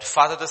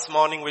Father, this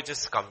morning we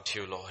just come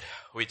to you, Lord.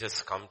 We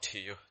just come to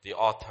you, the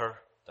author,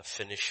 the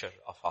finisher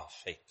of our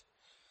faith.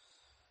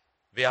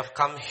 We have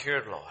come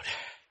here, Lord,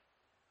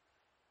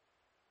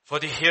 for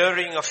the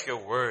hearing of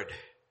your word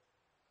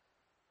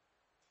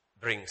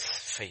brings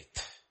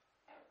faith.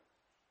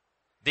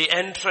 The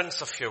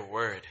entrance of your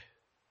word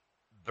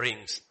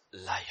brings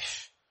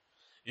life.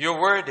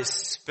 Your word is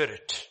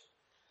spirit,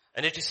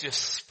 and it is your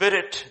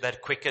spirit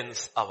that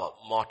quickens our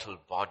mortal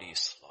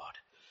bodies, Lord.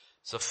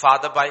 So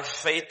Father, by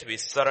faith we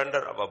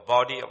surrender our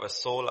body, our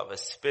soul, our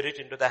spirit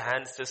into the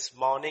hands this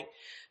morning.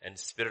 And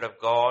Spirit of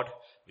God,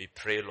 we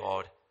pray,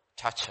 Lord,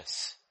 touch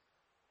us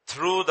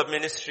through the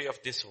ministry of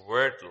this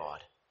word, Lord.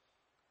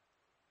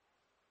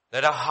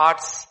 Let our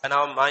hearts and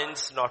our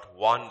minds not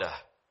wander.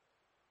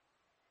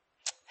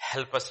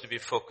 Help us to be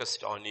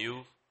focused on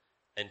you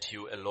and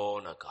you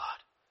alone, O God.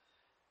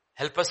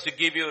 Help us to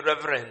give you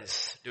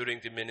reverence during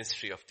the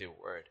ministry of the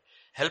word.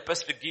 Help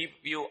us to give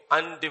you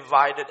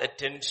undivided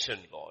attention,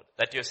 Lord,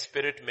 that your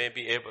spirit may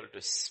be able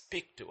to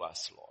speak to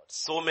us, Lord.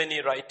 So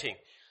many writing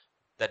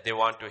that they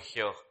want to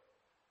hear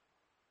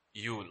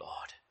you,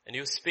 Lord. And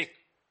you speak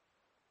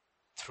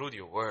through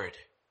your word.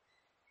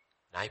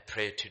 And I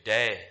pray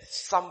today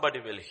somebody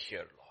will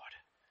hear, Lord,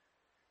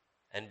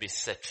 and be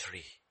set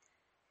free.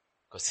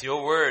 Because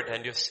your word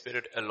and your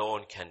spirit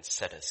alone can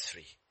set us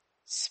free.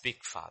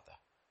 Speak, Father.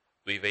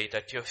 We wait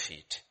at your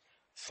feet.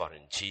 For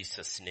in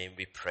Jesus' name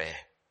we pray.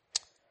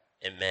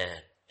 Amen,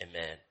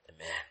 amen,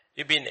 amen.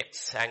 We've been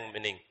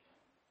examining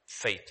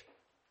faith.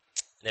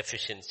 In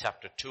Ephesians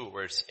chapter 2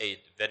 verse 8,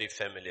 very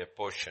familiar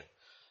portion.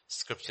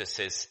 Scripture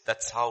says,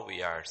 that's how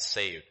we are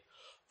saved.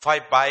 For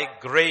by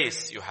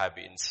grace you have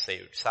been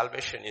saved.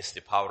 Salvation is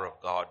the power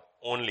of God.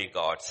 Only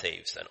God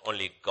saves and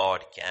only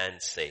God can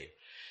save.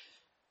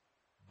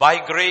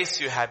 By grace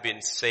you have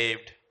been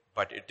saved,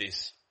 but it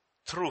is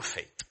through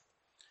faith.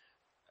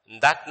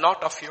 That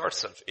not of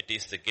yourself, it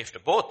is the gift.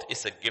 Both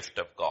is a gift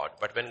of God.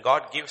 But when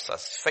God gives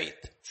us faith,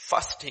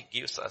 first He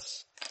gives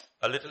us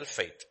a little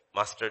faith,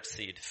 mustard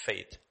seed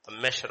faith, a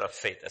measure of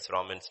faith as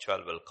Romans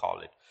 12 will call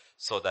it,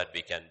 so that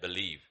we can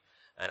believe.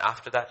 And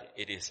after that,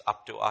 it is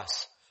up to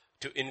us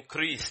to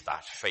increase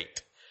that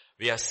faith.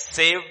 We are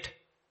saved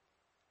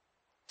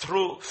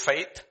through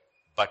faith,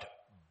 but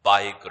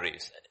by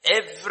grace.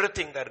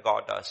 Everything that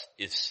God does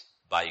is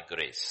by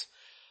grace.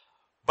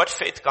 But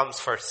faith comes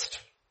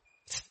first.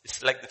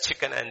 It's like the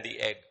chicken and the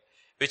egg.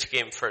 Which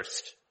came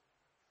first?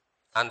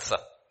 Answer.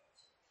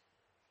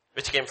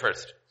 Which came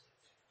first?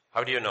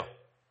 How do you know?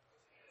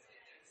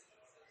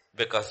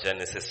 Because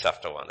Genesis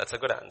chapter 1. That's a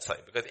good answer.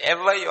 Because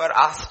ever you are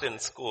asked in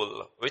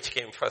school, which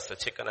came first, the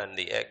chicken and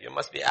the egg, you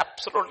must be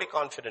absolutely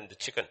confident the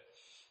chicken.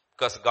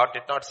 Because God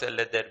did not say,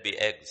 let there be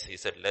eggs. He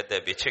said, let there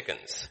be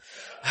chickens.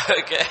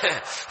 Okay.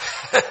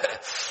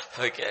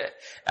 Okay.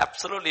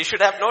 Absolutely. You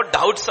should have no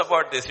doubts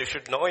about this. You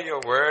should know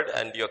your word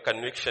and your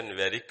conviction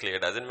very clear.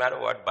 Doesn't matter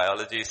what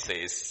biology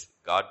says.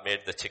 God made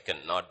the chicken,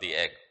 not the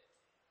egg.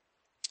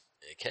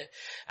 Okay.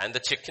 And the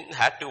chicken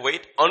had to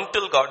wait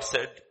until God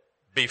said,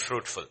 be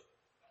fruitful.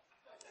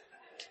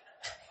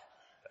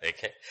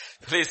 Okay.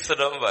 Please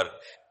remember,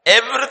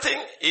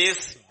 everything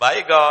is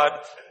by God,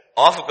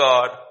 of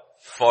God,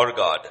 for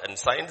God. And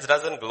science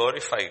doesn't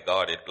glorify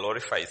God. It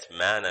glorifies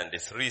man and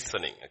his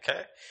reasoning.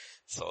 Okay.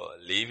 So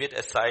leave it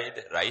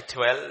aside, write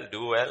well,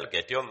 do well,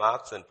 get your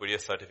marks and put your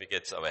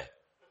certificates away.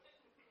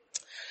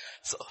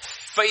 So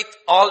faith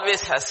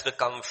always has to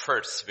come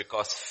first,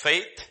 because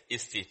faith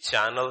is the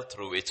channel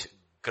through which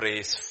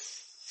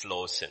grace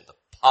flows in.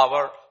 The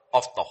power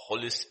of the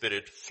Holy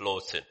Spirit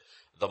flows in.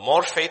 The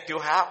more faith you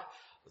have,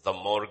 the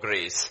more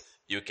grace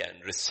you can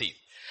receive.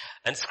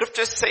 And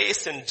scripture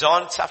says in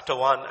John chapter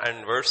 1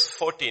 and verse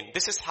 14,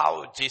 this is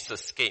how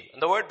Jesus came.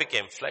 And the word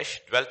became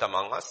flesh, dwelt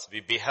among us.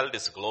 We beheld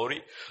his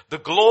glory. The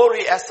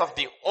glory as of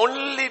the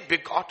only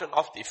begotten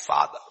of the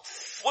Father,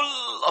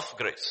 full of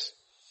grace.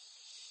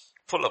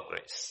 Full of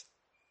grace.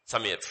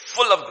 Some here,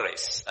 full of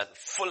grace and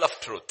full of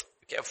truth.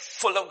 Okay,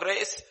 full of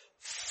grace,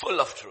 full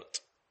of truth.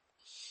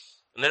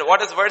 And then what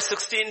does verse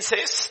 16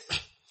 says?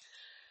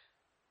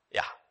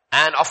 Yeah.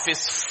 And of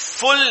his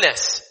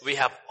fullness we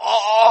have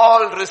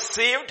all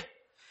received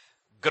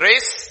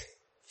grace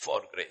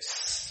for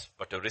grace.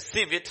 But to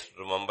receive it,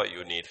 remember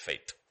you need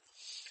faith.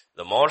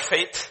 The more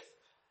faith,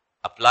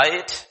 apply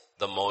it,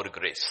 the more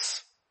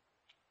grace.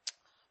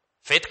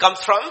 Faith comes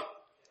from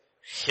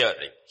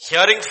hearing.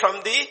 Hearing from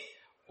the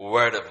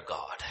word of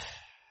God.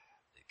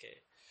 Okay.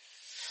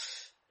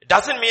 It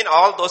doesn't mean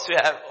all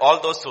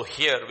those who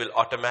hear will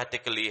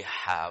automatically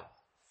have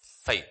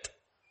faith.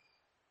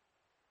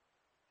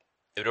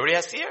 Everybody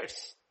has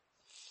ears.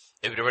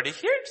 Everybody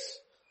hears.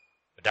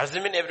 It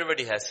doesn't mean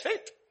everybody has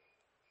faith.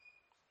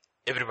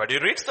 Everybody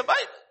reads the Bible.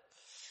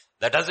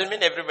 That doesn't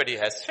mean everybody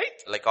has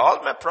faith. Like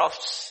all my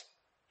profs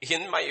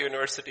in my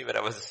university where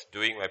I was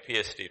doing my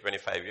PhD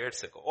 25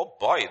 years ago, oh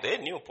boy, they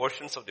knew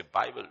portions of the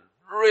Bible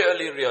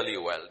really, really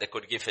well. They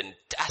could give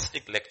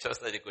fantastic lectures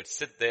that you could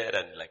sit there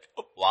and like,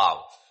 oh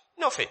wow.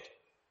 No faith.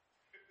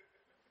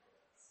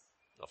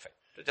 No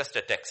faith. Just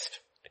a text.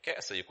 Okay,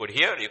 so you could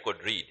hear, you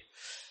could read.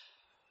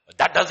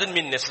 That doesn't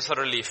mean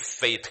necessarily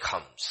faith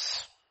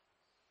comes.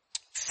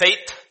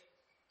 Faith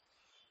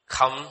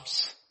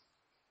comes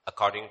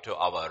according to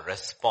our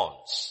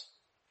response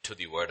to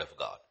the Word of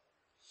God.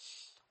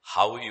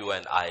 How you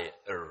and I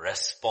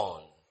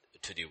respond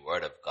to the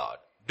Word of God.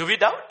 Do we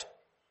doubt?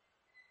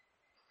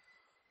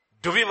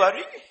 Do we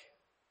worry?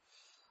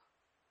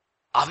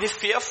 Are we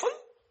fearful?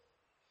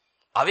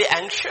 Are we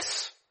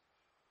anxious?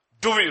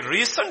 Do we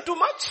reason too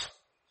much?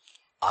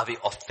 Are we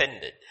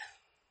offended?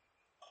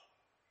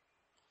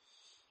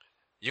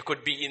 You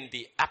could be in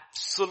the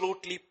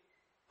absolutely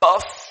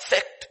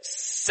perfect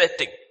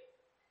setting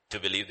to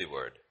believe the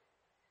word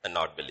and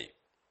not believe.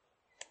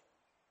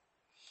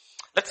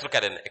 Let's look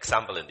at an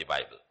example in the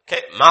Bible.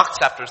 Okay, Mark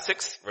chapter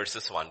 6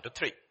 verses 1 to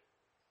 3.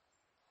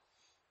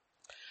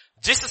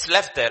 Jesus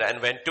left there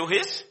and went to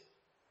his.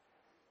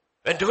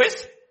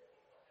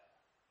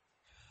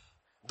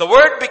 The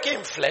word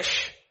became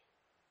flesh.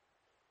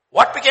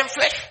 What became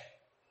flesh?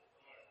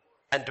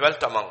 And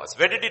dwelt among us.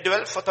 Where did he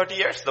dwell for 30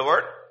 years? The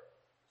word?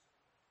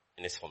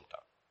 In his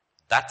hometown.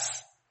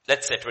 That's,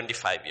 let's say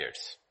 25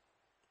 years.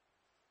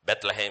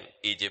 Bethlehem,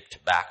 Egypt,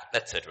 back,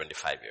 let's say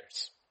 25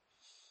 years.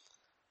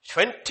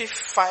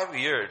 25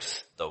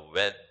 years the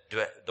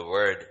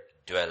word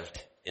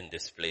dwelt in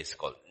this place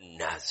called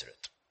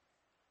Nazareth.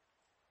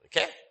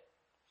 Okay?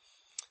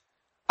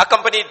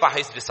 Accompanied by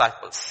his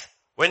disciples.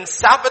 When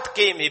Sabbath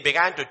came, he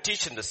began to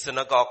teach in the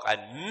synagogue,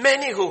 and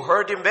many who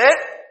heard him were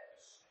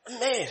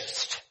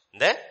amazed.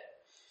 And then,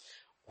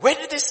 where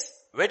did this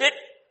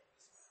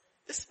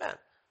man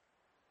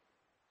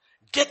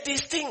get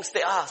these things?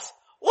 They asked.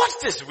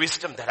 What's this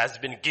wisdom that has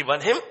been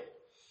given him?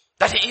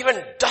 That he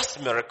even does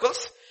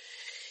miracles?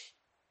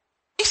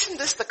 Isn't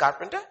this the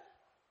carpenter?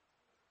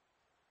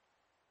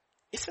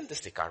 Isn't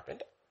this the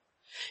carpenter?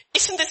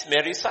 Isn't this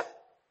Mary's son?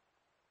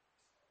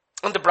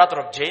 And the brother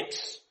of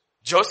James,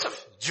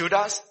 Joseph,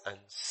 Judas, and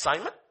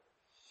Simon?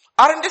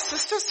 Aren't his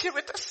sisters here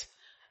with us?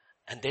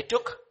 And they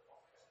took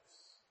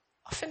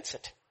offense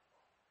at him.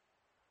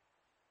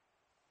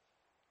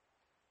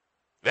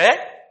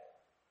 Where?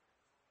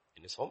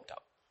 In his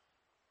hometown.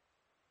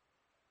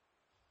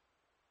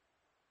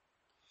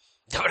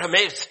 They were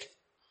amazed.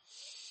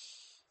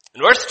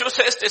 And verse 2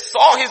 says they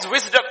saw his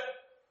wisdom.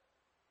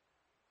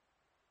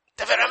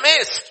 They were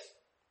amazed.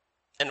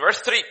 In verse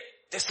 3,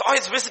 they saw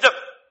his wisdom.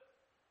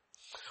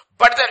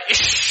 But their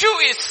issue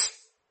is,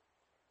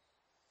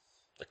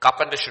 the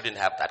carpenter shouldn't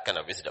have that kind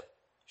of wisdom.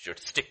 He should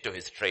stick to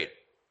his trade.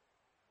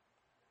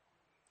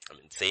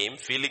 Same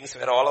feelings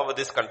were all over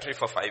this country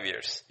for 5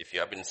 years. If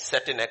you have been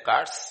set in a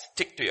caste,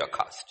 stick to your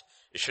caste.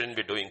 You shouldn't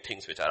be doing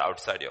things which are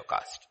outside your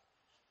caste.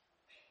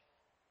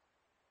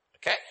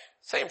 Okay?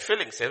 Same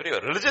feelings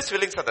everywhere. Religious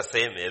feelings are the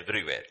same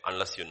everywhere,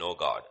 unless you know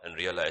God and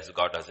realize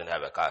God doesn't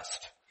have a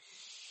caste.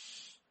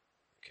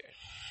 Okay.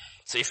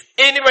 So if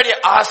anybody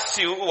asks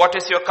you, what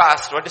is your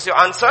caste? What is your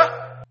answer?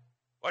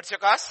 What's your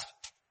caste?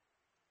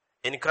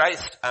 In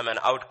Christ, I'm an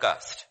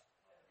outcast.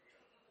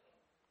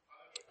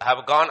 I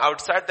have gone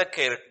outside the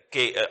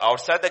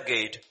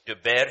gate to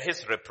bear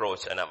his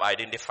reproach, and I'm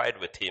identified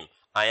with him.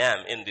 I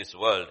am in this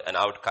world an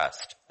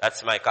outcast.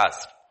 That's my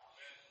caste.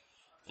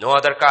 No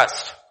other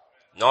caste.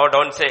 No,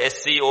 don't say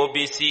SC,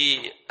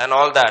 OBC and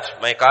all that.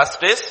 My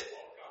caste is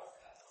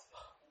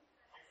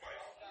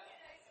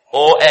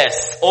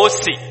OS,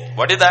 OC.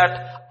 What is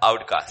that?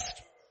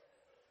 Outcast.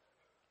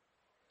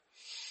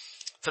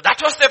 So that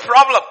was their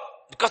problem,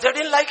 because they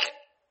didn't like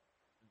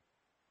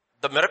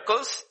the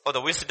miracles or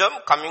the wisdom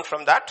coming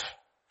from that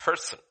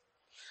person.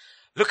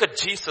 Look at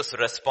Jesus'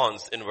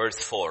 response in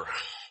verse 4.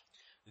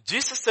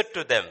 Jesus said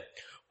to them,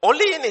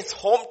 only in his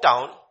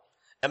hometown,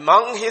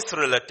 among his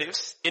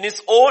relatives, in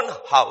his own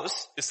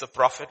house, is a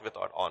prophet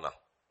without honor.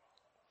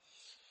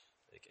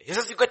 Okay. He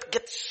says you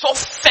get so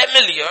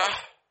familiar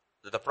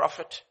that the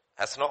prophet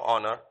has no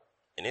honor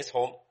in his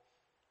home,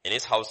 in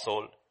his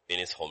household, in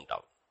his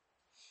hometown.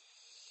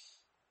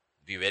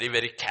 Be very,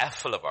 very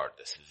careful about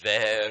this.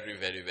 Very,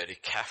 very, very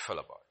careful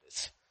about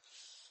this.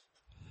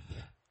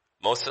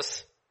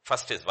 Moses,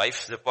 first his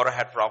wife Zipporah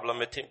had problem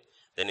with him.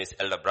 Then his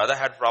elder brother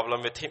had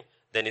problem with him.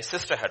 Then his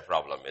sister had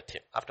problem with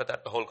him. After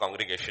that, the whole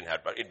congregation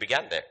had, but it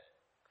began there.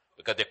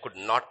 Because they could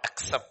not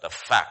accept the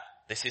fact,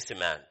 this is the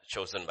man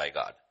chosen by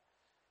God.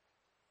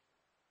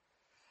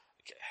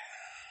 Okay.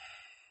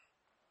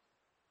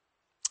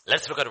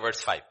 Let's look at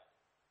verse 5.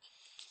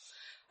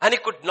 And he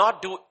could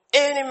not do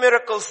any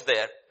miracles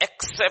there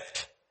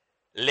except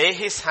lay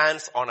his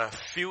hands on a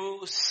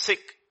few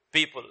sick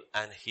people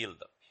and heal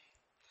them.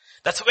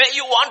 That's where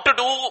you want to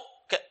do.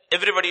 Okay,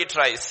 everybody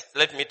tries.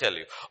 Let me tell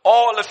you.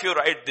 All of you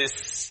write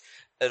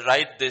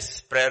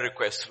this prayer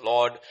request.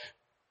 Lord,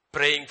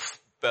 praying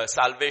for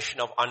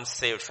salvation of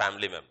unsaved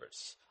family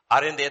members.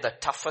 Aren't they the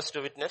toughest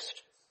to witness?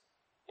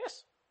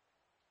 Yes.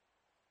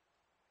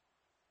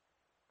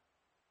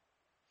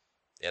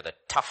 They are the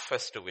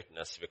toughest to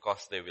witness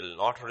because they will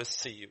not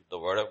receive the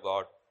word of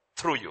God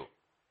through you.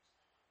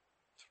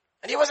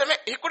 And he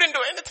couldn't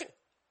do anything.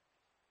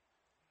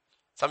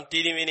 Some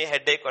teeny weeny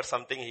headache or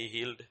something he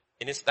healed.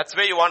 That's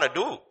where you want to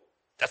do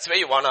That's where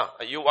you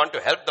want to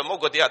help them more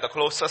because they are the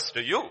closest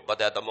to you, but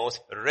they are the most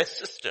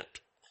resistant.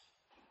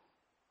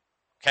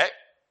 Okay?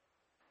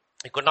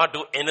 He could not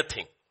do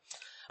anything.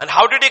 And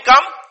how did he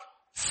come?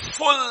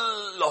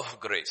 Full of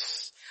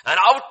grace. And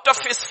out of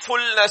his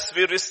fullness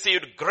we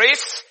received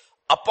grace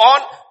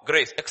upon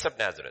grace, except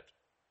Nazareth.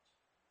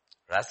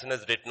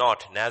 Nazareth did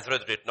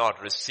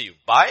not receive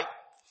by,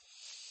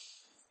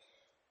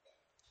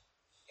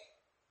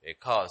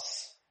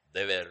 because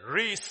they were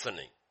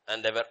reasoning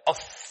and they were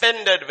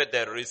offended with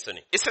their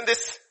reasoning. Isn't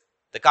this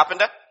the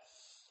carpenter?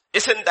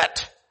 Isn't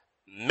that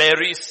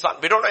Mary's son?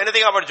 We don't know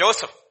anything about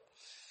Joseph.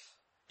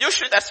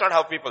 Usually that's not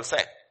how people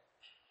say.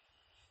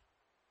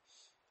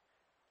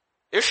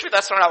 Usually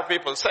that's not how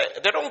people say.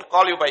 They don't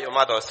call you by your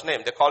mother's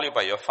name. They call you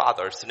by your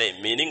father's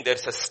name, meaning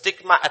there's a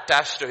stigma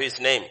attached to his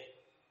name.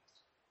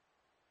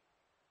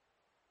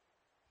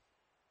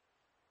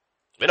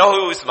 We know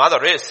who his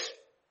mother is.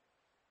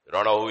 We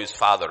don't know who his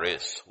father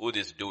is. Who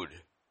this dude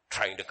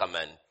trying to come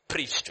and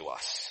preach to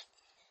us.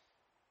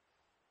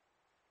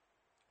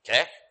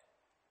 Okay?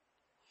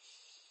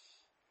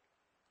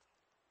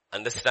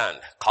 Understand,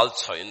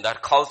 culture. In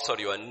that culture,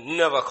 you are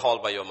never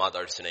called by your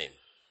mother's name.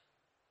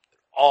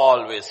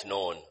 Always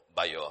known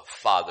by your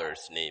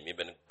father's name.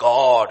 Even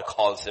God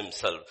calls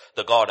himself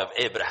the God of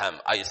Abraham,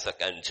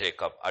 Isaac, and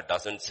Jacob. It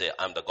doesn't say,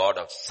 I'm the God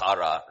of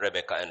Sarah,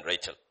 Rebecca, and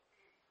Rachel.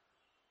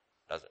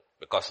 Doesn't.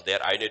 Because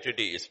their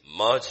identity is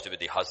merged with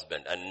the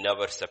husband and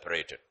never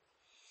separated.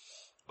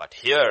 But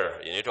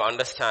here, you need to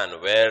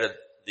understand where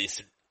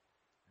these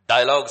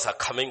dialogues are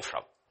coming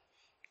from.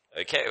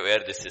 Okay,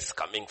 where this is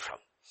coming from.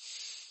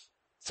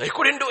 So he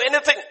couldn't do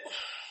anything.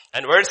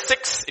 And verse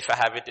 6, if I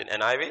have it in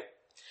NIV,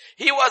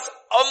 he was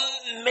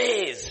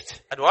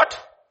amazed at what?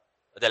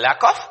 The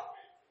lack of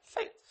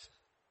faith.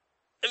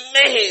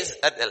 Amazed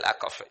at the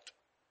lack of faith.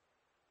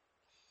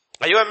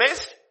 Are you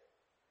amazed?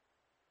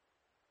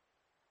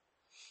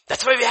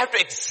 That's why we have to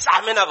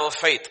examine our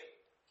faith.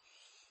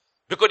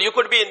 Because you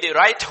could be in the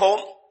right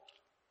home,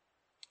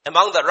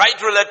 among the right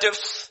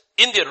relatives,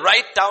 in the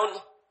right town,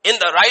 in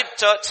the right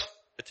church,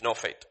 with no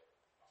faith.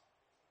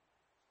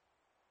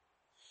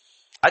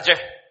 Ajay,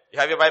 you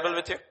have your Bible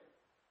with you?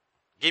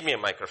 Give me a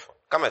microphone.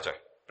 Come Ajay,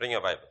 bring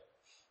your Bible.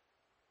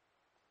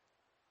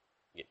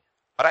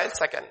 Or else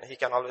he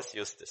can always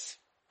use this.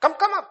 Come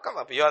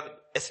up. You are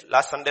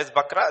last Sunday's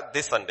Bakra,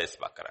 this Sunday's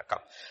Bakra.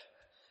 Come.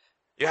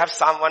 You have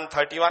Psalm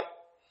 131?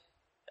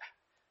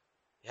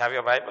 You have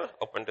your Bible?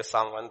 Open to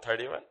Psalm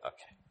 131?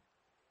 Okay.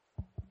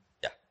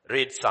 Yeah.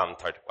 Read Psalm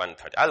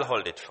 130. I'll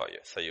hold it for you.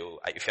 So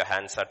if your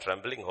hands are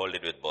trembling, hold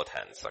it with both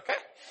hands, okay?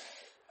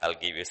 I'll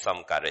give you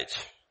some courage.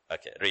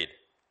 Okay, read.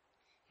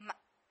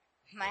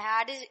 My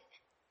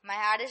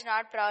heart is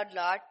not proud,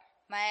 Lord.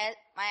 My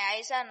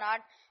eyes are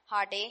not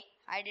haughty.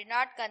 I do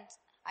not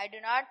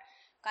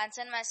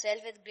concern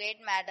myself with great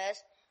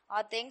matters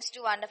or things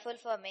too wonderful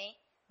for me,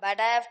 but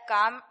I have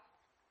calmed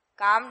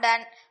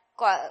and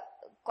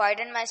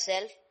quieted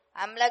myself.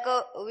 I am like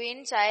a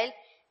weaned child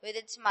with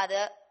its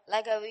mother.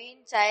 Like a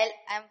weaned child,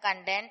 I am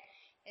content.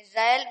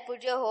 Israel,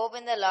 put your hope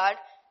in the Lord,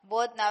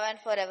 both now and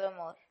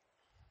forevermore.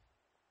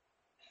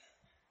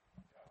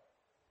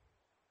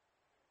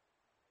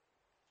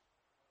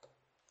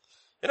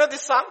 You know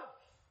this psalm?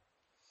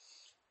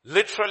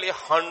 Literally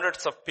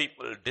hundreds of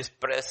people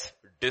depressed,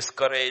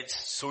 discouraged,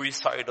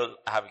 suicidal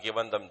have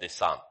given them this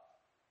psalm.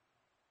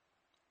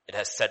 It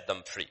has set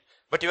them free.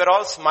 But you are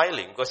all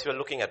smiling because you are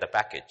looking at the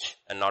package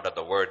and not at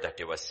the word that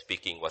you were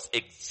speaking was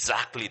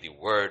exactly the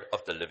word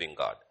of the living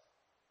God.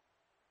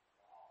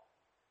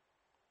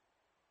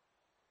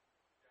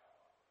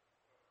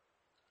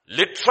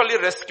 Literally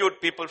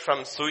rescued people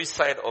from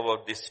suicide over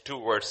these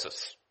 2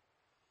 verses.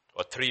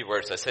 Or 3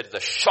 verses. I said it's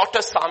the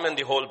shortest psalm in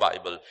the whole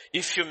Bible.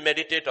 If you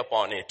meditate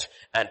upon it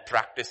and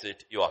practice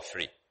it, you are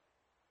free.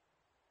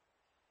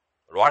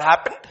 What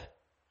happened?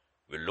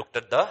 We looked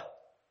at the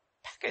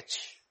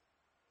package.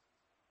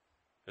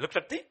 We looked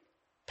at the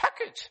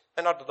package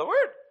and not the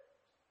word.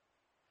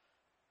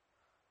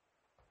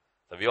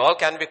 So we all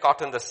can be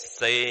caught in the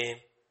same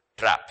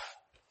trap.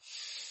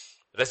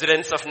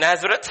 Residents of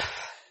Nazareth,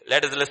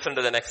 let us listen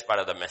to the next part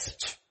of the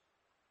message.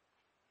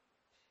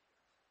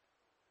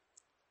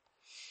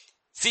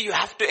 See, we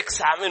have to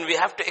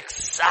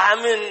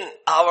examine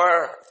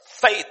our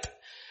faith.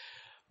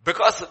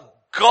 Because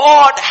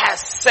God has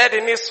said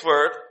in His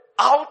word,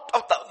 out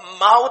of the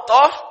mouth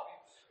of,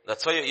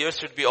 that's why your ears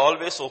should be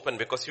always open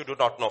because you do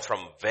not know from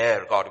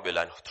where God will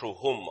and through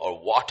whom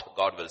or what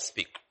God will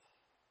speak.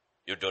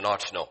 You do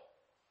not know.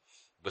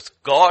 Because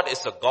God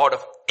is a God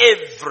of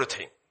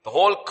everything. The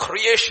whole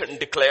creation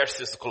declares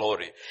His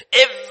glory.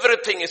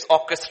 Everything is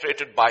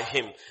orchestrated by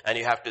Him. And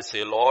you have to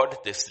say, Lord,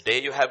 this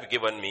day you have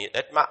given me,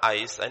 let my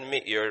eyes and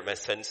my ear, my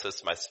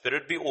senses, my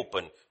spirit be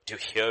open to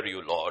hear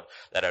you, Lord,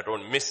 that I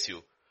don't miss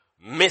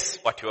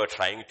what you are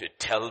trying to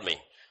tell me.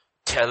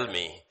 Tell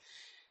me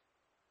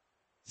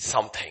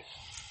something.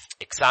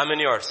 Examine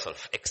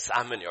yourself.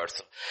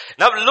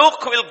 Now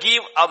Luke will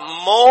give a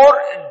more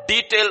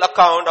detailed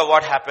account of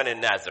what happened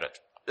in Nazareth.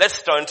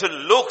 Let's turn to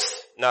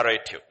Luke's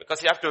narrative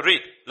because you have to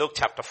read Luke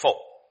chapter 4.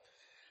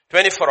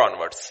 24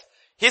 onwards.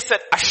 He said,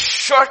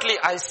 assuredly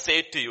I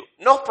say to you,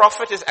 no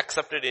prophet is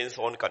accepted in his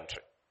own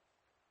country.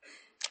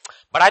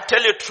 But I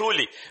tell you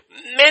truly,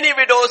 many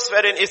widows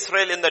were in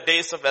Israel in the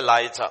days of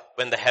Elijah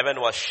when the heaven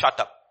was shut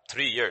up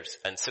 3 years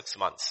and 6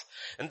 months.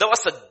 And there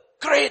was a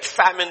great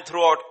famine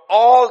throughout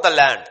all the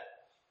land.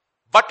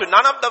 But to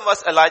none of them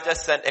was Elijah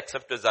sent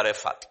except to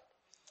Zarephath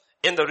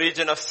in the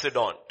region of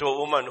Sidon, to a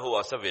woman who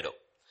was a widow.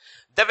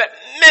 There were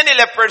many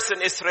lepers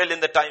in Israel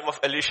in the time of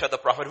Elisha the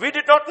prophet. We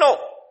did not know.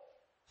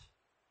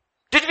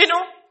 Did we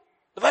know?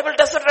 The Bible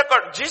doesn't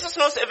record. Jesus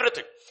knows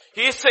everything.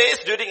 He says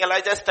during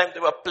Elijah's time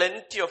there were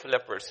plenty of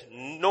lepers.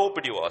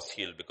 Nobody was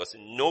healed because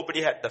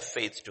nobody had the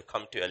faith to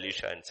come to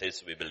Elisha and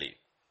says, we believe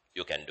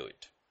you can do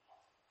it.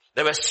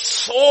 There were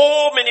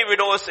so many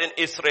widows in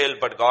Israel,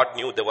 but God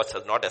knew there was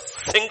not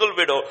a single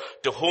widow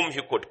to whom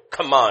he could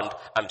command,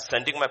 I'm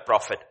sending my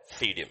prophet,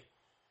 feed him.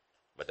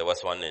 But there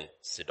was one in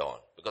Sidon.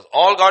 Because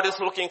all God is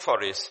looking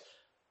for is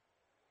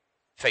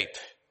faith.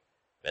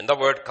 When the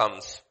word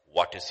comes,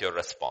 what is your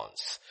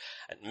response?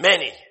 And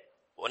many,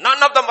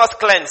 none of them was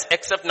cleansed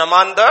except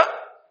Naaman the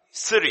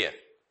Syrian.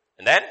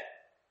 And then,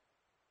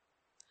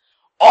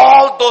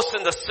 all those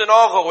in the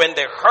synagogue, when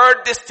they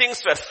heard these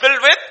things, were filled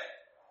with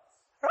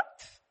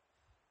wrath.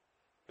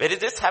 Where is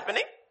this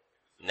happening?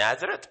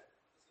 Nazareth.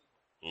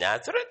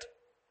 Nazareth.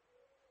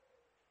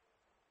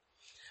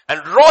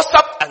 And rose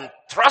up and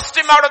thrust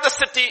him out of the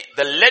city.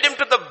 They led him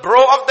to the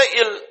brow of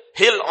the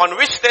hill on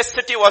which their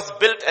city was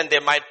built, and they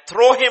might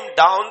throw him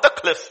down the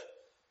cliff.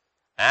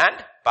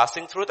 And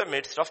passing through the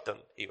midst of them,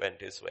 he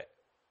went his way.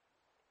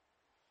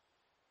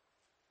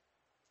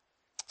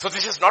 So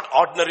this is not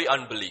ordinary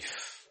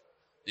unbelief.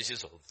 This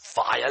is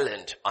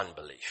violent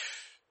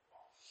unbelief.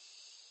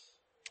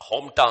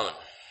 Hometown,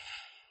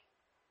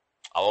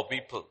 our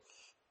people,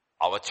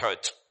 our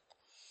church.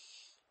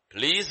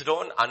 Please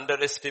don't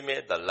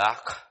underestimate the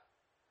lack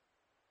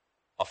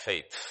of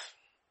faith.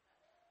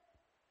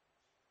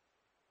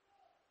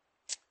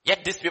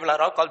 Yet these people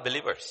are all called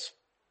believers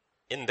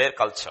in their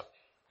culture.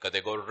 Because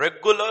they go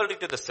regularly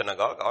to the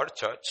synagogue or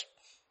church.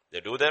 They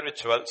do their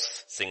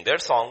rituals, sing their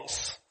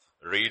songs,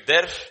 read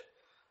their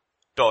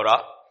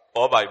Torah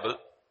or Bible.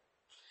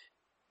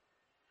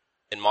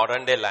 In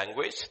modern day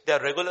language, they are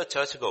regular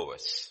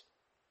churchgoers.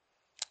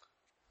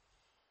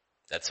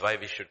 That's why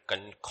we should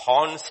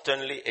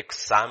constantly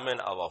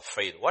examine our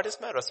faith. What is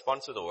my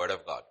response to the word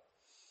of God?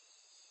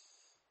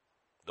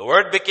 The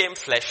word became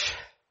flesh,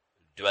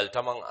 dwelt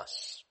among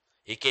us.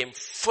 He came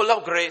full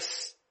of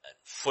grace and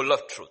full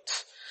of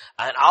truth.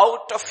 And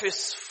out of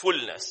his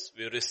fullness,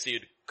 we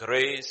received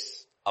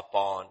grace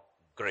upon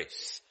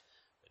grace.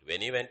 But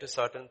when he went to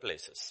certain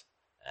places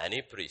and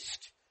he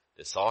preached,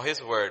 they saw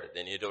his word,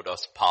 they knew it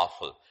was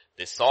powerful.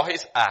 They saw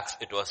his acts,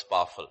 it was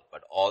powerful.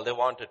 But all they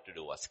wanted to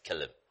do was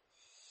kill him.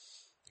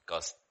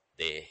 Because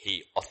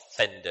he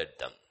offended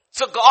them.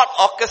 So God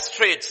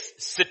orchestrates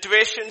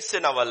situations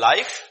in our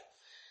life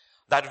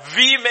that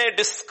we may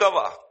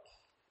discover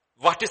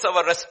what is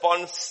our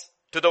response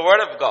to the word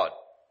of God.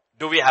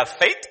 Do we have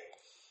faith?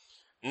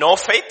 No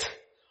faith?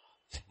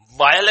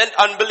 Violent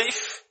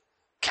unbelief?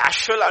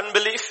 Casual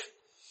unbelief?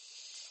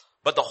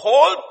 But the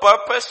whole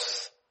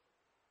purpose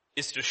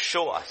is to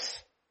show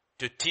us,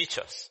 to teach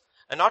us,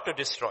 and not to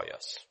destroy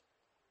us.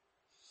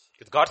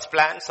 Because God's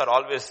plans are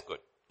always good.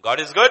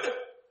 God is good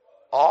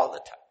all the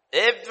time.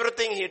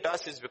 Everything he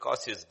does is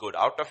because he's good.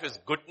 Out of his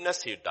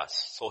goodness he does.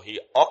 So he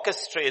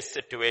orchestrates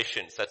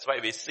situations. That's why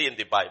we see in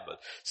the Bible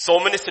so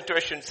many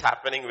situations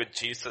happening with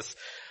Jesus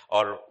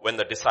or when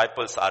the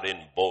disciples are in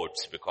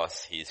boats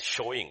because he's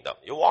showing them.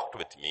 You walked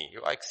with me.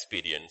 You have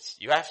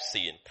experienced. You have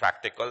seen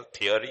practical,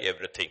 theory,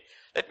 everything.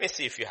 Let me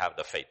see if you have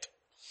the faith.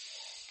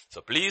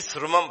 So please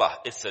remember,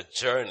 it's a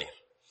journey.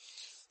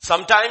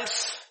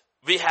 Sometimes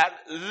we have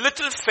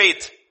little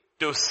faith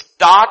to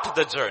start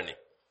the journey.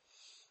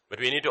 But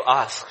we need to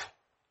ask,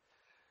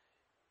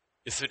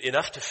 is it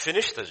enough to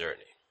finish the journey?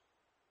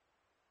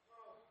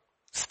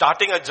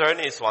 Starting a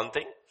journey is one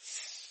thing.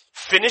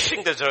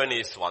 Finishing the journey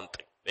is one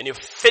thing. When you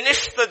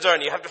finish the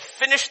journey, you have to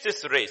finish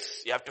this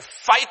race. You have to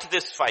fight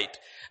this fight.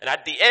 And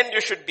at the end,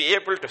 you should be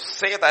able to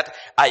say that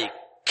I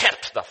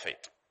kept the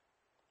faith.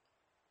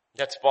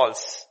 That's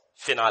Paul's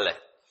finale.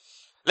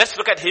 Let's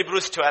look at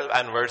Hebrews 12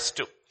 and verse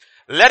 2.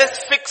 Let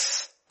us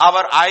fix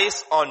our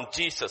eyes on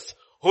Jesus,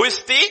 who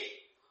is the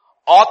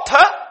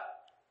author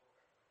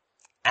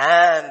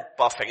and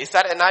perfect. Is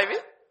that NIV?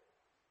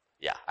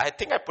 Yeah, I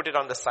think I put it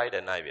on the side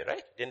NIV,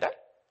 right? Didn't I?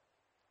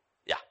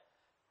 Yeah.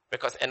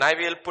 Because NIV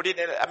will put it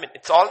in,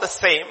 it's all the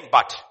same,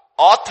 but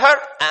author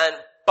and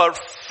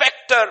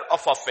perfecter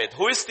of our faith.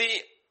 Who is the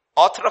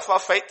author of our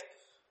faith?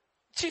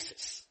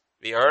 Jesus.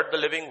 We heard the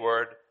living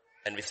word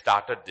and we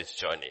started this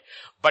journey.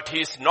 But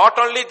he is not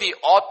only the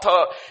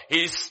author,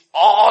 he is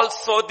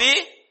also the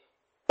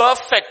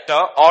perfecter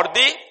or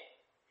the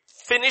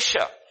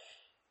finisher.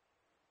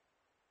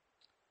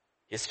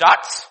 He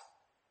starts,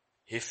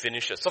 he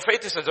finishes. So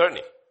faith is a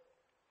journey.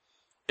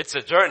 It's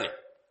a journey.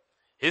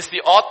 He's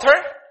the author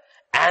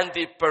and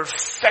the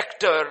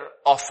perfecter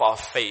of our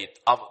faith,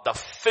 of the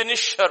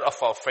finisher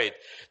of our faith.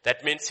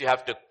 That means you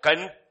have to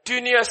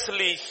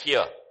continuously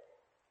hear.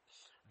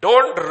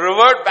 Don't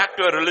revert back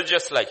to a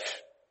religious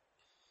life.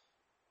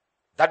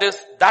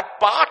 That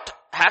part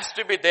has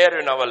to be there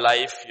in our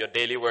life, your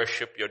daily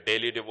worship, your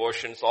daily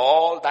devotions,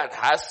 all that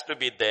has to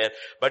be there.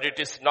 But it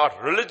is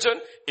not religion,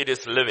 it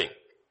is living.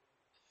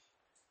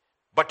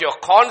 But you're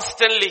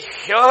constantly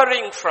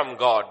hearing from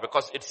God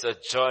because it's a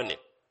journey.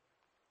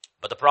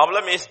 But the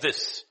problem is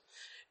this.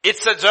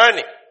 It's a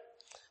journey.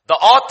 The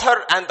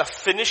author and the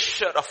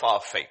finisher of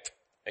our faith.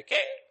 Okay?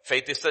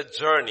 Faith is a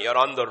journey. You're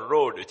on the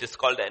road, which is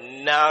called a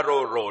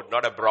narrow road,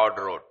 not a broad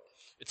road.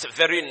 It's a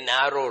very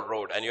narrow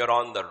road and you're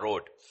on the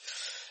road.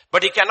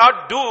 But you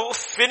cannot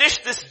finish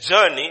this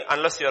journey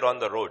unless you're on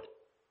the road.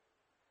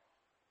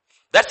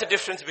 That's the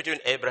difference between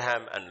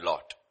Abraham and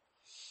Lot.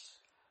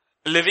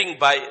 Living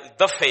by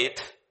the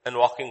faith and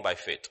walking by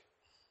faith.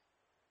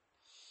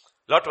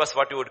 Lot was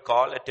what you would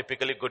call a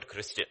typically good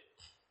Christian.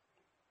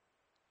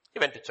 He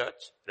went to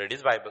church, read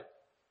his Bible,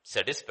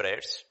 said his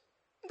prayers.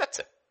 That's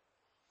it.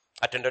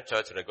 Attended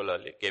church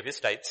regularly, gave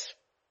his tithes.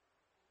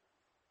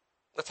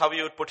 That's how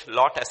you would put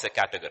Lot as a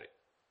category.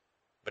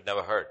 But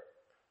never heard,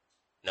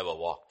 never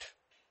walked.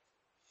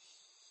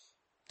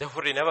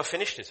 Therefore, he never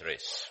finished his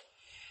race.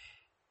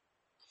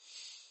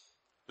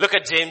 Look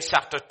at James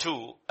chapter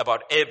 2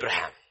 about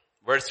Abraham.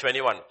 Verse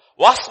 21.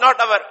 Was not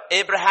our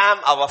Abraham,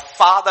 our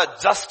father,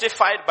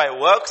 justified by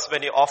works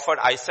when he offered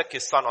Isaac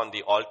his son on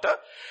the altar?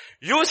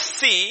 You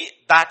see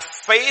that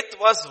faith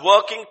was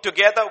working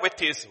together with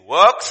his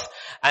works,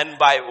 and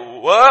by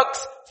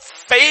works,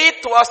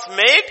 faith was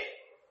made.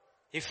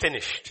 He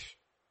finished.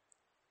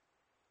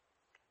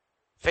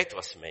 Faith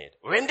was made.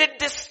 When did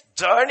this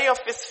journey of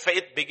his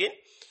faith begin?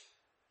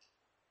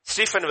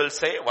 Stephen will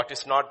say, what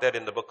is not there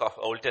in the book of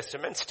Old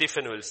Testament,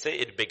 Stephen will say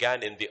it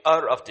began in the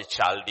Ur of the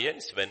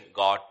Chaldeans when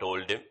God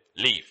told him,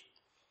 leave.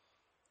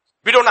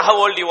 We don't know how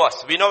old he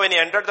was. We know when he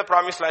entered the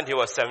promised land, he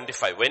was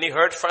 75. When he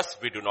heard first,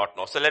 we do not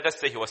know. So let us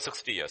say he was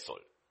 60 years old.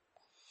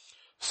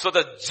 So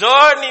the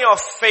journey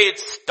of faith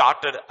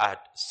started at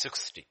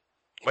 60.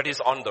 But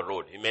he's on the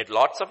road. He made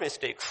lots of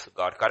mistakes.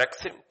 God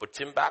corrects him, puts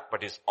him back,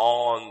 but he's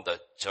on the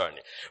journey.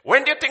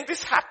 When do you think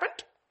this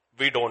happened?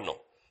 We don't know.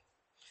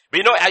 We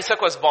know Isaac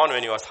was born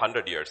when he was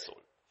 100 years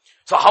old.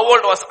 So how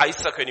old was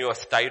Isaac when he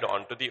was tied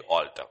onto the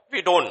altar?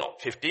 We don't know.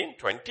 15,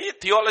 20?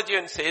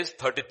 Theologian says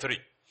 33.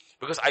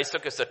 Because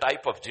Isaac is the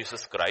type of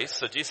Jesus Christ.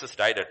 So Jesus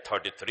died at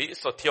 33.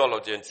 So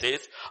theologian says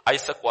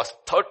Isaac was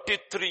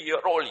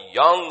 33-year-old,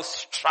 young,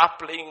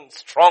 strapling,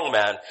 strong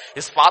man.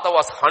 His father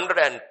was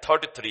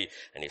 133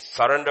 and he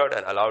surrendered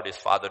and allowed his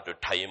father to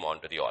tie him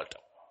onto the altar.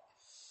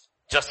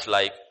 Just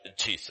like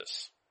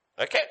Jesus.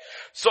 Okay?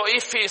 So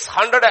if he's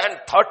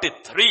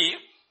 133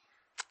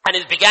 and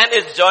he began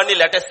his journey,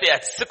 let us say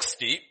at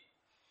 60,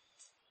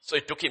 so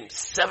it took him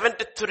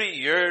 73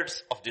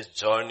 years of this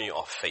journey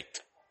of faith.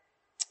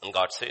 And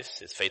God says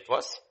his faith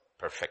was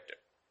perfected.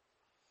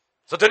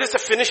 So there is a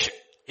finishing.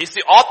 He's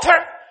the author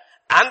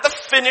and the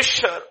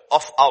finisher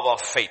of our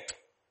faith.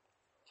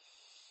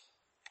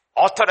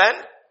 Author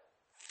and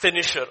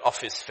finisher of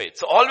his faith.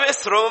 So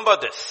always remember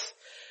this.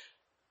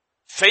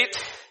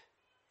 Faith,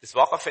 this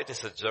walk of faith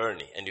is a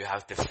journey and you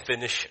have to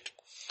finish it.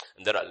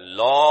 And there are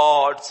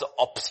lots of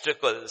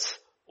obstacles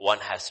one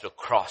has to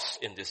cross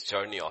in this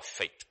journey of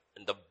faith.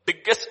 And the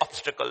biggest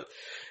obstacle,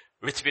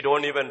 which we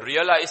don't even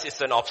realize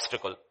is an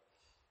obstacle,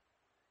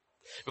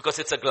 because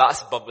it's a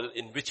glass bubble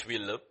in which we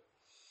live.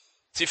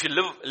 So if you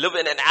live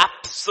in an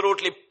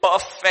absolutely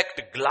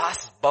perfect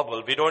glass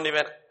bubble, we don't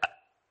even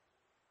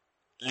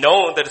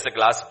know there is a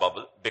glass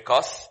bubble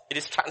because it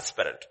is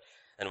transparent.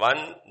 And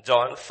 1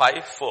 John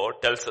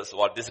 5:4 tells us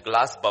what this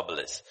glass bubble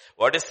is.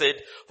 What is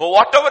it? For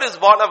whatever is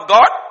born of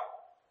God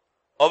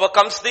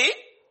overcomes the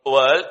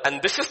world.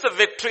 And this is the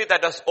victory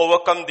that has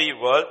overcome the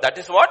world. That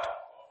is what?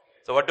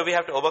 So what do we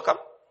have to overcome?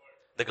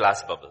 The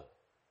glass bubble.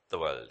 The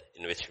world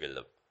in which we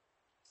live.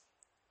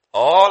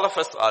 All of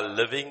us are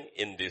living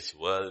in this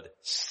world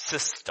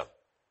system.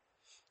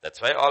 That's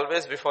why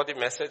always before the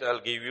message I'll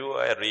give you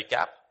a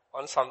recap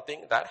on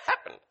something that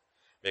happened.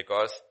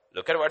 Because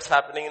look at what's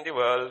happening in the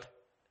world.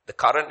 The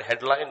current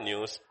headline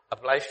news,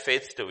 apply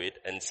faith to it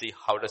and see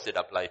how does it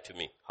apply to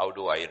me. How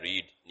do I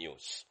read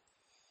news?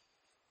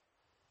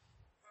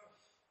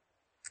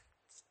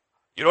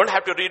 You don't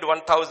have to read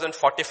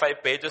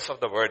 1045 pages of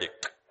the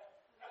verdict.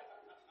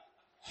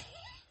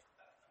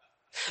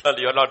 Well,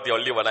 you're not the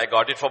only one. I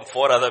got it from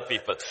 4 other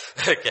people.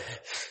 Okay.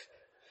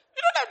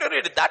 You don't have to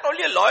read it. That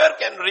only a lawyer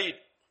can read.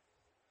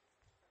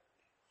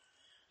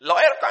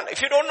 Lawyer can't.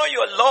 If you don't know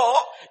your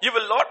law, you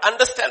will not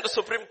understand the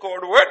Supreme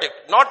Court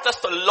verdict. Not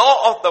just the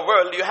law of the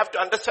world, you have to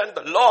understand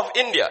the law of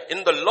India.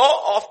 In the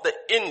law of the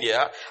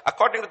India,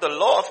 according to the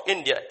law of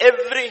India,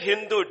 every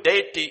Hindu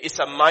deity is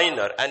a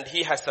minor and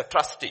he has a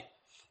trustee.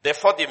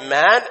 Therefore, the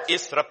man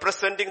is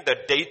representing the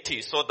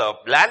deity. So the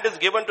land is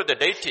given to the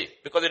deity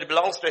because it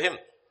belongs to him.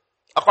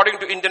 According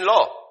to Indian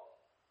law.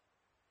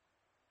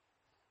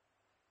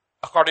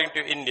 According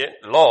to Indian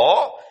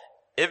law,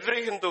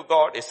 Every Hindu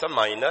god is a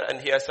minor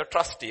and he has a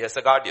trustee, he has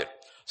a guardian.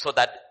 So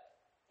that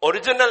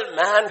original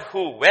man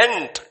who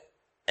went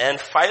and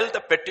filed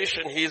the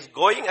petition, he is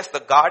going as the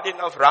guardian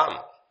of Ram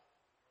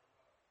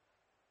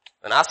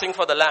and asking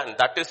for the land.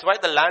 That is why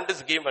the land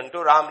is given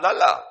to Ram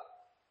Lalla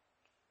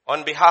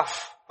on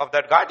behalf of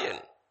that guardian.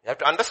 You have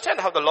to understand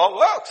how the law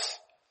works.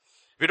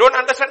 We don't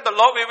understand the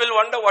law, we will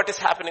wonder what is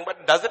happening.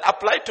 But does it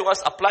apply to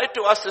us? Apply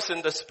to us is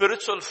in the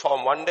spiritual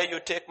form. One day you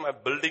take my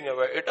building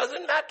away. It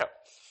doesn't matter.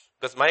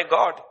 Because my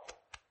God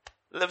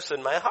lives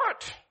in my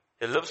heart.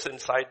 He lives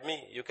inside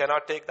me. You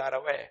cannot take that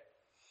away.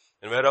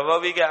 And wherever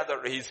we gather,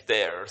 He's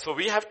there. So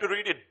we have to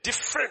read it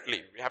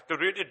differently. We have to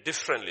read it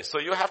differently. So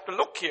you have to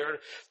look here.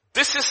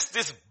 This is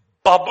this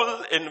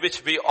bubble in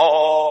which we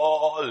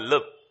all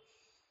live.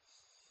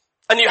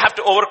 And you have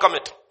to overcome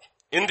it.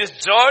 In this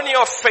journey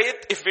of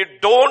faith, if we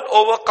don't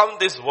overcome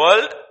this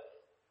world,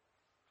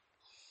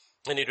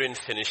 then you didn't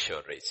finish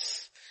your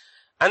race.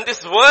 And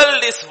this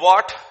world is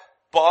what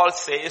Paul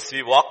says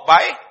we walk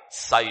by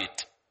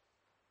sight.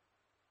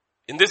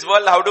 In this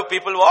world, how do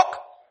people walk?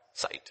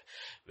 Sight.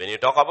 When you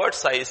talk about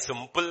sight,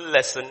 simple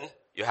lesson,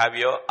 you have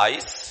your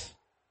eyes,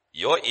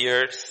 your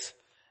ears,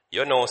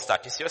 your nose,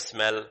 that is your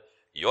smell,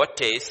 your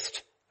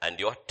taste, and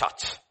your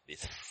touch.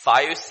 These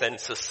 5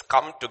 senses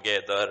come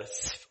together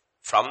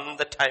from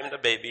the time the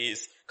baby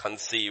is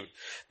conceived.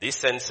 These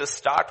senses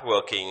start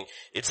working.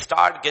 It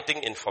start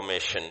getting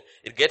information.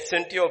 It gets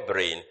into your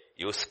brain.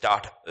 You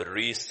start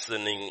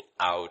reasoning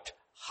out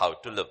how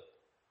to live.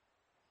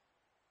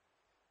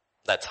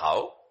 That's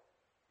how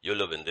you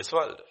live in this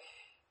world.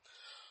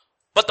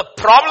 But the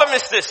problem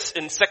is this.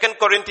 In 2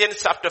 Corinthians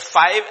chapter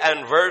 5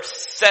 and verse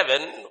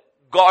 7,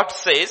 God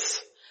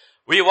says,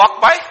 we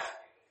walk by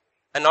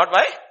and not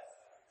by.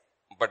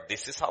 But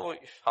this is how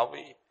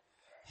we.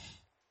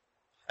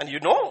 And you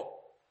know,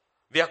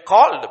 we are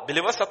called,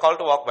 believers are called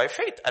to walk by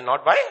faith and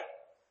not by.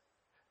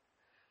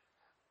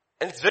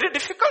 And it's very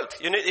difficult.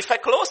 You know, if I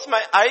close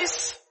my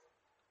eyes,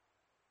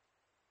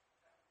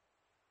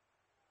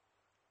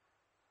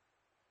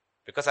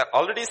 because I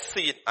already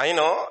see it, I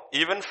know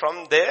even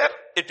from there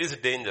it is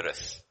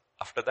dangerous.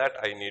 After that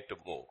I need to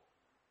move.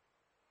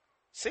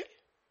 See?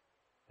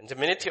 And the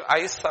minute your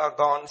eyes are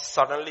gone,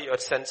 suddenly your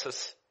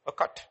senses are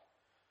cut.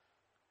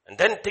 And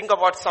then think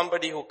about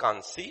somebody who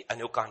can't see and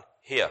who can't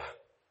hear.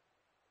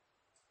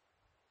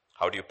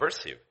 How do you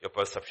perceive? Your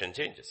perception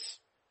changes.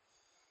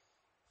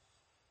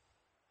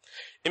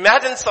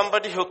 Imagine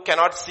somebody who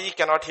cannot see,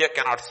 cannot hear,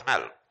 cannot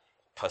smell.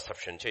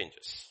 Perception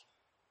changes.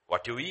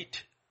 What you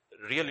eat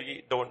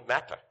really don't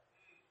matter.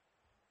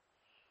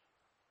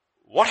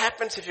 What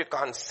happens if you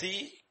can't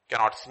see,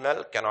 cannot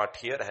smell, cannot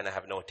hear, and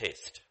have no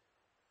taste?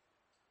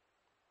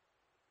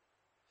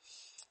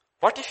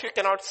 What if you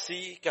cannot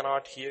see,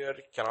 cannot hear,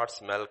 cannot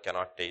smell,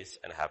 cannot taste,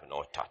 and have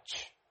no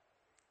touch?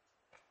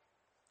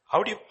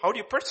 How do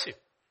you perceive?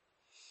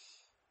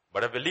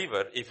 But a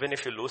believer, even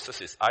if he loses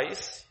his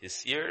eyes,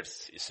 his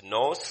ears, his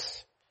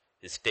nose,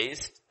 his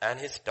taste, and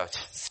his touch,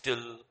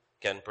 still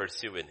can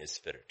perceive in his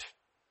spirit.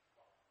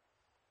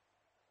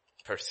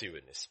 Perceive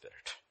in his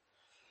spirit.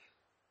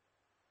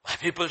 My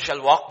people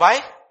shall walk by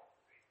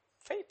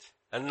faith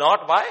and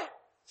not by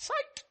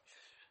sight.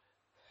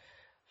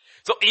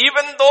 So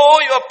even though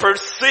you are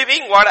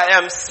perceiving what I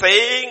am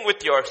saying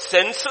with your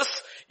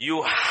senses,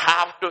 you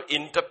have to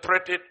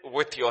interpret it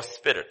with your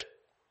spirit.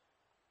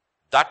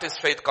 That is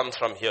faith comes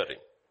from hearing.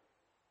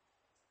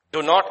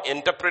 Do not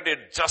interpret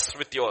it just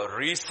with your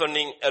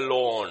reasoning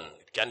alone.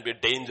 It can be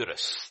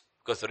dangerous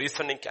because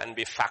reasoning can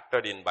be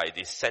factored in by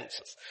these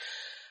senses.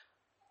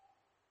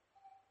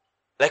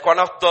 Like one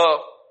of the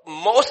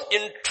most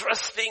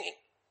interesting,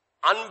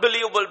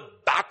 unbelievable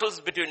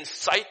battles between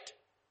sight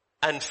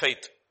and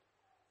faith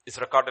is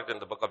recorded in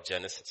the book of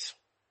Genesis.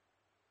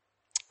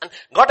 And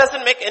God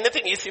doesn't make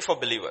anything easy for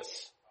believers.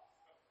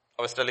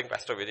 I was telling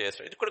Pastor Vijay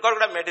yesterday, God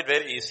could have made it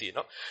very easy, you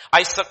know.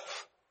 Isaac,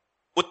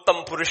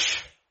 Uttam Purush,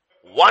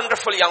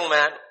 wonderful young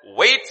man,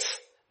 waits,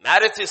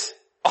 marries this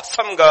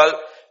awesome girl,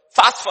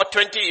 fast for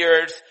 20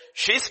 years,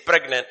 she's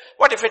pregnant.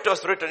 What if it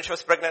was written she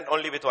was pregnant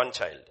only with one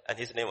child and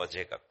his name was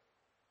Jacob?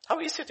 How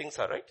easy things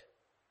are, right?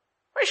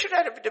 Why should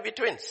I have to be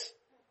twins?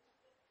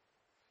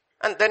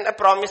 And then a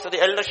promise that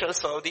the elder shall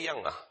serve the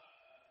younger.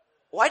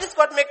 Why does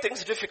God make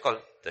things difficult?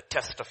 The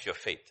test of your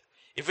faith.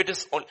 If it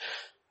is only,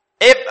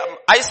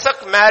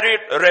 Isaac married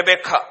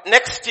Rebekah.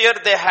 Next year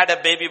they had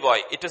a baby boy.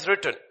 It is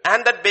written.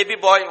 And that baby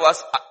boy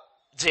was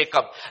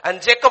Jacob.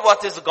 And Jacob was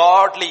this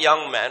godly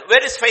young man.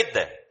 Where is faith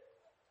there?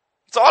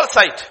 It's all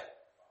sight.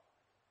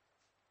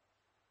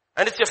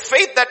 And it's your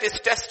faith that is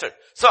tested.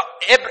 So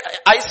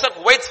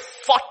Isaac waits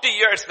 40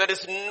 years. There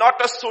is not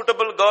a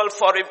suitable girl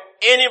for him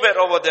anywhere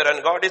over there.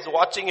 And God is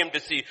watching him to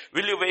see,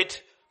 will you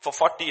wait for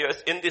 40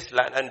 years in this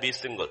land and be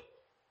single?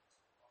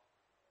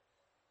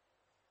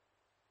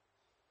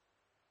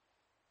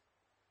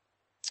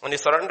 And he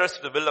surrenders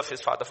to the will of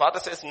his father. Father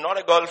says, not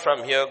a girl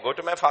from here. Go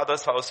to my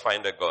father's house,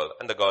 find a girl.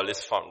 And the girl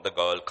is found. The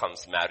girl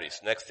comes,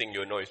 marries. Next thing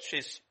you know,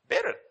 she's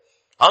barren.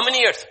 How many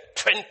years?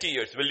 20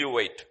 years. Will you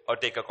wait or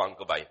take a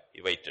concubine?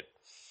 He waited.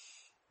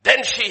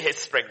 Then she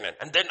is pregnant.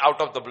 And then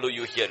out of the blue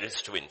you hear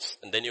it's twins.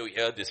 And then you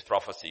hear this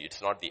prophecy.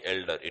 It's not the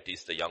elder, it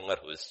is the younger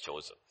who is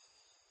chosen.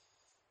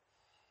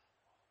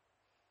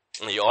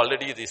 And he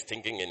already is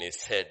thinking in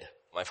his head,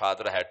 my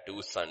father had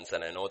 2 sons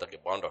and I know the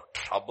amount of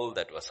trouble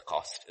that was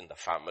caused in the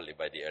family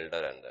by the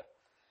elder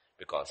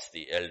because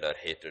the elder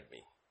hated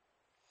me.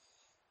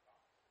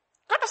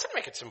 God doesn't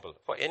make it simple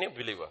for any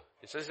believer.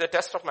 This is a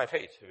test of my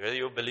faith. Whether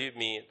you believe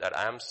me that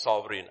I am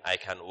sovereign, I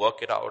can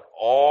work it out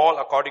all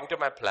according to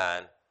my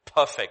plan,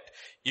 perfect,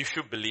 if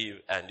you believe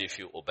and if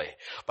you obey.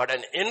 But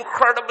an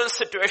incredible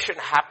situation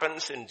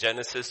happens in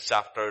Genesis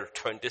chapter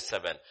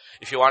 27.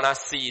 If you want to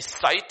see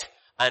sight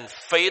and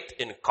faith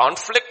in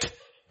conflict,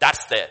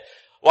 that's there.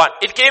 1.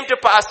 It came to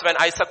pass when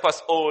Isaac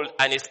was old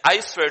and his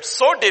eyes were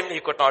so dim he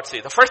could not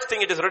see. The first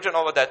thing it is written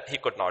over that he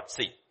could not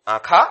see.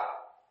 Ankha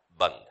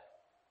band.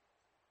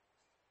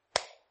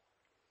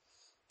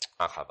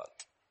 Ankha band.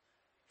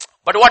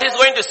 But what he's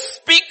going to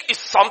speak is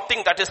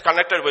something that is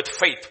connected with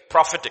faith,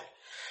 prophetic.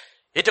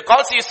 He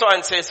calls Esau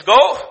and says,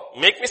 go,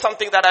 make me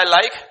something that I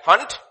like,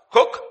 hunt,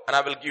 cook, and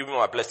I will give you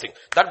my blessing.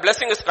 That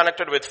blessing is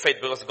connected with faith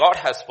because God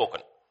has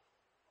spoken.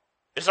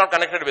 It's not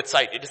connected with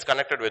sight, it is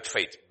connected with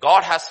faith.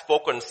 God has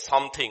spoken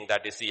something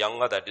that is the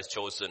younger that is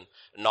chosen,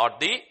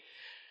 not the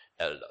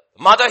elder.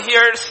 Mother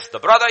hears, the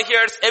brother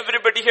hears,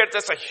 everybody hears.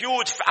 There's a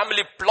huge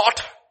family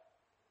plot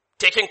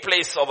taking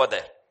place over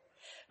there.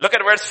 Look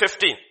at verse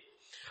 15.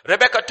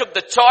 Rebekah took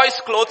the choice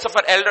clothes of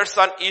her elder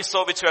son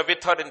Esau, which were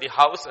with her in the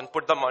house, and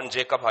put them on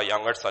Jacob, her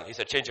younger son. He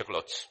said, change your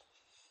clothes,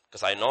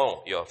 because I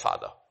know your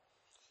father.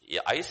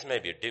 Your eyes may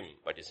be dim,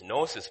 but his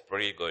nose is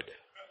pretty good.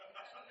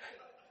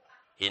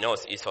 He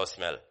knows Esau's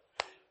smell.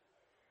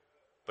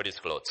 Put his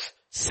clothes.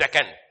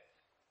 Second,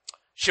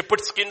 she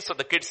put skins of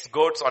the kid's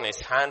goats on his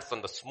hands,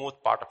 on the smooth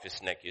part of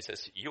his neck. He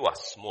says, you are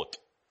smooth.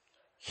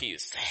 He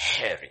is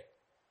hairy.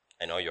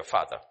 I know your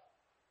father.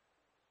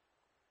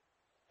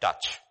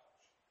 Touch.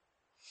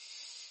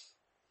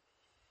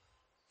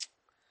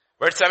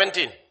 Verse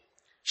 17.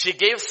 She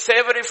gave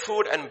savory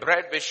food and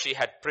bread which she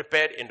had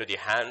prepared into the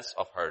hands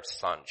of her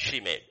son. She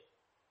made.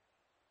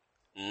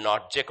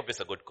 Not Jacob is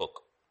a good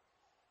cook.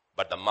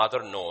 But the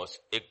mother knows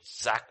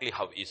exactly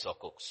how Esau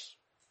cooks.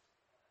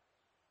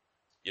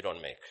 You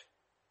don't make.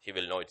 He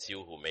will know it's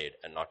you who made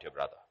and not your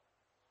brother.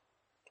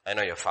 I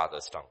know your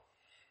father's tongue.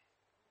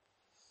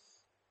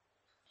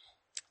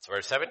 It's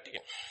verse 17.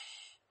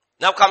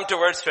 Now come to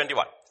verse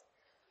 21.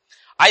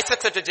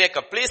 Isaac said to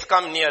Jacob, please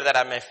come near that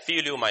I may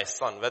feel you, my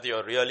son, whether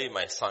you're really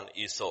my son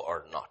Esau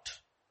or not.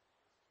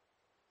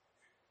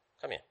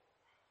 Come here.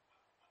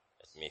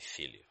 Let me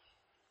feel you.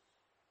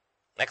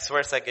 Next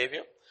verse I gave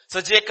you. So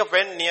Jacob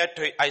went near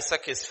to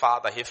Isaac his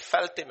father. He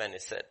felt him and he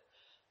said,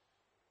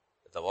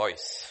 the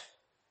voice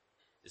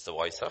is the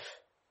voice of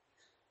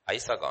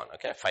eyes are gone.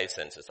 Okay, 5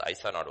 senses.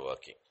 Eyes are not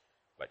working.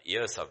 But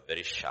ears are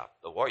very sharp.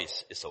 The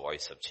voice is the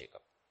voice of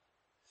Jacob.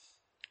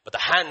 But the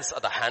hands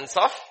are the hands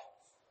of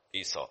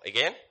Esau.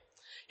 Again,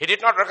 he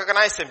did not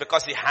recognize him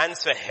because the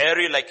hands were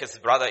hairy like his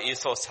brother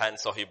Esau's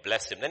hands, so he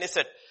blessed him. Then he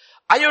said,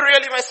 are you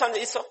really my son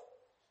Esau?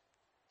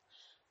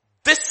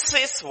 This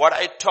is what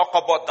I talk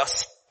about, the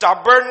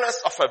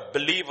stubbornness of a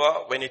believer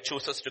when he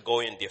chooses to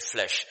go in the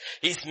flesh.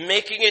 He's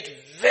making it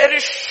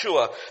very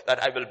sure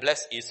that I will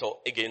bless Esau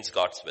against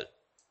God's will.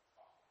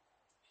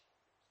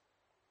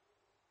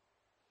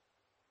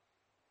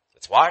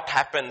 It's what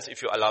happens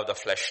if you allow the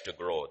flesh to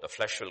grow. The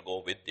flesh will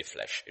go with the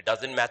flesh. It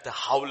doesn't matter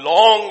how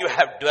long you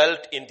have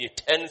dwelt in the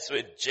tents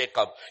with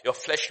Jacob. Your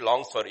flesh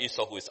longs for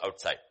Esau who is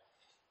outside.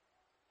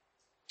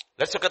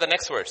 Let's look at the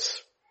next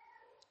verse.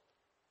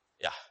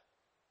 Yeah.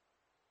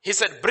 He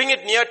said, bring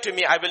it near to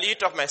me. I will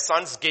eat of my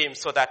son's game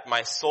so that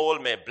my soul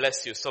may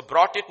bless you. So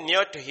brought it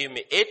near to him.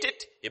 He ate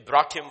it. He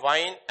brought him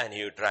wine and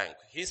he drank.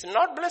 He's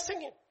not blessing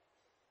him.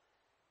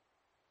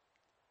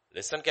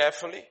 Listen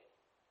carefully.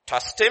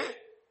 Trust him.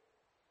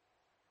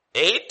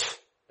 Ate.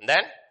 And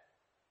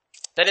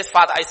then his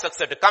father Isaac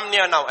said, come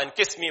near now and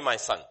kiss me, my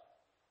son.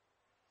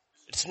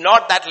 It's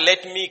not that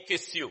let me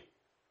kiss you.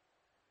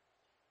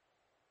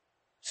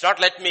 It's not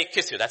let me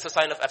kiss you. That's a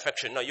sign of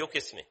affection. No, you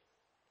kiss me.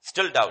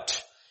 Still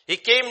doubt. He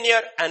came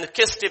near and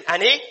kissed him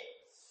and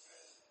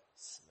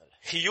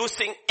he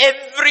using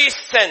every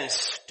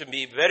sense to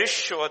be very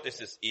sure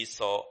this is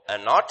Esau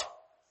and not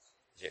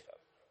Jacob.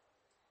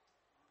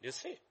 You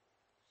see?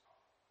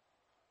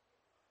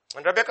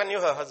 And Rebekah knew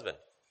her husband.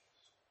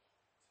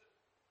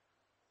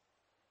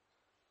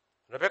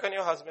 Rebekah knew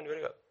her husband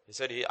very well. He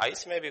said, his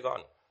eyes may be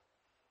gone.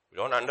 We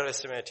don't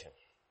underestimate him.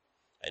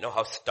 I know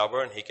how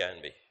stubborn he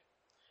can be.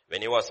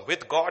 When he was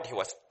with God, he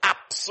was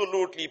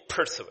absolutely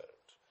perseverant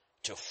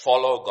to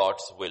follow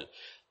God's will.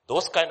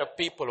 Those kind of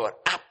people who are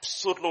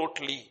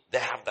absolutely, they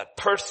have that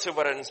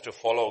perseverance to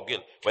follow will.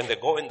 When they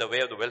go in the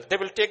way of the will, they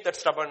will take that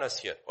stubbornness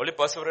here. Only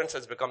perseverance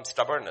has become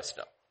stubbornness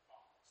now.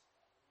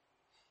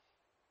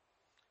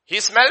 He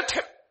smelt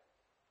him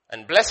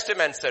and blessed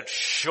him and said,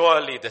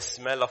 surely the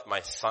smell of my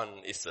son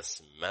is the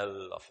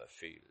smell of a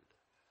field.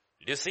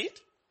 Did you see it?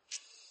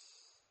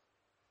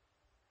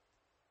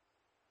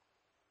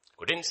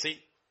 Couldn't see.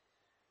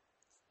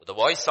 But the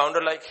voice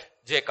sounded like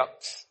Jacob.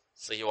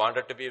 So he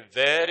wanted to be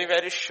very,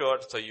 very sure,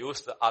 so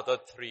use the other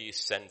 3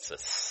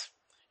 senses.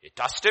 He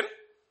touched him,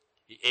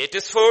 he ate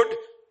his food,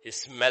 he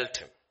smelt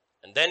him.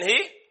 And then he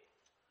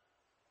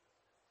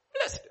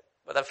blessed him.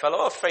 But the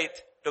fellow of faith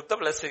took the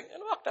blessing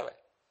and walked away.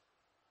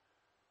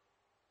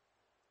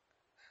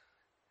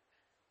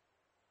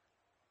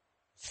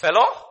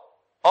 Fellow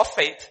of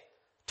faith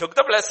took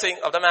the blessing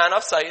of the man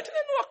of sight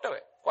and walked away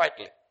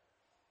quietly.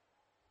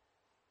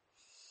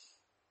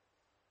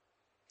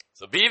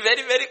 So be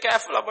very, very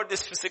careful about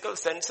these physical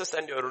senses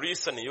and your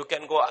reasoning. You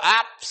can go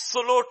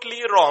absolutely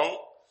wrong.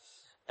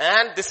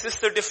 And this is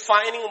the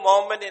defining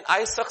moment in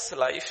Isaac's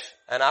life.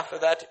 And after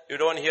that, you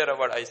don't hear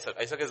about Isaac.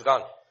 Isaac is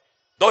gone.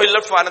 Though he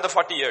lived for another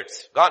 40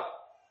 years. Gone.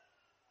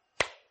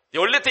 The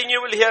only thing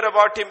you will hear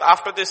about him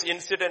after this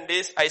incident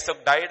is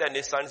Isaac died and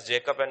his sons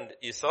Jacob and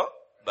Esau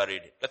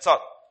buried him. That's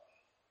all.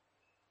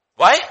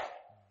 Why?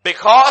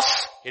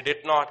 Because he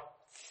did not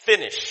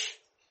finish.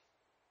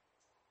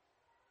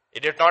 He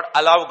did not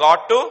allow God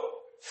to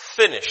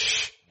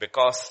finish.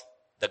 Because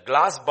the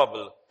glass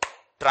bubble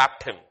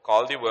trapped him,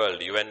 called the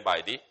world, even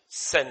by the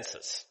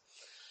senses.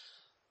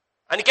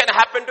 And it can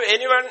happen to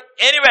anyone,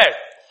 anywhere.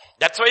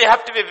 That's why you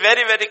have to be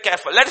very, very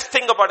careful. Let's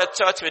think about a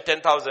church with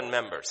 10,000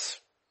 members.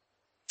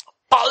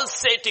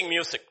 Pulsating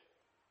music.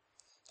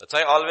 That's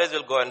why I always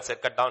will go and say,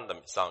 cut down the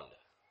sound.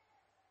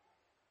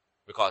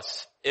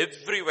 Because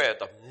everywhere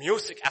the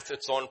music has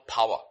its own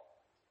power.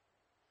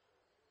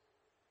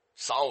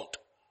 Sound,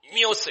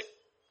 music,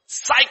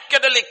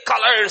 psychedelic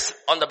colors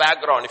on the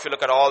background. If you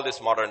look at all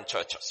these modern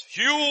churches,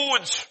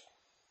 huge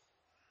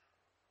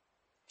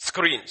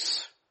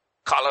screens,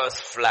 colors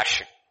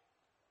flashing.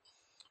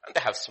 And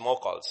they have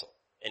smoke also,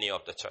 any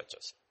of the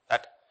churches.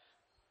 That,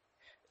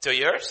 it's your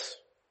ears,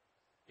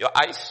 your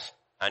eyes,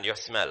 and your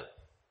smell.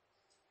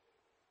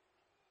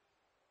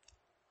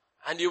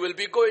 And you will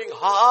be going,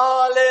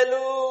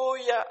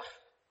 hallelujah.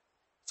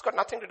 It's got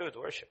nothing to do with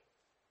worship.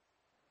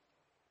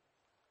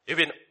 You've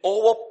been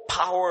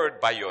overpowered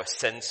by your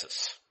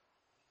senses.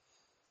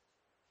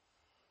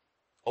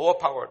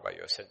 Overpowered by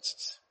your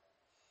senses.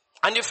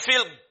 And you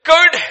feel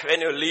good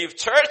when you leave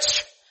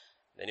church.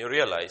 Then you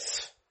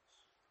realize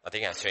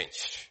nothing has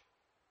changed.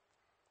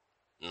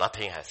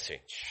 Nothing has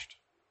changed.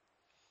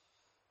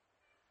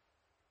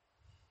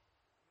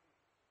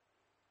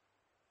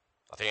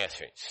 Nothing has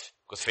changed.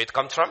 Because faith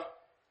comes from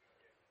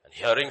and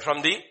hearing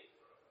from the.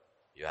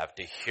 You have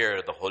to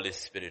hear the Holy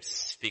Spirit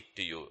speak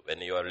to you. When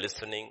you are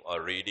listening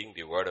or reading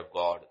the Word of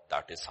God,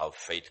 that is how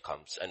faith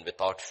comes. And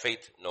without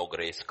faith, no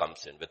grace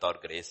comes in.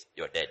 Without grace,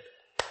 you are dead.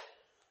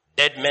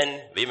 Dead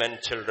men, women,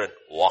 children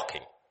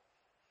walking.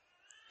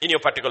 In your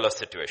particular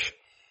situation.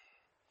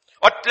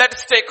 Or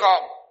let's take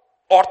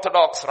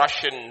Orthodox,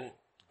 Russian,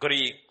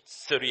 Greek,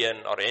 Syrian,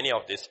 or any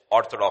of these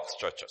Orthodox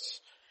churches.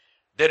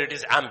 There it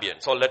is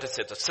ambient. So let us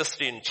say the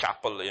Sistine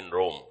Chapel in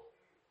Rome.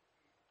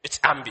 It's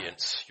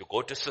ambience. You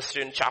go to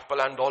Sistine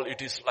Chapel and all,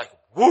 it is like,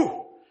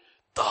 woo!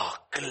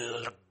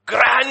 The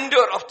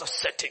grandeur of the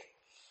setting.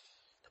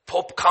 The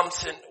Pope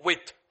comes in with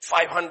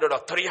 500 or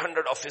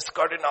 300 of his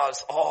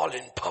cardinals, all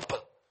in purple.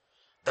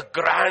 The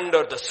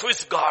grandeur, the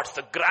Swiss guards,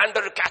 the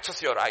grandeur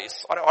catches your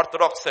eyes. Or an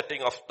Orthodox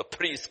setting of the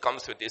priest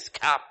comes with his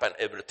cap and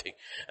everything.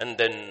 And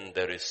then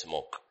there is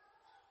smoke.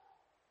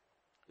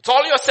 It's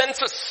all your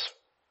senses.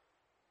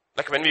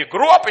 Like when we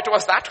grew up, it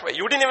was that way.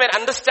 You didn't even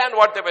understand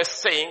what they were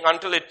saying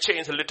until it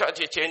changed. The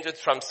liturgy changes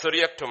from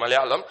Syriac to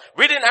Malayalam.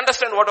 We didn't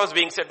understand what was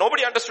being said.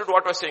 Nobody understood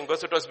what was saying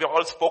because it was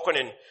all spoken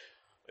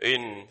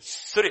in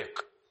Syriac.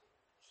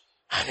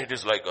 And it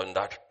is like on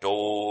that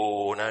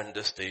tone and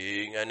this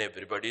thing and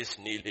everybody's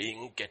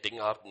kneeling, getting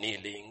up,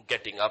 kneeling,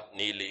 getting up,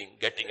 kneeling,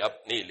 getting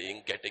up,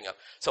 kneeling, getting up.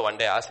 So one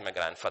day I asked my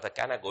grandfather,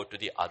 can I go to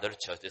the other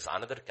church? There's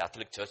another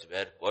Catholic church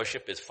where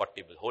worship is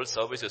 40, the whole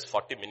service is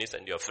 40 minutes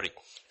and you're free.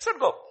 He said,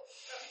 go.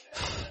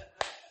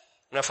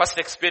 My first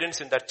experience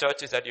in that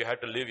church is that you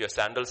had to leave your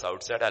sandals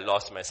outside. I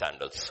lost my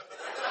sandals.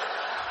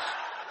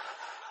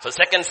 So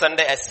second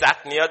Sunday I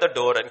sat near the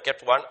door and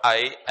kept one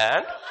eye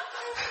and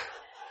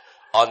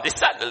on the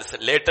sandals.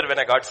 Later when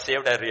I got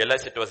saved, I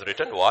realized it was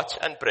written, watch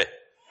and pray.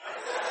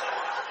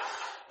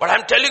 But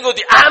I'm telling you,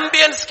 the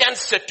ambience can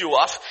set you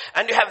off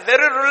and you have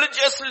very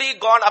religiously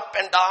gone up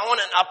and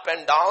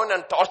down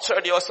and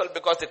tortured yourself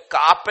because the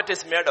carpet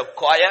is made of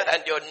coir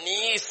and your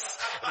knees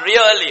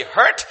really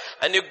hurt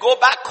and you go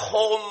back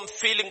home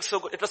feeling so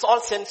good. It was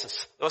all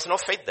senses. There was no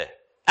faith there.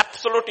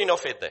 Absolutely no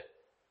faith there.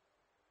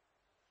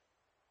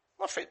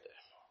 No faith there.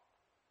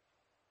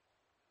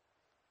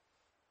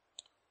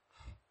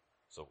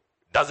 So,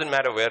 doesn't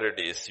matter where it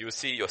is. You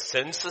see, your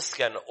senses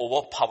can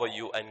overpower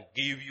you and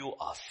give you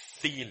a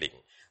feeling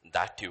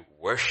that you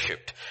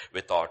worshipped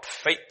without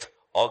faith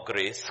or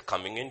grace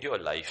coming into your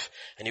life.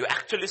 And you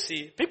actually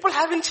see people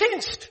haven't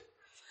changed.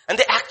 And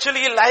they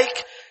actually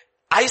like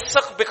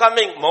Isaac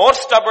becoming more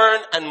stubborn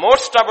and more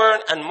stubborn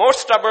and more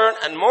stubborn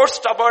and more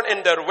stubborn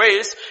in their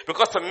ways,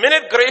 because the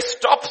minute grace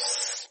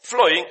stops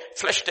flowing,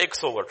 flesh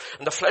takes over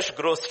and the flesh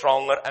grows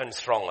stronger and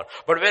stronger.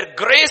 But where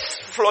grace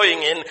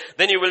flowing in,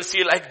 then you will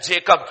see like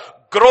Jacob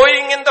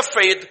growing in the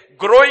faith,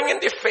 growing in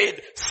the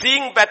faith,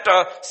 seeing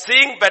better,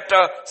 seeing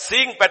better,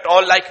 seeing better.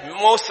 Or like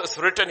Moses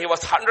written, he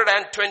was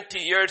 120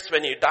 years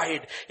when he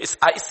died. His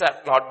eyes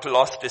had not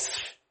lost his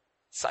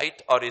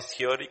sight or his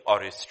hearing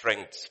or his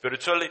strength.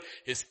 Spiritually,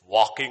 he's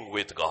walking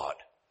with God.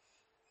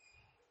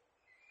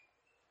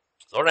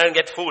 So don't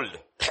get fooled.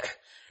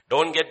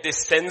 Don't get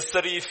these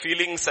sensory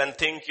feelings and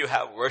think you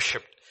have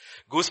worshipped.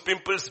 Goose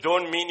pimples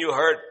don't mean you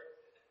heard.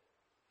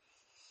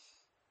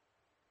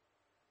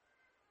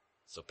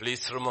 So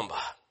please remember,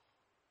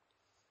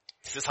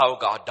 this is how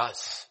God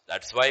does.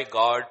 That's why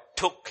God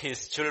took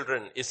his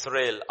children,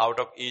 Israel, out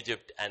of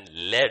Egypt and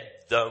led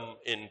them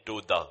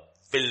into the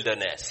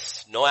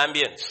wilderness. No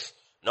ambience,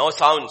 no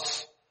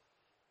sounds,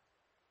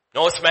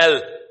 no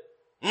smell,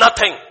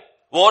 nothing.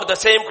 Wore the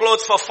same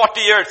clothes for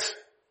 40 years.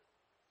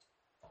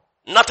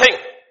 Nothing.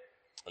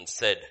 And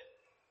said,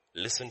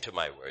 listen to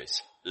my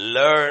voice.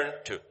 Learn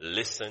to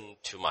listen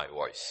to my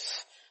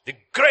voice. The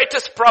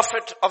greatest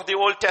prophet of the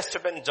Old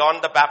Testament,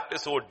 John the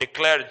Baptist, who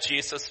declared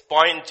Jesus,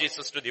 point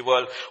Jesus to the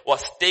world,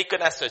 was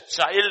taken as a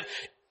child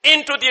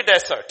into the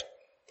desert.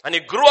 And he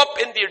grew up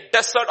in the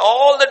desert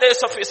all the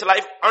days of his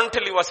life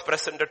until he was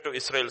presented to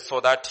Israel so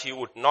that he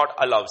would not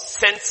allow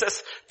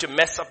senses to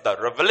mess up the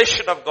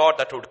revelation of God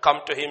that would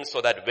come to him,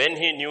 so that when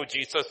he knew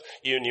Jesus,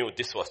 he knew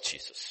this was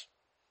Jesus.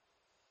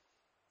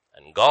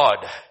 And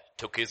God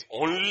took his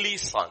only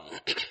son,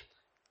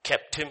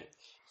 kept him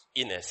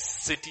in a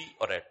city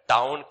or a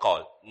town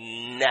called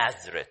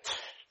Nazareth,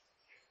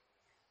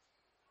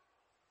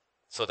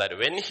 so that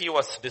when he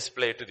was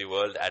displayed to the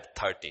world at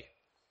 30,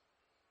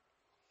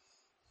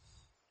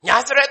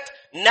 Nazareth,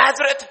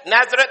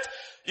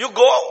 you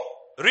go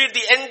read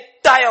the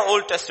entire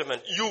Old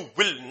Testament, you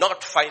will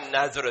not find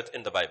Nazareth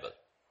in the Bible.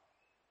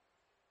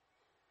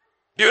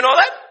 Do you know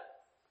that?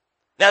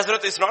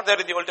 Nazareth is not there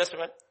in the Old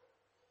Testament.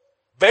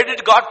 Where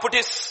did God put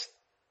his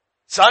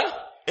son?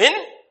 In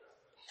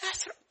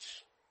Nazareth.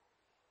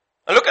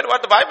 And look at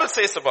what the Bible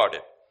says about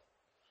it.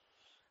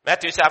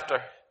 Matthew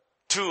chapter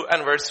 2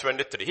 and verse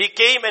 23. He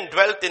came and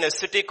dwelt in a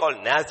city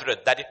called Nazareth,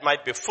 that it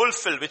might be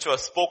fulfilled which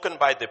was spoken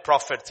by the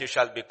prophets, he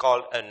shall be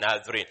called a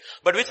Nazarene.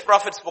 But which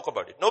prophet spoke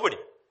about it? Nobody.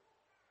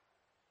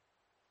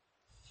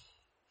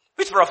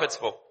 Which prophet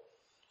spoke?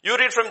 You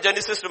read from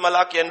Genesis to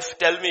Malachi and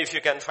tell me if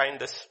you can find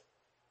this.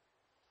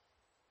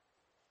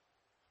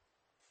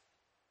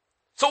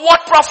 So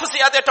what prophecy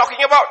are they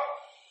talking about?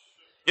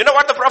 You know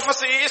what the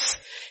prophecy is?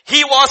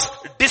 He was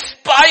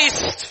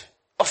despised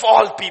of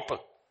all people.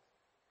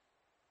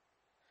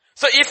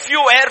 So if you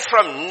were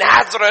from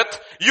Nazareth,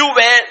 you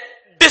were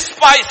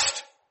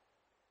despised.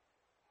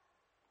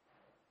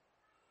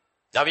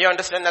 Now we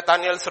understand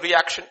Nathanael's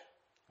reaction.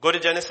 Go to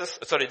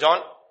John.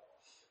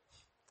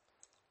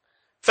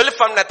 Philip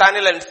found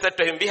Nathanael and said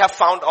to him, we have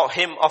found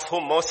him of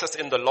whom Moses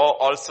in the law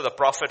also the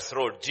prophets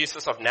wrote,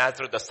 Jesus of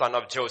Nazareth, the son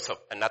of Joseph.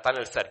 And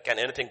Nathanael said, can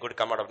anything good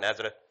come out of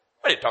Nazareth?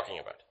 What are you talking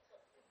about?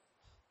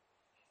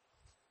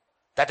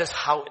 That is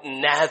how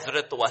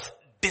Nazareth was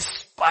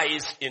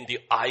despised in the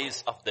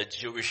eyes of the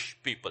Jewish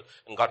people.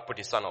 And God put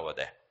his son over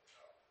there.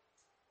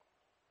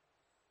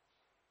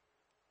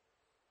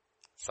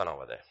 Son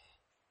over there.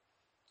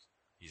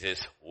 He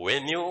says,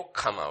 when you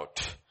come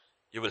out,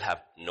 you will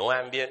have no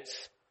ambience,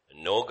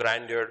 no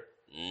grandeur,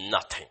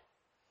 nothing.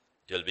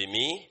 It will be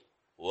me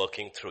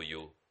working through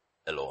you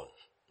alone.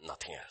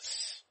 Nothing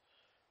else.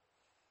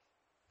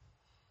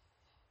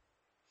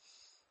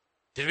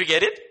 Did we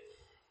get it?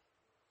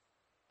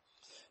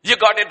 You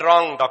got it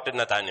wrong, Dr.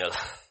 Nathaniel.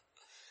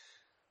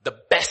 The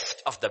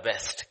best of the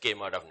best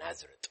came out of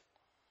Nazareth.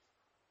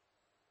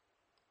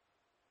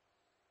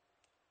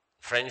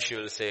 French, you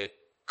will say,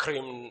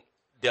 crème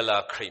de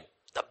la crème.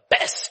 The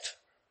best.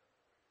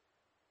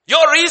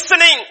 Your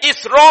reasoning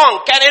is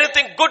wrong. Can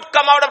anything good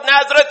come out of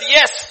Nazareth?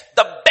 Yes,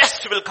 the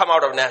best will come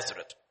out of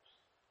Nazareth.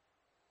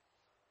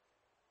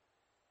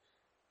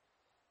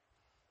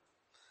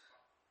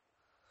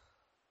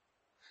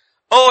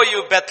 Oh,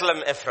 you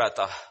Bethlehem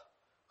Ephrathah,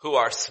 who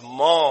are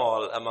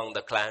small among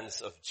the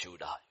clans of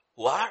Judah.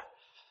 Who are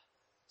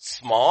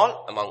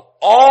small among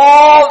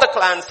all the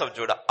clans of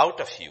Judah. Out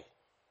of you.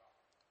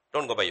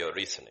 Don't go by your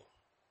reasoning.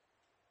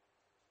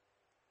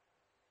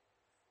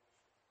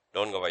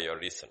 Don't go by your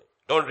reasoning.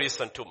 Don't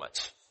reason too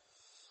much.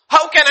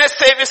 How can I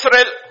save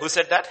Israel? Who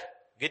said that?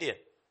 Gideon.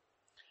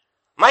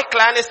 My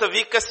clan is the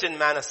weakest in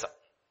Manasseh.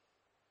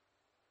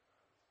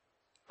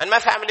 And my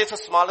family is the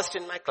smallest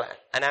in my clan.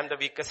 And I'm the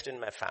weakest in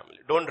my family.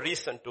 Don't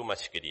reason too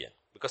much, Gideon.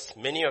 Because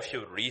many of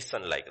you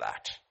reason like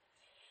that.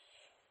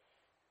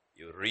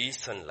 You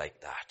reason like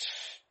that.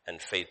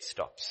 And faith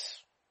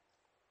stops.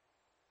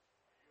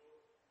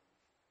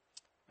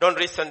 Don't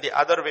reason the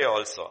other way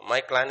also.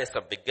 My clan is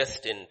the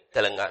biggest in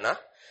Telangana.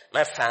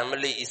 My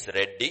family is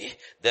ready.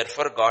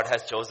 Therefore God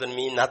has chosen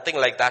me. Nothing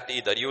like that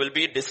either. You will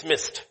be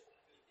dismissed.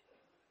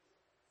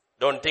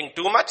 Don't think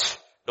too much.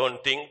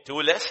 Don't think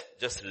too less.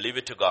 Just leave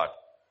it to God.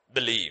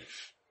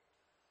 Believe.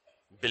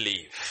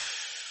 Believe.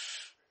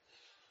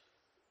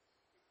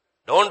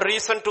 Don't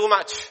reason too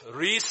much.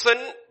 Reason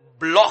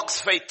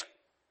blocks faith.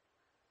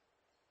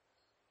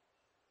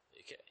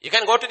 You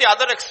can go to the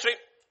other extreme.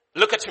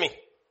 Look at me.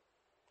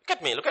 Look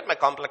at me. Look at my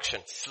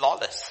complexion.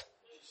 Flawless.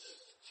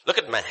 Look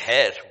at my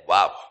hair.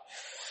 Wow.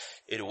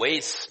 It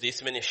weighs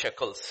these many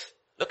shekels.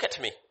 Look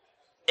at me.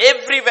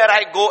 Everywhere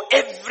I go,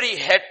 every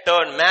head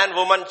turn, man,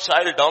 woman,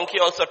 child, donkey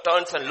also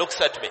turns and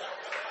looks at me.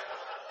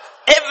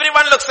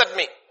 Everyone looks at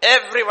me.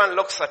 Everyone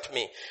looks at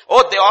me.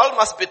 Oh, they all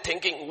must be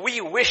thinking,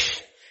 we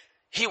wish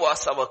he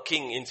was our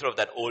king instead of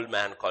that old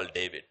man called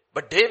David.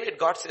 But David,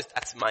 God says,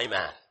 that's my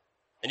man.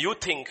 And you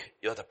think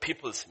you're the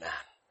people's man.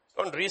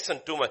 Don't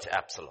reason too much,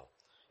 Absalom.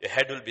 Your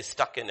head will be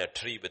stuck in a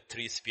tree with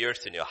 3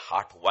 spears in your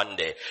heart one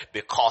day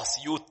because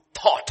you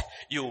thought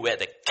you were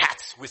the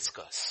cat's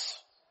whiskers.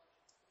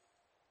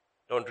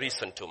 Don't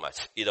reason too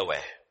much either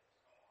way.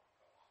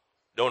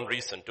 Don't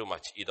reason too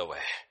much either way.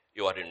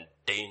 You are in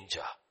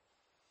danger.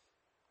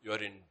 You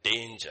are in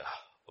danger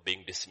of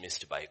being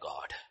dismissed by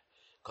God.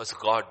 Because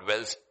God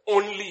dwells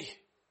only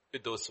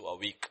with those who are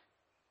weak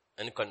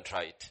and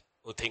contrite,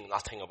 who think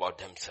nothing about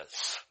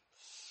themselves.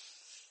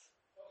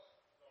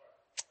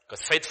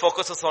 Because faith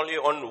focuses only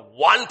on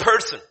one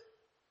person,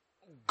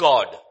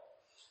 God.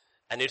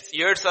 And its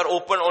ears are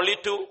open only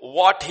to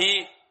what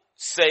He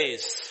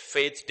says.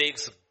 Faith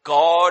takes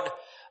God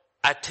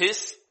at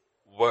His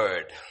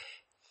word.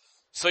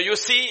 So you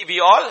see, we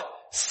all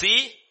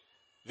see,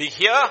 we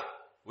hear,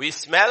 we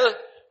smell,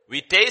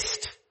 we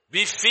taste,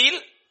 we feel,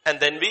 and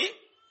then we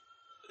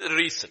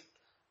reason.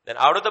 Then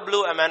out of the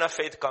blue, a man of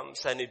faith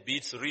comes and it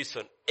beats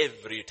reason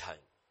every time.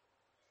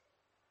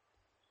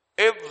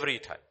 Every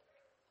time.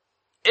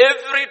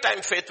 Every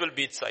time faith will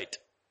beat sight.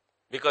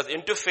 Because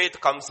into faith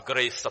comes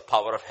grace, the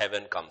power of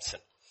heaven comes in.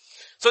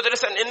 So there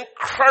is an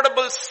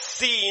incredible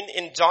scene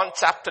in John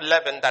chapter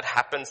 11 that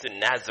happens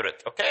in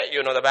Nazareth. Okay,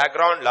 you know the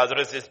background.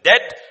 Lazarus is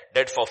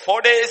dead for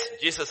 4 days.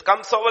 Jesus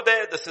comes over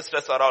there. The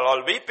sisters are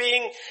all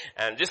weeping.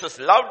 And Jesus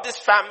loved this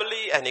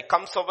family and He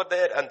comes over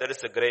there and there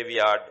is a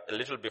graveyard, a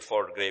little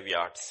before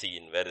graveyard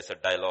scene where there is a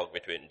dialogue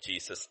between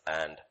Jesus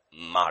and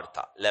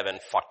Martha. 11:40.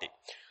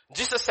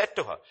 Jesus said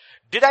to her,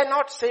 did I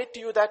not say to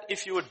you that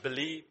if you would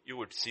believe, you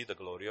would see the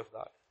glory of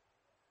God?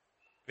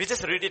 We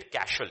just read it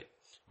casually.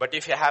 But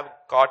if you have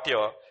got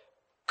your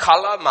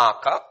color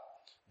marker,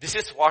 this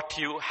is what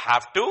you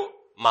have to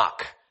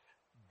mark.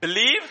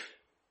 Believe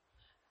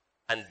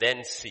and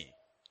then see.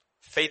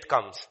 Faith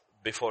comes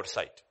before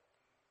sight.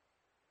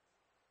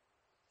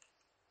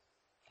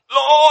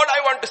 Lord,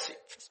 I want to see.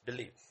 Just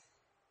believe.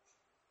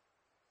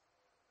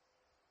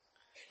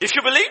 If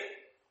you believe,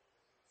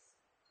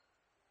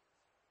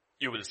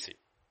 you will see.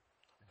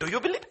 Do you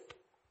believe it?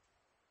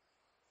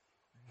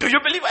 Do you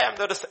believe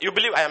you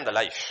believe I am the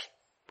life?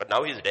 But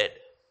now He's dead.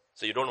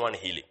 So you don't want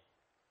healing.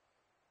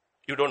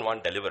 You don't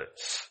want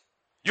deliverance.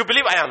 You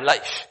believe I am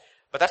life.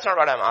 But that's not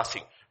what I'm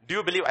asking. Do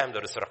you believe I am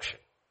the resurrection?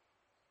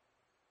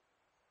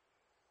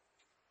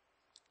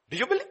 Do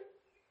you believe?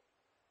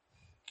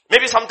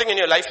 Maybe something in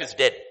your life is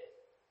dead.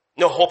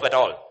 No hope at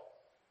all.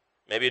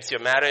 Maybe it's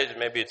your marriage,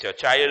 maybe it's your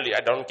child,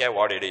 I don't care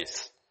what it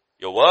is.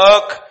 Your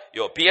work,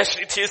 your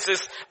PhD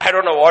thesis, I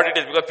don't know what it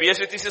is, because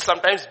PhD thesis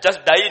sometimes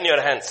just die in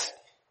your hands.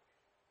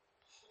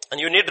 And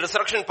you need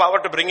resurrection power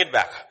to bring it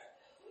back.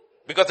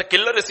 Because the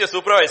killer is your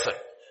supervisor.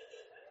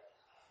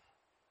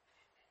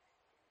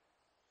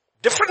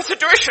 Different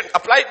situation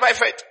applied by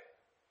faith.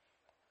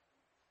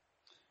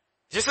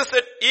 Jesus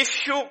said,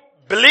 if you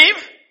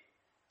believe,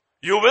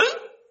 you will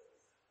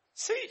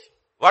see.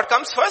 What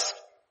comes first?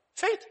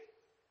 Faith.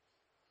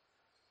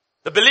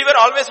 The believer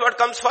always what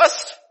comes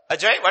first?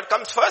 Ajay, what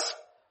comes first?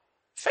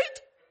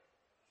 Faith.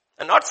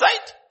 And not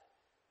sight.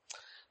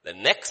 The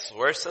next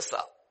verses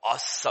are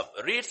awesome.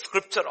 Read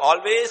scripture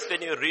always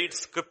when you read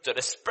scripture,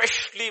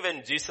 especially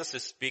when Jesus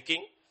is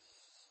speaking.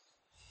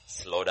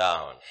 Slow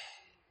down.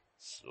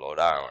 Slow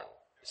down.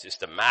 This is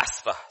the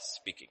master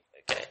speaking.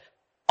 Okay.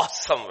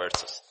 Awesome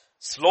verses.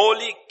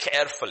 Slowly,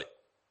 carefully.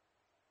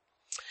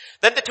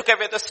 Then they took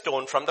away the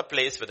stone from the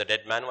place where the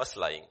dead man was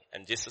lying.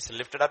 And Jesus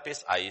lifted up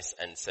His eyes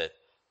and said,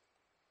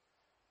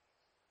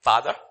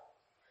 Father,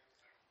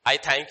 I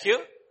thank you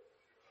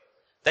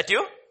that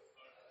you?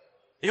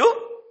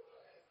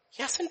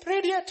 He hasn't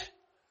prayed yet.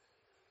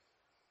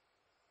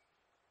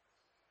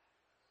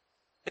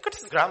 Look at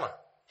his grammar.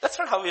 That's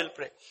not how we'll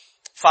pray.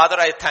 Father,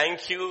 I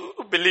thank you,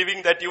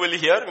 believing that you will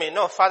hear me.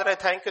 No, Father, I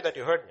thank you that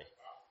you heard me.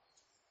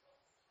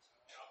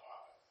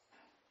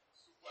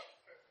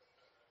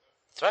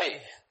 That's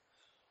right.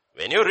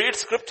 When you read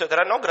scripture, there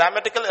are no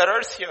grammatical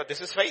errors here.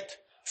 This is faith.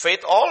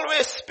 Faith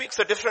always speaks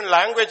a different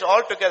language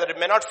altogether. It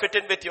may not fit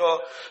in with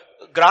your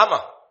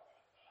grammar,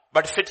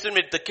 but fits in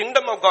with the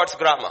kingdom of God's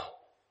grammar.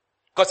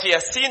 Because He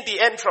has seen the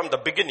end from the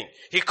beginning.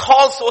 He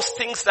calls those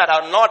things that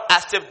are not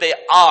as if they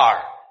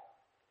are.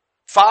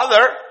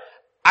 Father,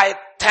 I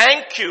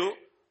thank you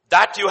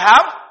that you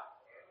have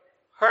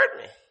heard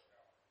me.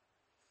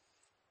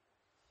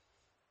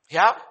 You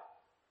have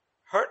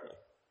heard me.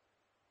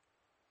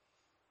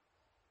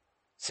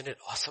 Isn't it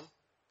awesome?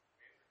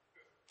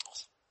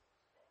 Awesome.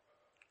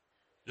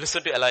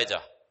 Listen to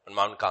Elijah on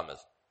Mount Carmel.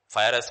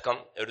 Fire has come,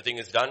 everything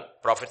is done,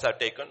 prophets are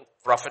taken,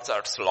 prophets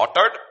are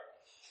slaughtered.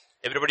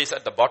 Everybody is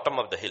at the bottom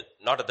of the hill,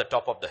 not at the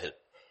top of the hill.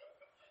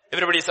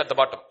 Everybody is at the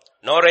bottom.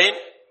 No rain,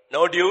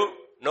 no dew,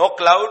 no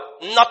cloud,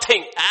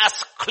 nothing.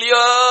 As clear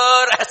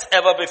as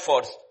ever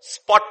before.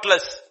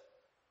 Spotless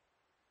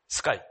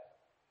sky.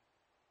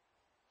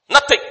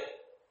 Nothing.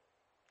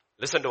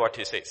 Listen to what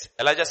he says.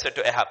 Elijah said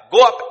to Ahab,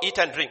 go up, eat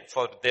and drink,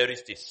 for there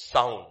is the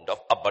sound of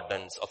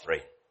abundance of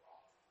rain.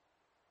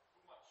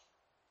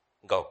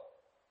 Go.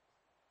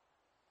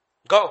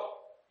 Go,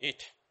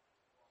 eat.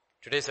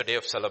 Today is a day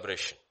of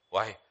celebration.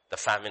 Why? The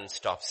famine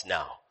stops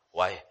now.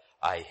 Why?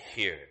 I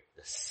hear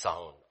the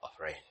sound of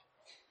rain.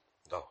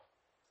 Go.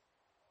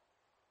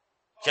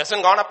 He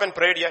hasn't gone up and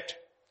prayed yet.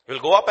 He'll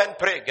go up and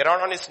pray. Get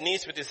on his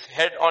knees with his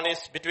head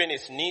between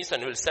his knees,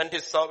 and will send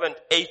his servant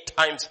 8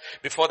 times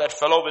before that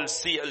fellow will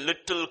see a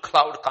little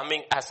cloud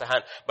coming as a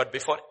hand. But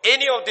before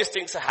any of these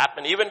things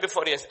happen, even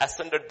before he has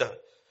ascended the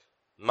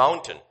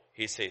mountain,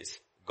 he says,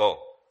 go,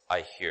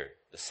 I hear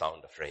the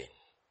sound of rain.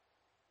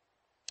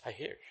 I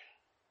hear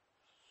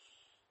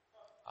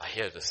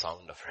the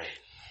sound of rain.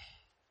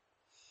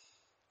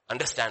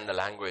 Understand the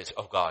language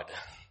of God.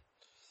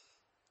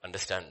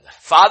 Understand that.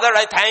 Father,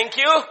 I thank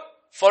you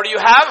for you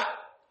heard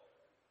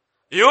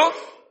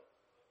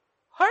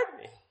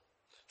me.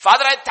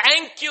 Father, I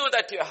thank you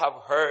that you have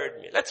heard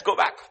me. Let's go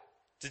back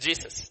to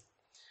Jesus.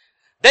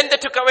 Then they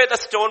took away the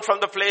stone from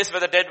the place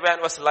where the dead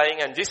man was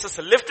lying, and Jesus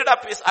lifted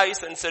up his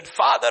eyes and said,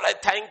 Father, I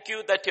thank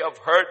you that you have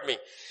heard me.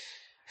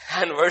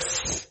 And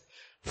verse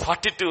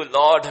 42,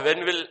 Lord,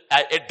 when will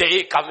a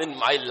day come in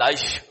my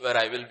life where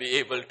I will be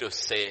able to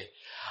say,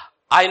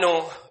 I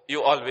know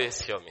you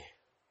always hear me.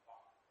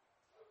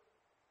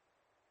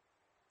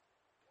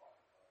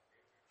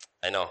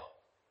 I know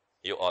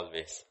you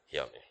always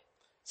hear me.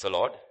 So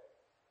Lord,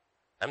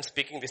 I'm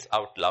speaking this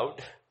out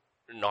loud,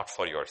 not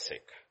for your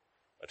sake,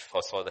 but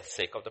for the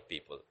sake of the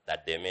people,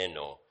 that they may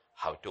know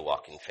how to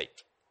walk in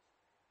faith.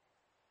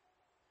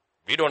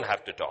 We don't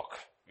have to talk.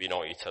 We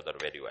know each other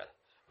very well.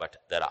 But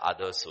there are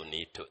others who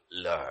need to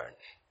learn.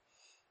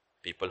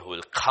 People who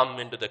will come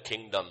into the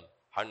kingdom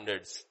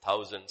hundreds,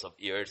 thousands of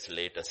years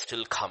later,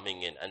 still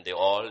coming in, and they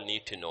all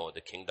need to know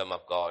the kingdom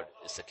of God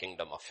is the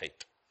kingdom of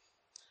faith.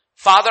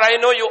 Father, I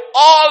know you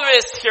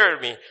always hear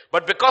me,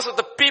 but because of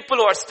the people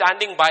who are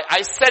standing by,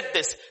 I said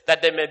this,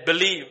 that they may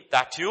believe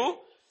that you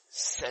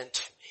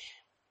sent me.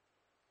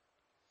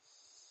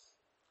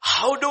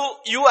 How do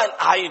you and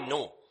I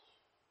know?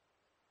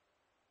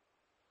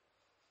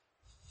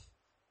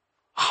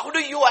 How do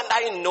you and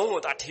I know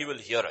that he will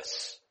hear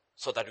us?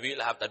 So that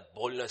we'll have that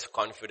boldness,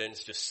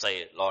 confidence to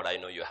say, Lord, I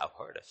know you have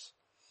heard us.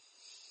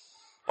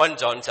 1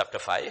 John chapter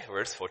 5,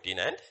 verse 14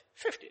 and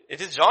 15.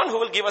 It is John who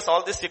will give us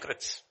all these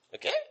secrets.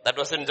 Okay? That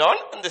was in John,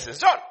 and this is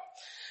John.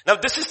 Now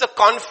this is the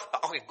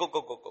okay,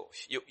 go.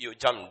 You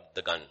jumped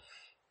the gun.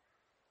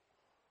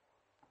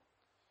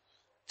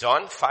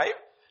 John 5.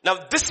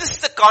 Now this is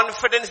the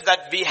confidence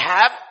that we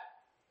have,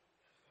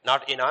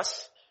 not in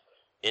us,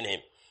 in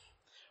him.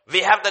 We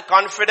have the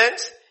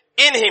confidence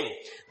in him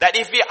that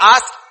if we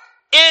ask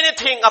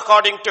anything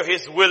according to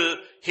his will,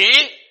 he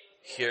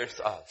hears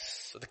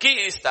us. So the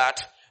key is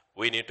that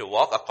we need to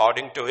walk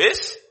according to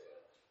his.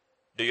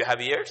 Do you have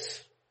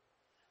ears?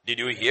 Did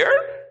you hear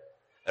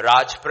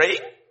Raj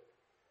praying?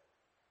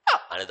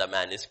 Another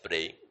man is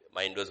praying.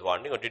 Mind was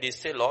wandering. Or did he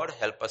say, Lord,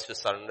 help us to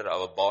surrender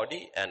our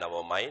body and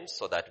our minds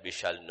so that we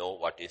shall know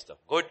what is the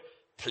good,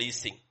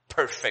 pleasing,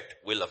 perfect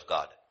will of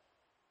God?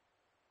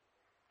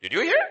 Did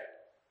you hear?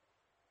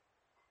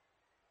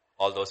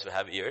 All those who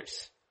have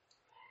ears,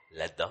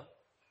 let them.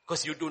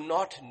 Because you do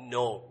not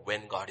know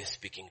when God is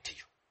speaking to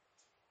you.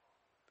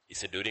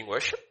 Is it during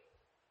worship?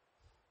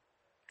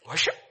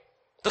 Worship.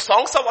 The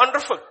songs are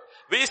wonderful.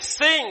 We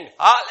sing.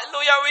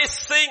 Hallelujah, we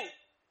sing.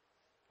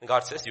 And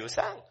God says, you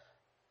sang.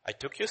 I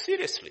took you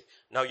seriously.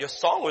 Now your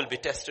song will be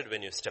tested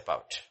when you step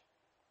out.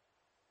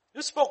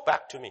 You spoke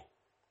back to me.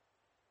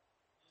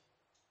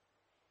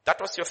 That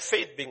was your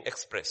faith being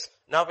expressed.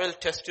 Now we'll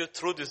test you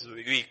through this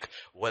week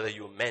whether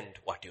you meant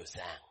what you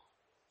sang.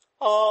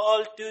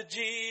 All to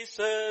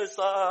Jesus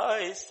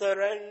I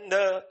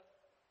surrender.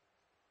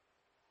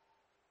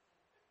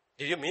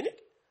 Did you mean it?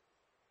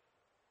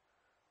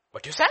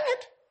 But you sang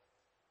it.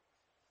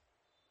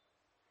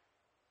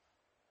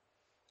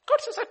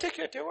 God says, I take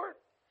you at your word.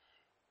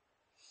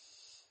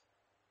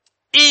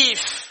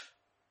 If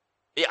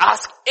we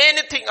ask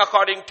anything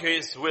according to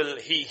his will,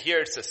 he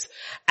hears us.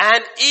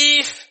 And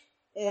if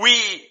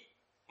we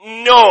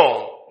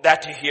know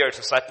that he hears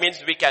us, that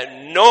means we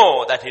can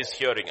know that he's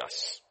hearing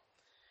us.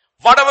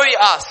 Whatever we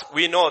ask,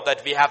 we know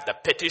that we have the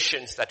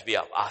petitions that we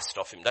have asked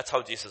of him. That's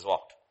how Jesus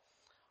walked.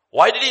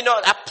 Why did he know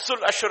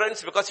absolute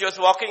assurance? Because he was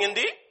walking in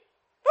the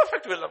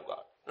perfect will of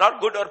God.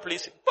 Not good or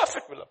pleasing,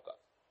 perfect will of God.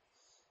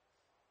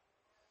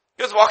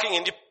 He was walking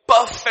in the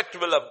perfect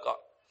will of God.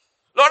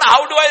 Lord,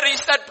 how do I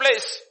reach that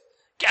place?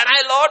 Can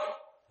I, Lord?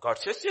 God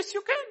says, yes,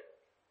 you can.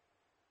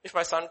 If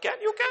my son can,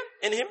 you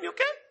can. In him, you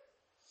can.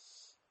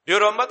 Do you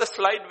remember the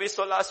slide we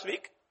saw last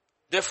week?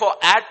 Therefore,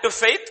 add to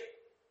faith.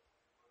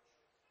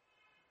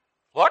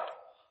 What?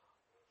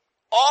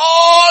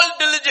 All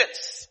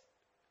diligence.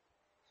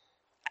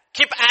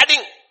 Keep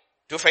adding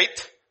to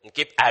faith and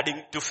keep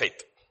adding to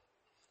faith.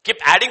 Keep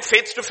adding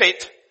faith to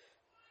faith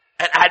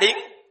and adding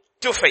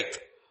to faith.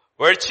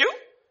 Virtue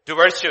to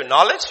virtue.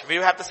 Knowledge. We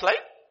have the slide.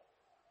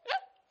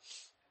 Yeah.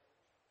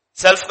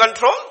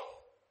 Self-control,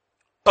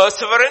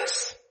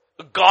 perseverance,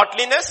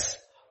 godliness,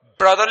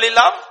 brotherly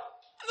love.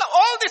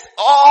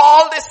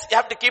 All this, you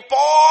have to keep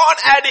on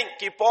adding,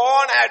 keep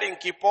on adding,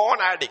 keep on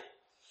adding.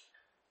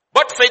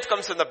 But faith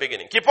comes in the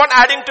beginning. Keep on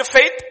adding to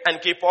faith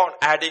and keep on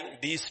adding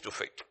these to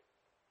faith.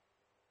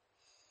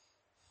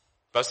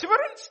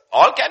 Perseverance.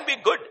 All can be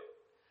good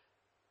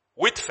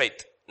with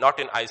faith, not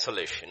in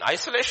isolation.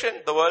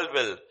 Isolation, the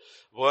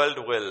world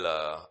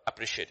will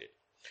appreciate it.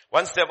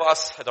 Once there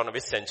was, I don't know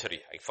which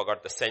century. I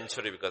forgot the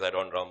century because I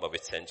don't remember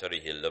which century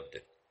he lived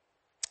in.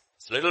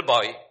 This little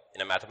boy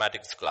in a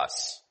mathematics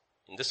class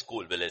in the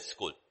school, village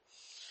school.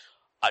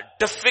 A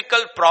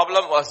difficult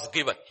problem was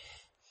given.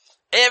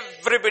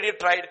 Everybody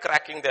tried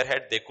cracking their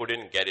head. They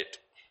couldn't get it.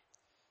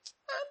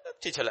 And the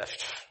teacher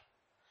left.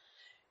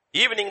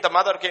 Evening, the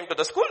mother came to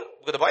the school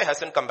because the boy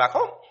hasn't come back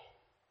home.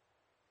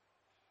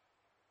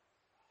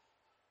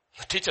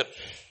 The teacher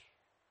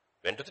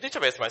went to the teacher.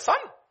 Where's my son?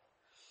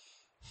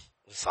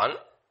 The son?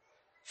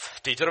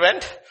 Teacher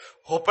went,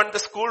 opened the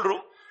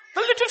schoolroom.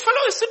 The little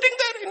fellow is sitting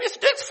there in his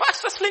desk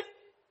fast asleep.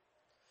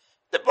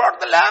 They brought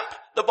the lamp.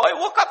 The boy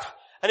woke up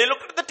and he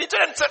looked at the teacher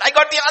and said, I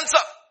got the answer.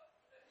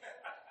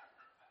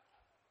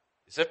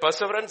 He said,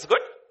 perseverance, good.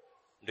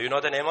 Do you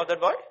know the name of that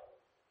boy?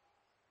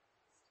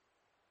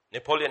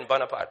 Napoleon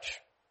Bonaparte.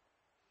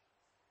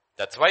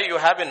 That's why you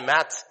have in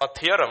maths a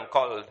theorem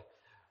called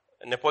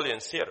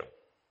Napoleon's theorem.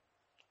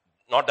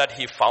 Not that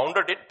he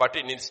founded it, but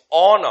in his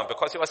honor,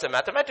 because he was a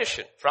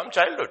mathematician from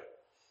childhood.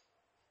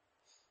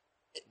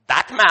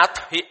 That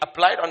math he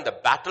applied on the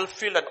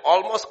battlefield and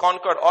almost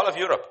conquered all of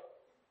Europe.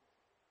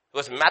 It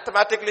was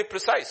mathematically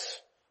precise.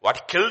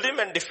 What killed him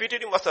and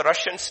defeated him was the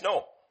Russian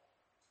snow.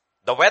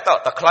 The weather,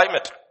 the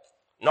climate,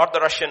 not the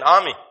Russian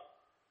army.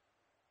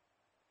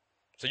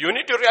 So you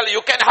need to realize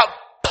you can have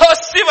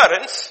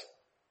perseverance,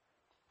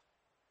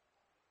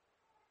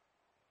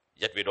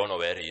 yet we don't know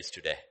where he is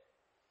today.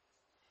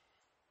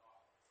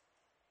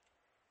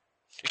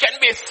 You can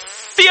be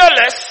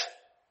fearless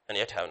and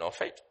yet have no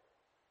faith.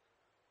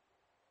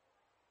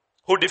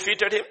 Who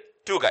defeated him?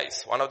 Two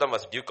guys. One of them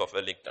was Duke of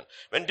Wellington.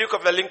 When Duke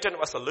of Wellington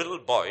was a little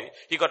boy,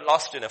 he got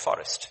lost in a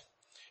forest.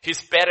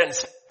 His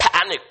parents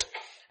panicked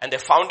and they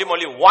found him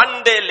only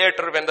one day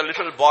later when the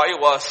little boy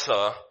was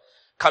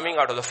coming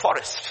out of the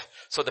forest.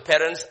 So the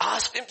parents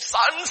asked him, son,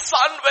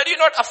 were you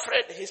not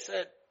afraid? He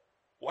said,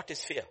 what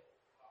is fear?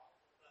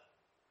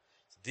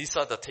 These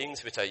are the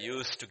things which I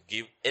used to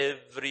give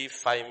every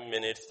 5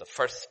 minutes, the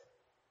first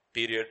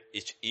period,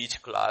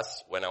 each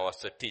class when I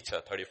was a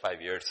teacher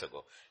 35 years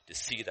ago, to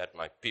see that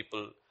my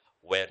people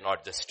were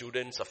not the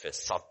students of a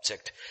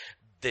subject,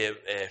 they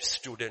were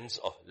students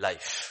of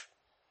life.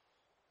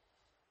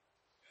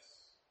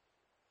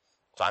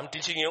 So I'm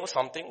teaching you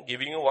something,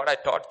 giving you what I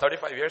taught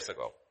 35 years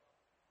ago.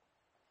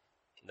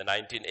 In the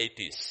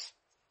 1980s.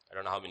 I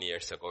don't know how many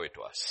years ago it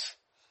was.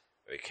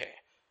 Okay.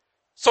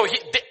 So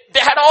they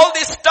had all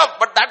this stuff,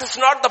 but that is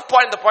not the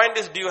point. The point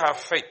is, do you have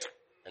faith?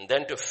 And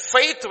then to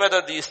faith,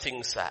 whether these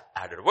things are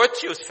added.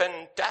 Virtue is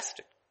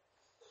fantastic.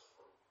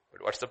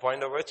 But what's the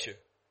point of virtue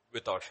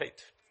without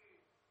faith?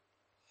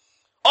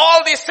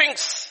 All these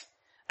things.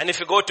 And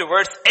if you go to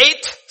verse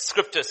 8,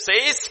 scripture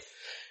says,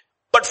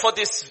 but for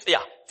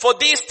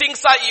these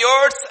things are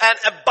yours and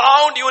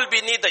abound you will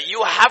be neither.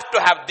 You have to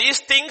have these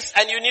things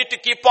and you need to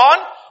keep on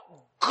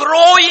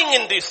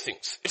growing in these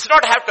things. It's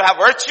not have to have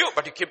virtue,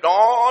 but you keep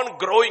on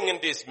growing in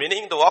this.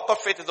 Meaning the walk of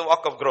faith is the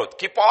walk of growth.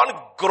 Keep on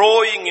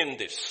growing in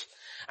this.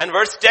 And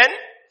verse 10.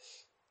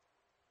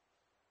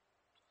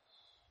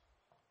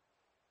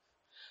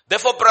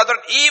 Therefore, brethren,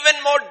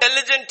 even more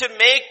diligent to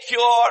make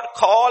your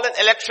call and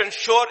election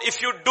sure.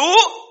 If you do,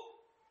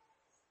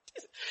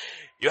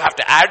 you have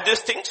to add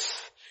these things.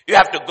 You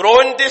have to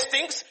grow in these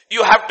things.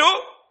 You have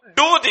to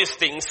do these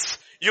things.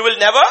 You will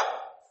never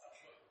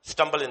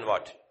stumble in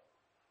what?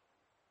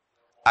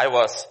 I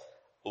was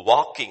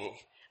walking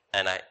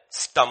and I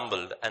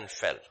stumbled and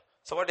fell.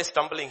 So what is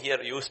stumbling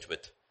here used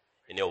with?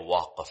 In your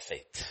walk of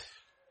faith.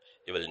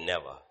 You will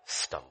never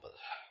stumble.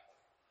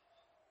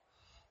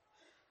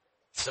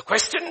 It's the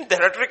question, the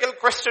rhetorical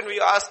question we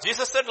asked.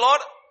 Jesus said, Lord,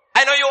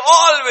 I know you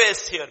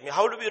always hear me.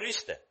 How do we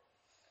reach there?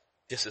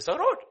 This is the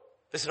road.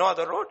 There's no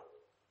other road.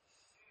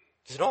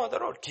 There's no other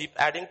road. Keep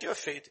adding to your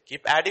faith.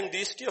 Keep adding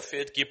these to your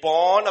faith. Keep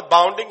on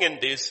abounding in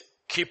this.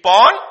 Keep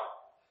on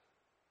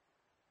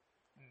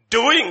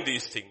doing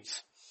these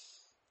things.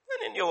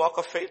 And in your walk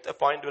of faith, a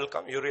point will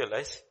come. You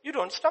realize you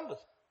don't stumble.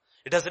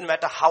 It doesn't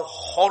matter how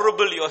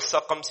horrible your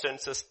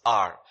circumstances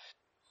are.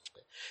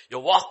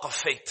 Your walk of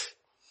faith.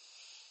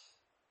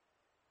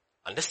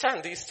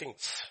 Understand these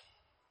things.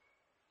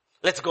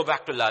 Let's go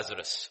back to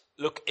Lazarus.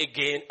 Look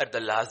again at the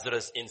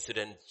Lazarus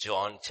incident,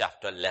 John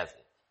chapter 11.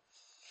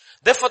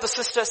 Therefore the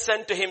sister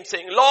sent to him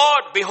saying,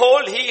 Lord,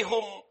 behold, he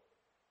whom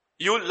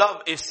you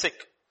love is sick.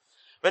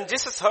 When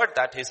Jesus heard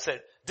that, he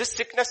said, this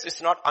sickness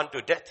is not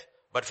unto death,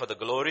 but for the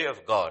glory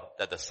of God,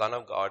 that the Son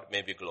of God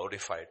may be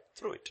glorified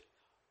through it.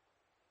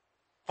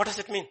 What does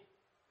it mean?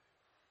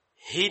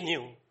 He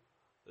knew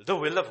the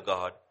will of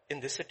God in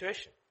this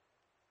situation.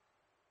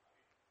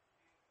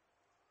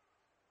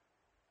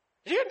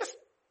 Do you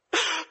understand?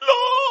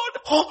 Lord,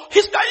 oh,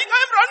 he's dying,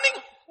 I am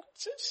running.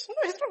 No,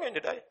 he's not going to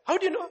die. How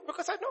do you know?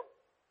 Because I know.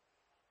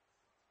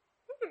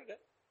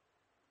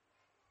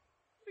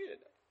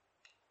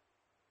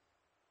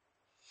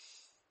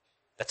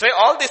 That's why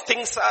all these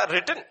things are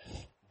written.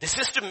 This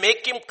is to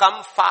make him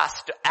come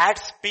fast, to add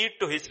speed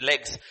to his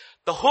legs.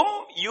 The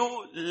whom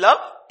you love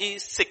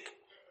is sick.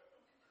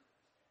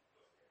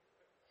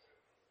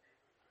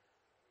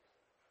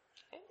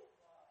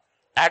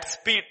 Add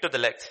speed to the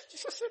legs.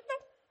 Jesus said no.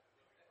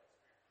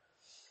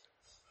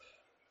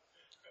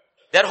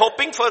 They're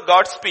hoping for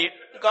God's speed.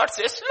 God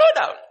says, slow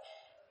down.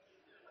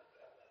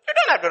 You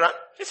don't have to run.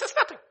 He says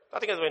nothing.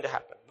 Nothing is going to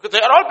happen. Because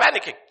they are all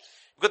panicking.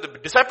 Because the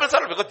disciples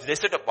are, because they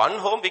said, one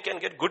home we can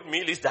get good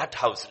meal is that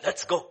house.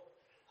 Let's go.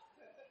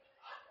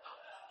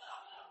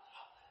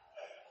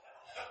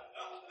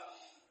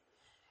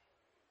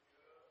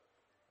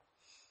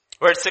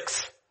 Verse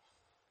 6.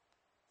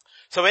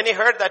 So when he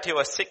heard that he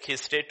was sick, he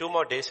stayed 2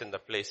 more days in the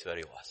place where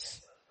he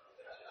was.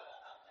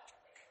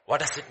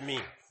 What does it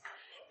mean?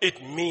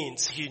 It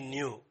means he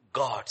knew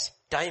God's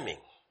timing.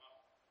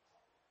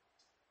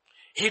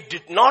 He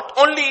did not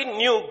only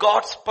knew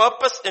God's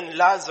purpose in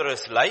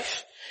Lazarus'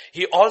 life,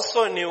 he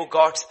also knew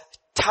God's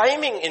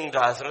timing in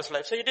Lazarus'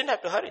 life, so he didn't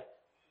have to hurry.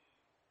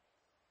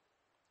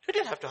 He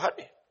didn't have to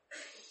hurry.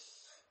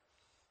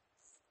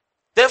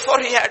 Therefore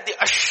he had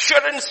the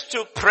assurance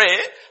to pray,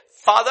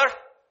 Father,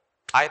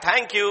 I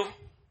thank you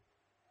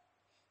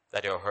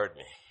that you have heard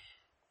me.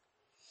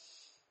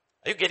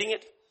 Are you getting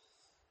it?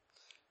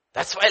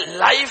 That's why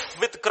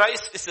life with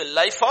Christ is a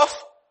life of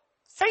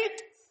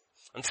faith.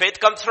 And faith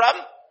comes from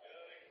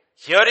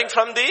hearing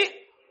from the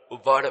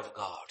word of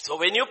God. So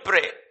when you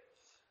pray,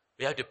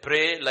 we have to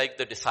pray like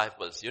the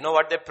disciples. You know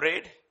what they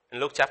prayed?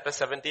 In Luke chapter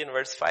 17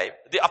 verse 5.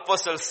 The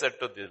apostles said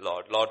to the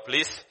Lord, Lord,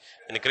 please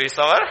increase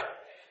our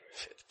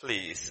faith.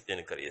 Please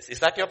increase. Is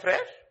that your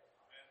prayer?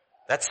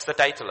 That's the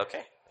title,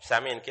 okay?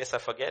 Sammy, in case I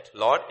forget,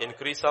 Lord,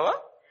 increase our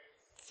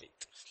faith.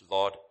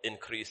 Lord,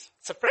 increase.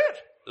 It's a prayer.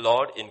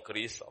 Lord,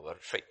 increase our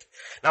faith.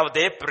 Now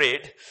they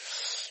prayed,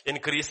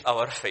 increase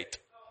our faith.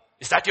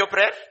 Is that your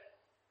prayer?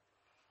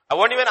 I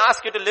won't even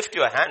ask you to lift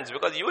your hands,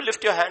 because you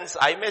lift your hands,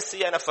 I may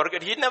see and I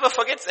forget. He never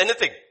forgets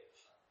anything.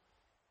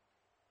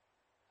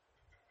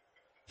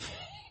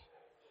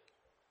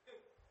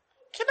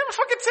 He never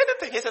forgets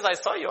anything. He says, I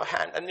saw your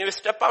hand. And you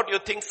step out, you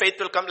think faith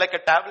will come like a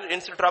tablet,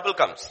 instant trouble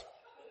comes.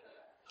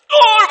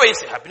 Lord, why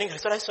is it happening? I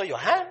said, I saw your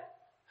hand.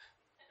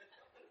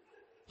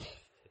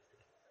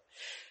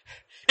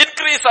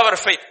 Increase our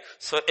faith.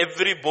 So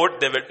every boat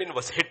they went in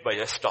was hit by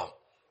a storm.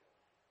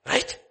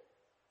 Right?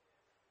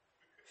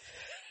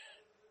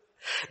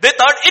 They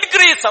thought,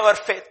 increase our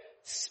faith.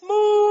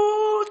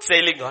 Smooth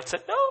sailing. God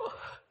said, no.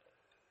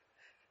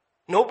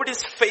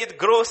 Nobody's faith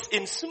grows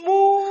in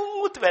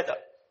smooth weather.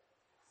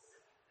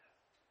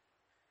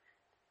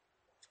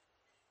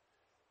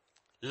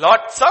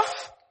 Lots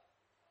of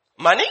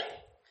money.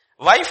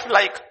 Wife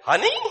like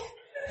honey.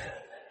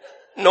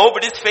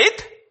 Nobody's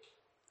faith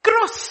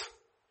grows.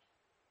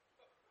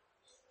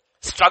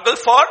 Struggle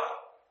for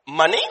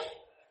money.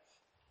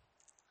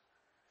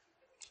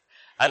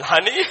 And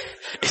honey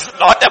is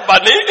not a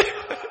bunny.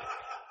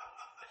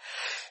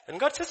 And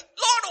God says,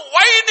 Lord,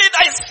 why did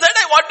I said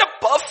I want a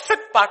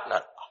perfect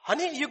partner?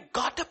 Honey, you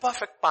got a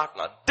perfect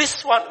partner.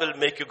 This one will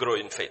make you grow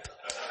in faith.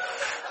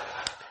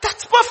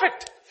 That's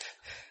perfect.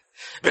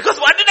 Because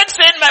what did I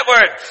say in my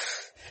word?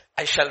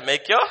 I shall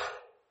make your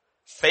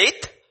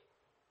faith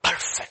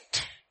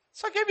perfect.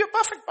 So I gave you a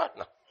perfect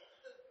partner.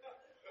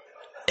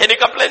 Any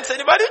complaints,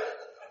 anybody?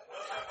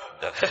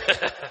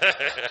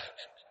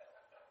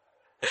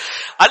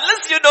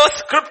 Unless you know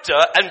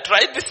scripture and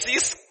try to see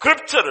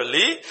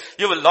scripturally,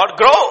 you will not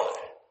grow.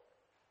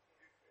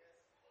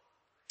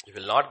 You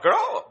will not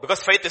grow.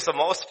 Because faith is the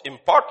most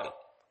important.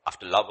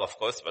 After love, of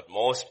course, but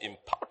most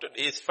important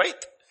is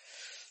faith.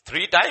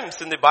 3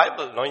 times in the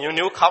Bible, no, you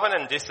new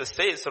covenant, Jesus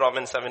says,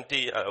 Romans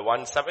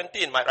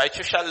 1:17, my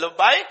righteous shall live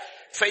by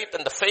faith,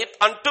 and the faith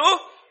unto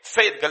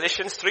faith.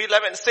 Galatians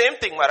 3:11, same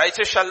thing, my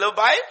righteous shall live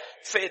by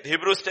faith.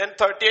 Hebrews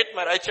 10:38,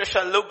 my righteous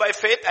shall live by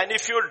faith. And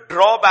if you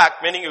draw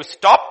back, meaning you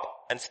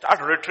stop and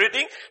start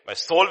retreating, my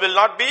soul will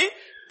not be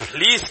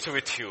pleased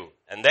with you.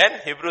 And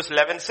then Hebrews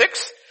 11:6,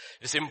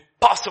 it is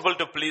impossible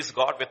to please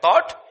God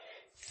without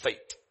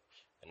faith.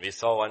 And we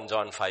saw 1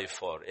 John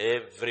 5:4,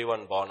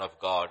 everyone born of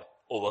God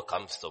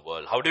overcomes the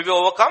world. How do we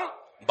overcome?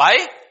 By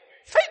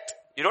faith.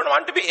 You don't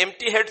want to be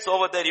empty heads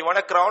over there. You want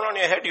a crown on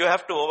your head, you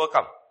have to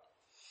overcome.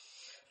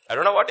 I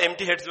don't know what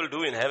empty heads will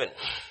do in heaven.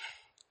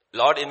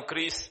 Lord,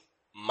 increase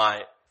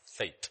my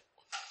faith.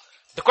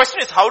 The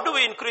question is, how do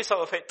we increase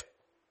our faith?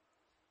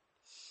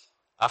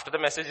 After the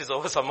message is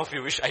over, some of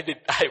you wish I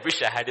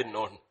wish I hadn't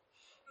known.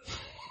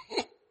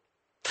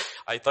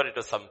 I thought it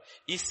was some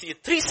easy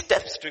 3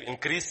 steps to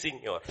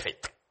increasing your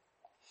faith.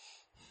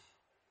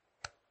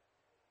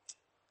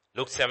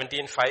 Luke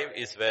 17:5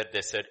 is where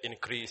they said,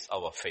 increase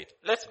our faith.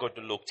 Let's go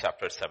to Luke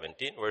chapter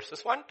 17,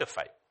 verses 1 to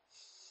 5.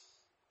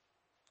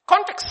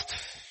 Context.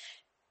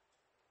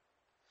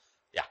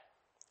 Yeah.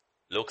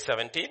 Luke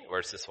 17,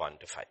 verses 1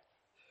 to 5.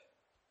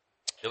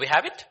 Do we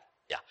have it?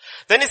 Yeah.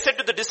 Then he said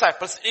to the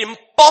disciples,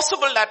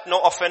 impossible that no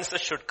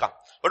offenses should come,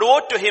 but woe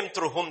to him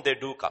through whom they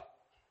do come.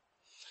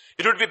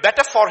 It would be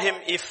better for him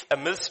if a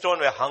millstone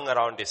were hung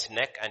around his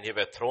neck and he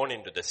were thrown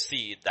into the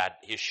sea that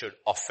he should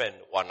offend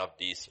one of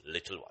these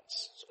little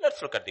ones. So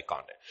let's look at the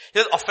context.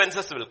 His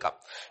offenses will come.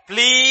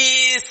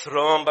 Please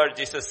remember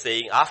Jesus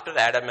saying, after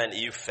Adam and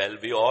Eve fell,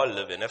 we all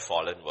live in a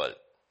fallen world.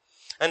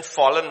 And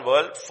fallen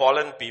world,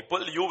 fallen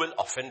people, you will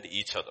offend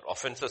each other.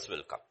 Offenses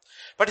will come.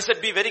 But he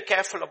said, be very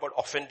careful about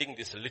offending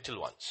these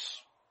little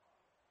ones.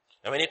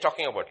 Now when you're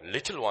talking about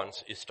little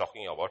ones, he's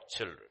talking about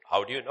children.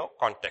 How do you know?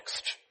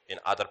 Context. In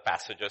other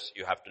passages,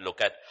 you have to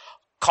look at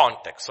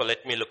context. So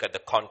let me look at the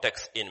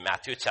context in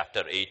Matthew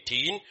chapter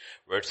 18,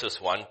 verses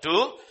 1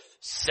 to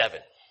 7.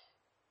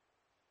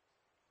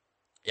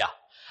 Yeah.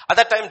 At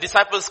that time,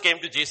 disciples came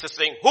to Jesus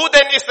saying, who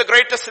then is the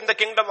greatest in the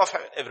kingdom of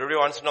heaven? Everybody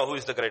wants to know who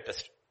is the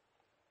greatest.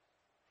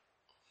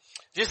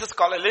 Jesus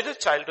called a little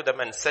child to them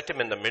and set him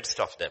in the midst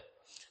of them.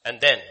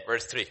 And then,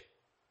 verse 3.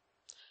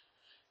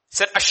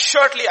 Said,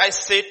 assuredly I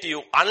say to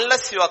you,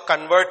 unless you are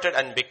converted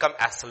and become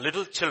as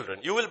little children,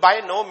 you will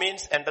by no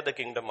means enter the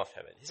kingdom of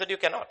heaven. He said, you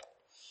cannot.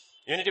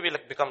 You need to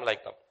become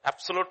like them.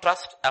 Absolute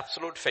trust,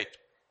 absolute faith.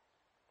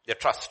 Their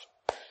trust.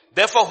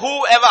 Therefore,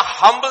 whoever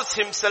humbles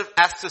himself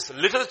as this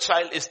little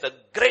child is the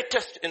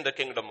greatest in the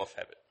kingdom of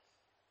heaven.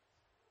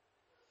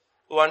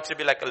 Who wants to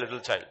be like a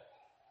little child?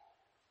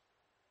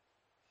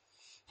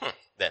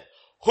 Then,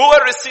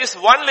 whoever receives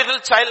one little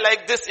child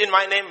like this in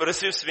my name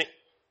receives me.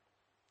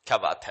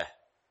 Kya baat hai?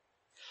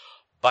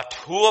 But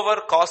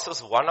whoever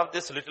causes one of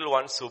these little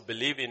ones who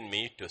believe in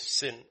me to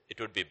sin,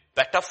 it would be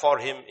better for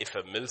him if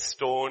a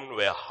millstone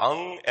were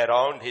hung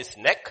around his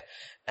neck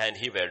and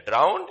he were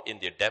drowned in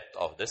the depth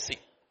of the sea.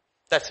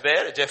 That's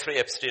where Jeffrey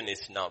Epstein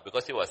is now,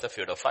 because he was a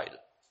pedophile.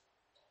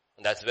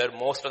 And that's where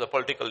most of the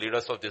political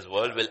leaders of this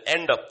world will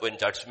end up when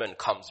judgment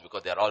comes,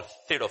 because they are all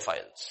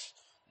pedophiles.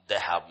 They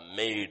have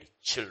made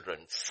children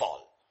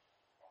fall.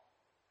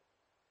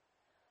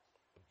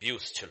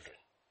 Abused children.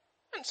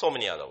 And so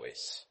many other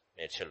ways.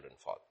 Made children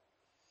fall.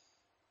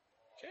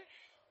 Okay.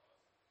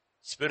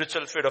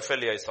 Spiritual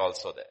pedophilia is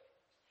also there.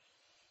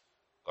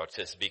 God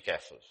says, be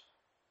careful.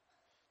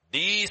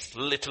 These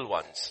little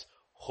ones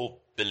who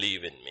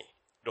believe in me,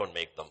 don't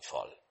make them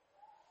fall.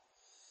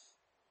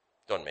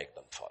 Don't make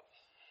them fall.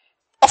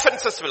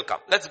 Offenses will come.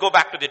 Let's go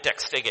back to the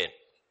text again.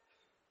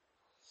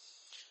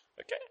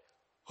 Okay.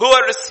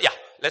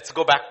 Let's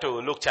go back to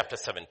Luke chapter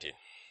 17.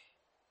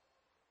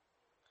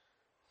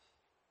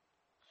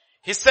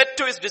 He said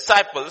to his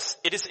disciples,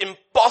 it is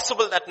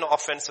impossible that no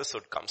offenses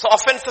would come. So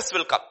offenses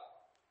will come.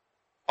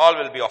 All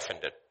will be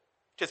offended.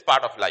 It is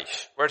part of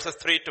life. Verses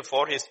 3 to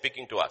 4, he is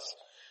speaking to us.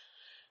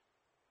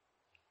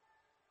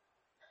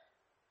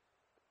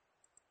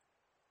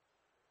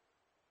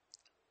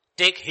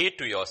 Take heed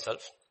to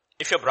yourself.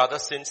 If your brother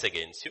sins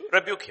against you,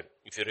 rebuke him.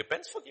 If he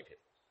repents, forgive him.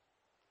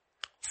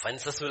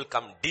 Offenses will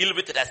come. Deal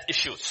with it as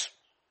issues.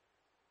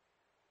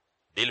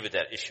 Deal with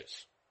their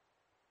issues.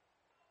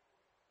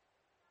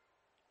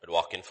 But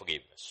walk in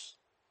forgiveness.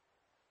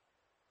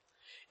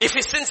 If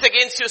he sins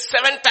against you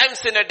 7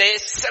 times in a day,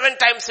 7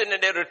 times in a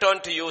day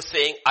return to you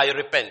saying, I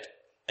repent.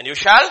 And you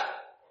shall?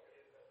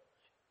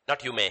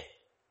 Not you may.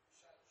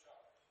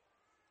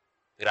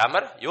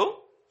 Grammar, you?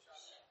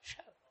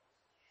 Shall.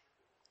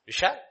 You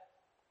shall.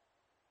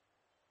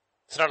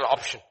 It's not an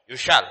option. You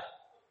shall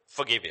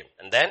forgive him.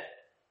 And then,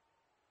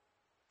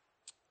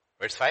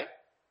 verse 5.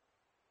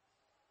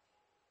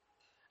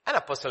 An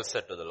apostle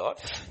said to the Lord,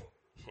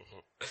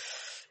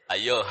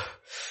 Ayyo,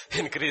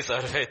 increase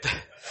our faith.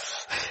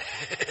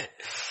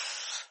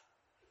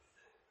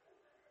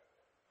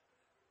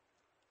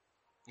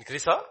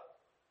 Increase our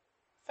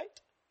faith.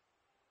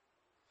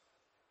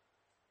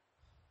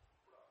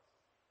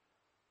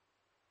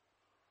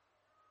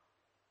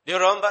 Do you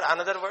remember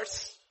another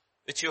verse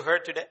which you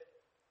heard today?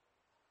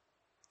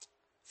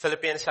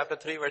 Philippians chapter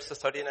 3 verses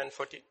 13 and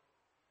 14.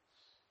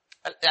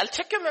 I'll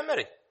check your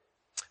memory.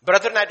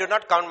 Brethren, I do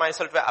not count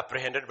myself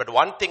apprehended, but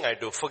one thing I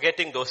do,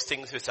 forgetting those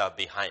things which are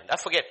behind. I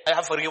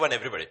have forgiven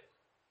everybody.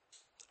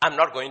 I'm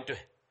not going to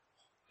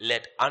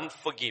let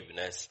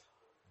unforgiveness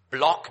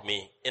block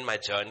me in my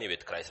journey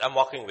with Christ. I'm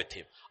walking with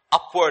Him.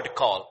 Upward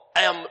call.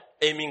 I am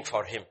aiming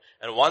for Him.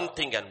 And one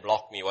thing can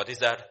block me. What is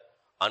that?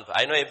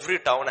 I know every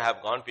town I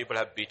have gone, people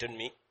have beaten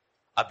me,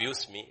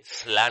 abused me,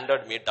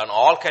 slandered me, done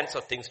all kinds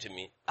of things to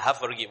me. I have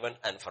forgiven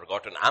and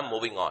forgotten. I'm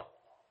moving on.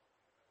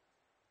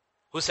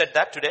 Who said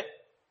that today?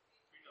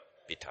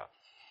 Peter.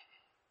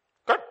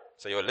 Good.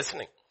 So you're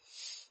listening.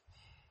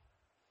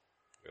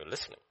 You're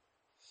listening.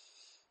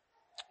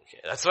 Okay.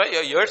 That's why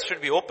your ears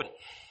should be open.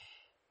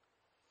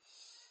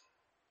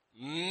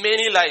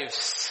 Many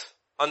lives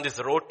on this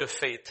road to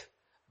faith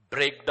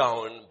break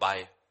down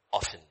by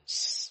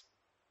offense.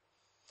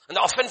 And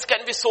the offense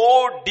can be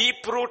so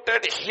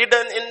deep-rooted,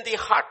 hidden in the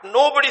heart,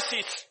 nobody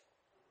sees.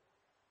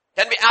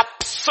 Can be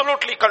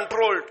absolutely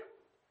controlled,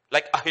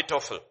 like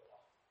Ahithophel.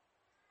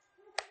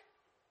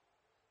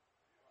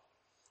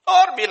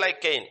 Or be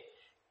like Cain.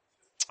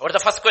 What was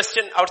the first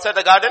question outside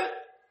the garden?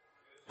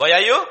 Why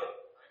are you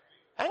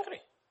angry?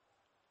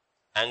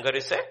 Anger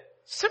is a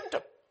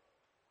symptom.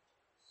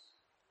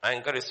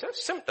 Anger is a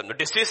symptom. The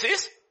disease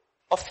is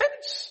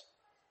offense.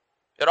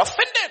 You're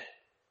offended.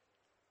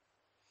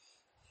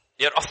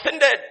 You're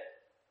offended.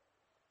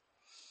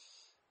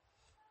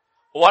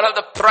 One of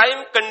the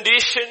prime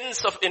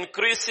conditions of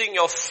increasing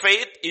your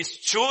faith is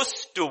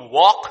choose to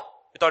walk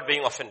without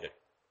being offended.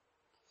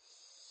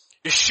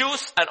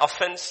 Issues and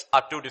offense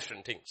are two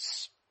different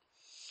things.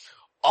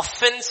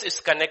 Offense is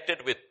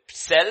connected with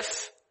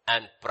self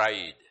and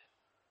pride.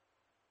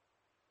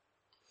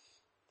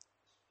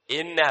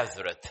 In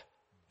Nazareth,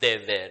 they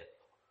were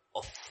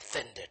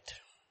offended.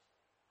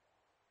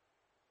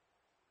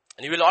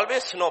 And you will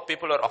always know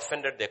people are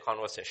offended their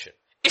conversation.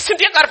 Isn't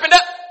he a carpenter?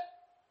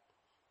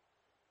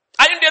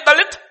 Aren't you a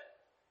Dalit?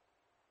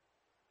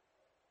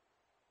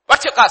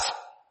 What's your caste?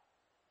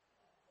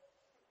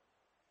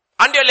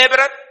 Aren't you a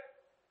laborer?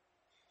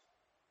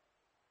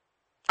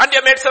 Aren't you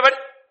a maidservant?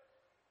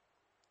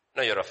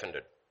 No, you're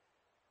offended.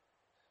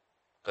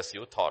 Because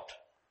you thought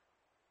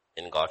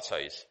in God's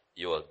eyes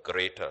you were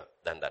greater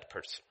than that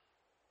person.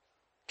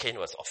 Cain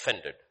was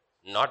offended,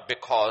 not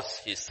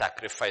because his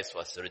sacrifice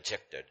was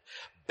rejected,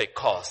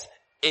 because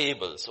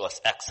Abel's was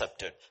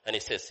accepted. And he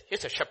says,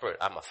 he's a shepherd,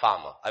 I'm a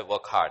farmer, I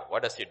work hard.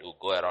 What does he do?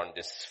 Go around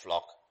this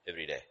flock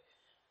every day.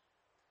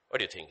 What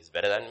do you think? He's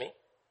better than me?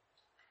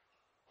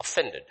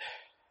 Offended.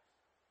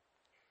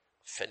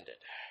 Offended.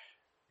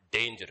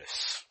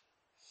 Dangerous.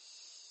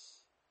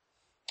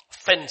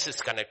 Offense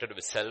is connected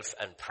with self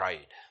and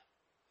pride.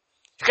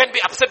 You can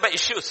be upset by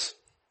issues.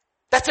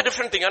 That's a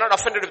different thing. You're not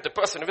offended with the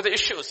person, with the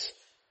issues.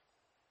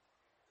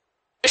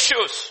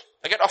 Issues.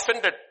 I get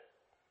offended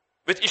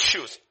with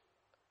issues.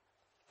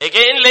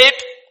 Again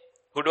late.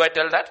 Who do I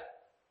tell that?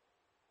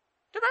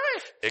 To my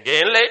wife.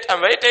 Again late.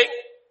 I'm waiting.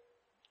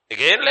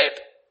 Again late.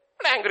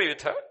 I'm angry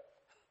with her.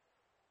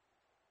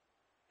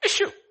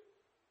 Issue.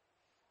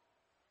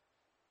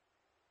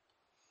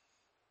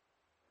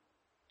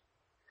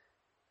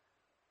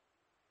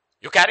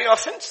 You carry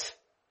offense,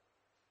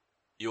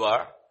 you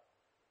are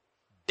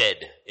dead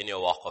in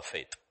your walk of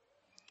faith.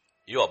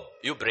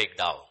 You break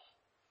down.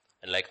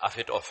 And like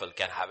Ahithophel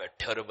can have a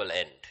terrible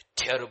end.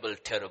 Terrible,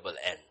 terrible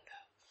end.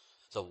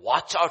 So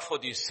watch out for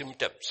these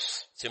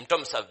symptoms.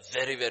 Symptoms are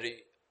very, very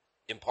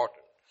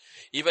important.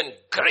 Even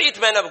great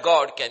men of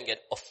God can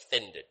get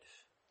offended.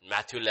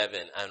 Matthew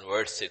 11 and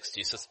verse 6,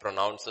 Jesus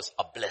pronounces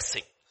a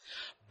blessing.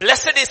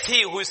 Blessed is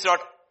he who is not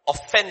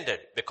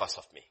offended because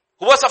of me.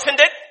 Who was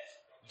offended?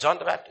 John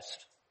the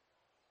Baptist.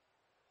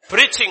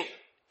 Preaching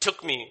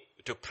took me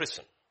to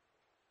prison.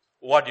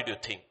 What did you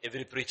think?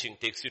 Every preaching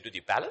takes you to the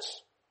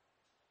palace?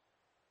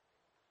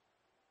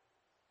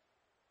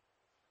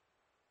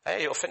 Why are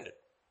you offended?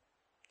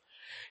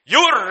 You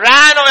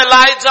ran, O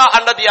Elijah,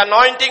 under the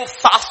anointing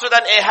faster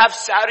than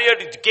Ahab's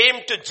chariot. It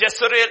came to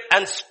Jezreel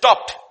and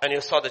stopped. And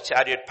you saw the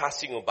chariot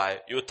passing you by.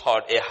 You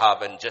thought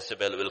Ahab and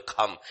Jezebel will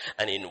come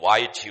and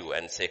invite you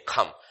and say,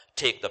 come,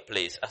 take the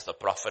place as the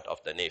prophet of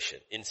the nation.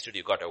 Instead,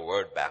 you got a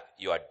word back.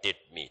 You are dead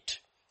meat.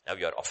 Now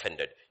you are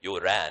offended. You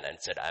ran and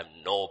said, I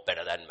am no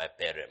better than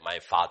my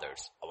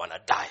fathers. I want to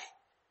die.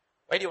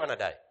 Why do you want to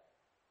die?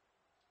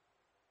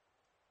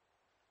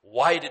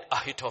 Why did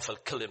Ahithophel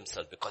kill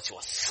himself? Because he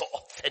was so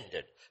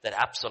offended that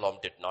Absalom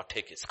did not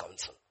take his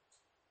counsel.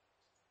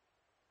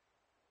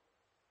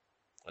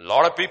 A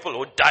lot of people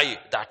would die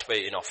that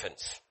way in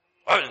offense.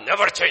 I will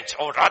never change.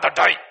 I would rather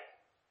die.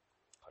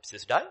 God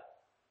says, die.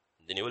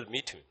 Then you will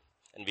meet him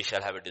and we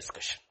shall have a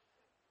discussion.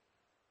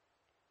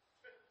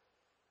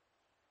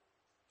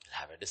 We'll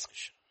have a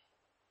discussion.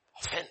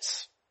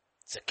 Offense.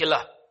 It's a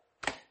killer.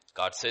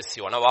 God says,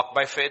 you want to walk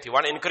by faith? You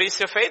want to increase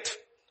your faith?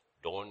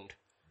 Don't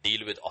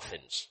deal with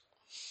offense.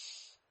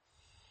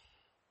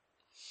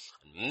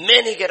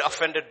 Many get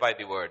offended by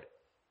the word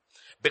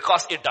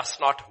because it does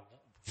not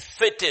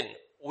fit in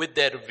with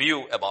their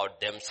view about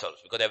themselves,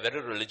 because they're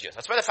very religious.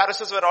 That's why the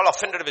Pharisees were all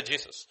offended with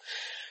Jesus.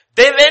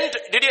 They went,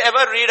 did you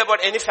ever read about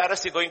any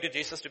Pharisee going to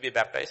Jesus to be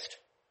baptized?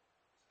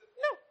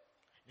 No.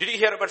 Did you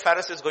hear about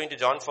Pharisees going to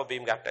John for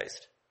being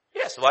baptized?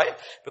 Yes. Why?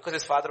 Because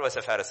his father was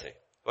a Pharisee.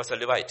 He was a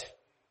Levite.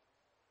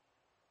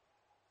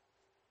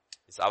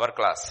 It's our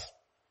class.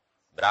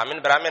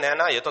 Brahmin hai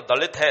na, ye to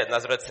Dalit hai,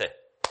 Nazareth se.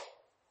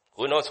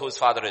 Who knows who his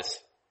father is?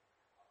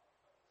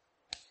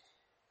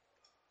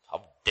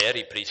 How dare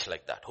he preach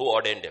like that? Who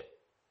ordained him?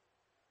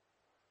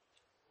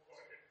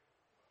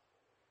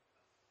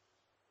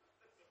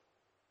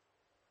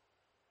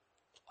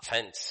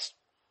 Offense.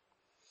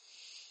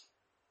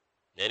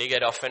 Then you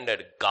get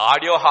offended.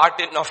 Guard your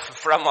heart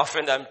from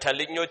offense. I'm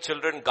telling you,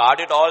 children, guard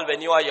it all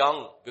when you are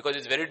young, because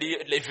it's very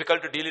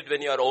difficult to deal it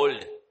when you are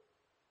old.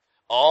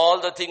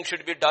 All the things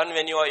should be done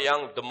when you are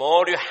young. The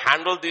more you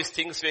handle these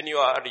things when you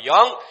are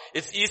young,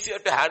 it's easier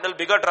to handle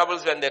bigger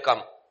troubles when they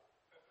come.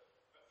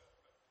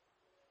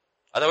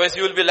 Otherwise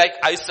you will be like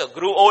Isaac,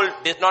 grew old,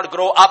 did not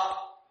grow up.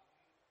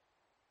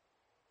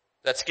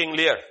 That's King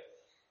Lear.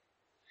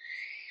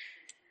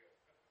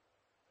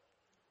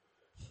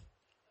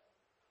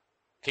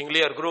 King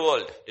Lear grew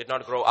old, did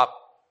not grow up.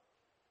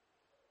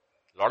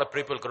 A lot of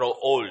people grow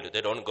old,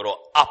 they don't grow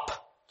up.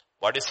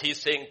 What is he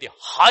saying? The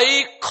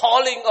high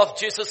calling of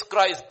Jesus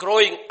Christ,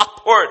 growing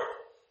upward.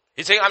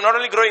 He's saying, I'm not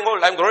only growing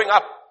old, I'm growing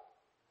up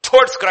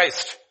towards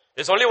Christ.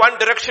 There's only one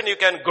direction you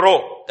can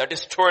grow, that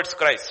is towards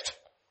Christ.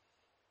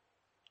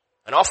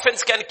 An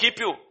offense can keep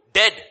you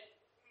dead.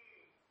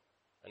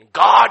 And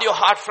guard your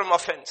heart from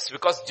offense,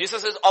 because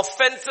Jesus says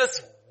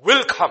offenses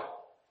will come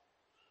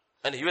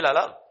and he will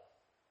allow.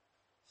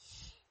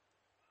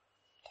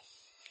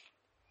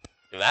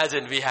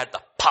 Imagine we had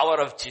the power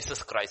of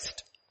Jesus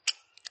Christ.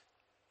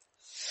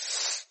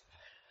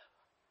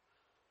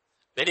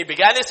 When he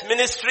began his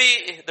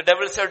ministry, the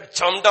devil said,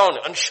 jump down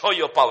and show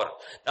your power.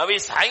 Now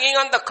he's hanging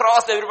on the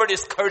cross, everybody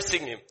is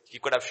cursing him. He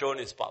could have shown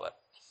his power.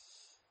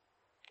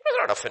 He was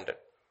not offended.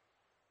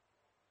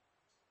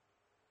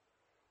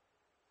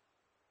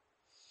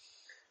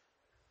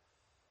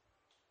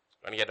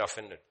 Don't get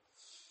offended.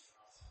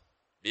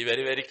 Be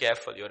very, very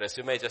careful. Your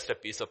resume is just a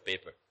piece of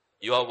paper.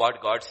 You are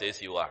what God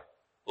says you are.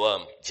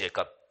 Worm,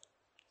 Jacob,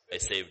 I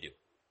saved you.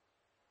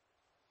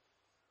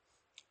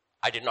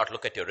 I did not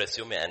look at your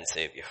resume and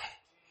save you.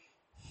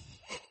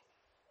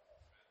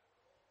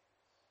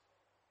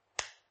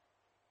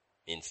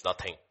 Means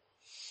nothing.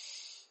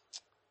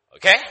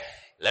 Okay?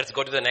 Let's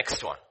go to the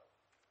next one.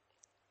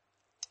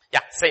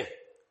 Yeah, same.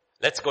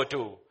 Let's go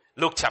to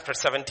Luke chapter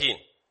 17.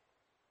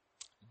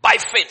 By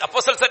faith,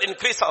 apostle said,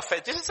 increase our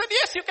faith. Jesus said,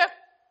 yes, you can.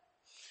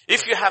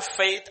 If you have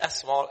faith as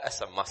small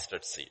as a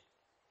mustard seed.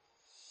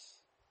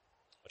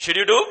 What should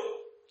you do?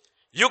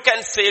 You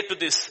can say to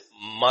this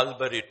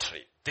mulberry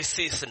tree, this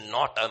is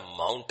not a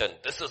mountain.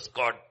 This has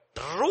got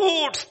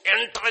roots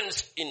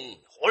entrenched in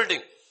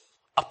holding.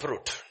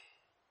 Uproot.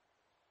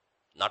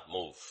 Not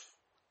move.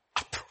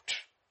 Uproot.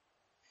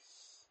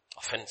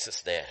 Offense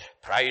is there.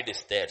 Pride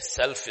is there.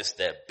 Self is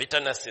there.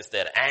 Bitterness is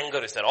there.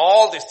 Anger is there.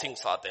 All these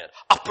things are there.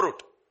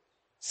 Uproot.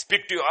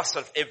 Speak to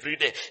yourself every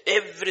day.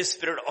 Every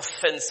spirit of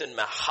offense in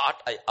my heart,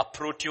 I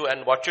uproot you.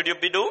 And what should you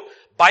do?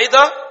 By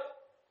the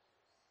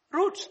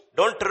roots.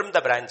 Don't trim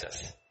the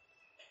branches.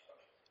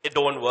 It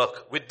won't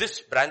work. With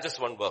this, branches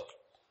won't work.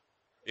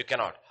 You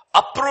cannot.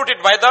 Uproot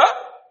it by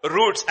the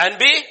roots and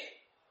be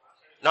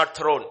not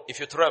thrown.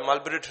 If you throw a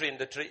mulberry tree in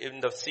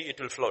the sea,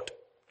 it will float.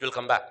 It will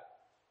come back.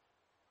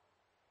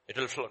 It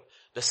will float.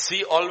 The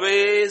sea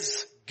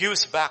always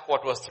gives back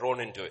what was thrown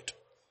into it.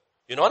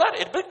 You know that?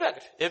 It brings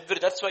back.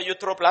 That's why you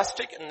throw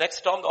plastic and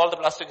next time all the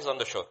plastic is on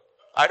the shore.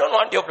 I don't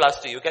want your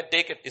plastic. You can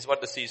take it, is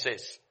what the sea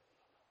says.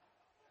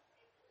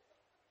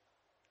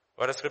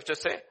 What does scripture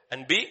say?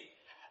 And be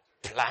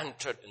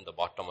planted in the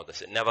bottom of the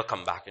sea. Never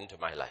come back into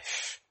my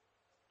life.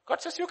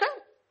 God says you can.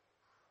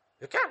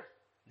 You can.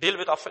 Deal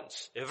with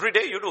offense. Every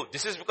day you do.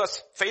 This is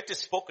because faith is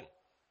spoken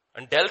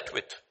and dealt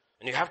with.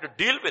 And you have to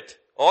deal with.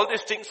 All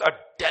these things are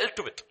dealt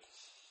with.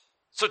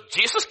 So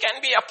Jesus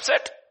can be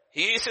upset.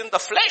 He is in the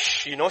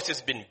flesh. He knows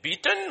he's been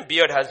beaten.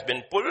 Beard has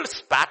been pulled,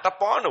 spat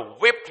upon,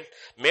 whipped,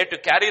 made to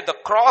carry the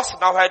cross.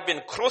 Now had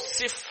been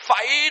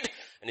crucified.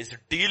 And he's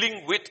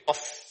dealing with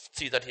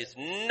see that he's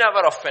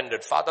never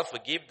offended. Father,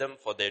 forgive them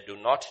for they do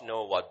not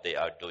know what they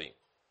are doing.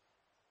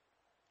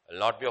 I will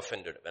not be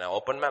offended. When I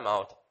open my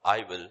mouth,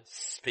 I will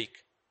speak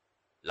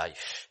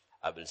life.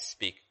 I will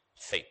speak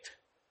faith.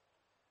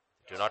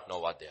 Do not know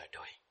what they are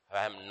doing.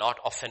 I am not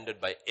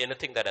offended by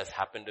anything that has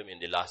happened to me in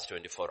the last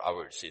 24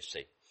 hours, he's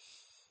saying.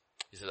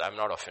 He says, I'm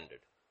not offended.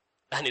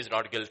 And he's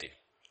not guilty.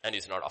 And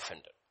he's not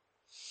offended.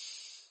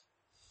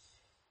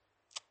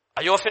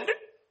 Are you offended?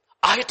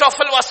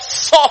 Ahithophel was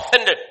so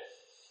offended.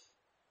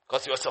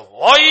 Because he was a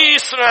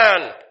wise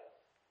man.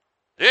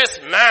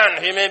 This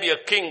man, he may be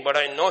a king, but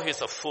I know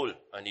he's a fool.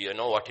 And you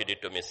know what he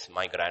did to miss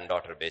my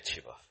granddaughter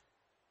Bathsheba.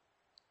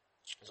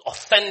 He was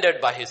offended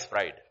by his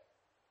pride.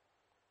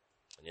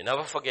 And he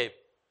never forgave,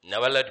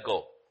 never let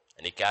go.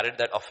 And he carried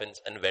that offense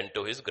and went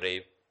to his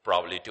grave,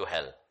 probably to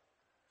hell.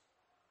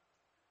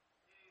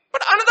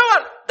 But another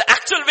one, the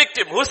actual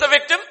victim. Who's the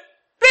victim?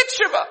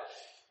 Bathsheba.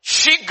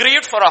 She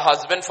grieved for her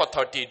husband for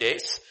 30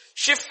 days.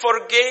 She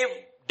forgave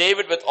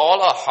David with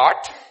all her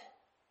heart.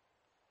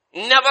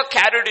 Never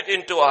carried it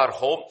into her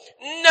home.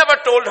 Never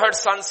told her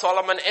son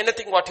Solomon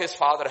anything what his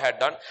father had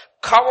done.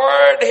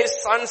 Covered his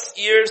son's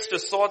ears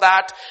so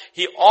that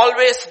he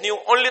always knew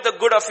only the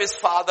good of his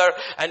father.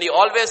 And he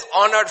always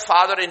honored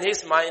father in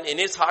his mind, in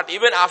his heart,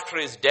 even after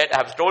his death.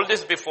 I have told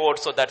this before,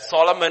 so that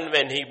Solomon,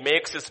 when he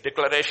makes his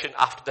declaration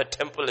after the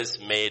temple is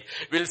made,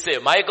 will say,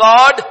 my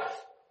God,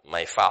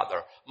 my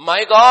father.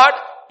 My God,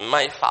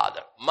 my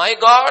father. My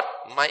God,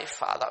 my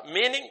father.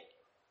 Meaning,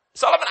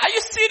 Solomon, are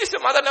you serious?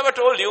 Your mother never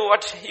told you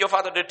what your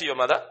father did to your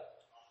mother?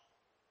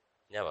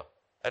 Never.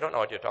 I don't know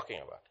what you're talking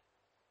about.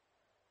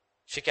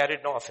 She carried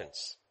no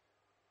offense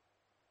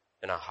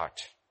in her heart.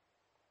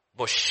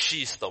 But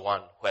she's the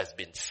one who has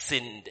been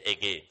sinned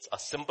against. A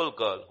simple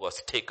girl who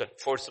was taken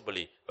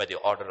forcibly by the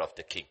order of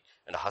the king.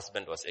 And her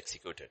husband was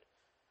executed.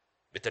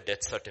 with a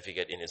death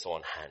certificate in his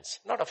own hands.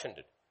 Not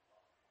offended.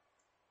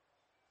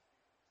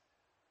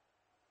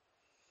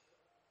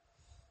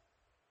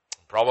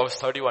 Proverbs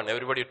 31.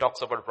 Everybody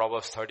talks about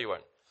Proverbs 31.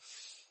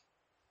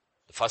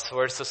 The first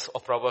verses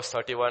of Proverbs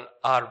 31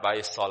 are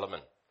by Solomon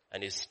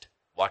and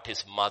what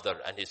his mother,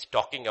 and he's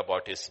talking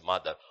about his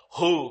mother.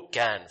 Who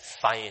can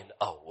find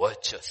a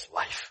virtuous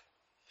wife?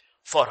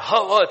 For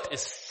her worth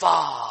is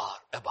far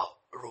above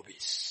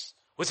rubies.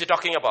 Who's he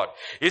talking about?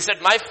 He said,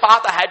 my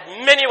father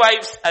had many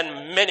wives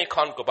and many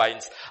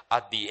concubines.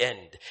 At the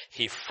end,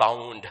 he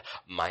found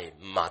my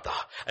mother,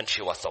 and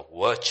she was a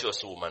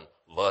virtuous woman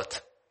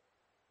worth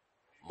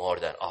more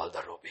than all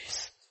the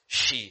rubies.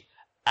 She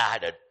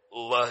added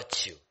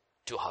virtue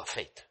to her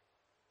faith.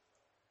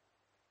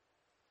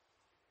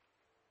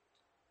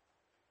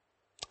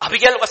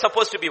 Abigail was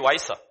supposed to be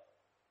wiser.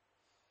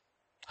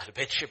 And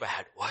Bathsheba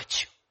had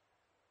virtue.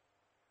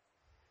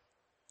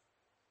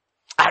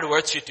 Add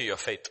virtue to your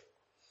faith.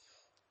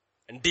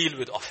 And deal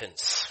with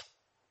offense.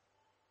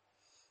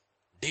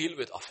 Deal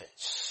with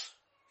offense.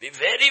 Be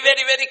very,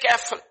 very, very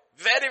careful.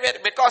 Very, very,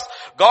 because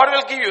God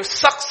will give you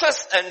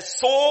success, and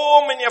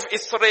so many of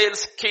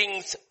Israel's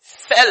kings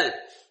fell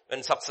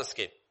when success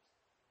came.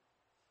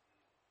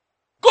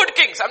 Good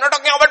kings. I'm not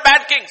talking about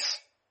bad kings.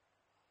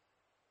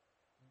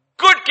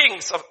 Good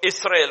kings of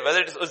Israel, whether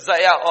it is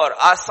Uzziah or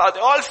Asa, they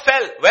all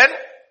fell when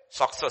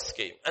success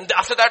came. And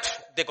after that,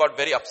 they got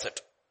very upset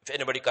if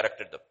anybody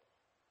corrected them.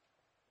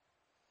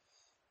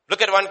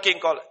 Look at one king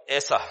called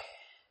Asa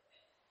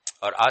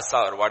or Asa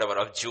or whatever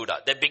of Judah.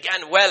 They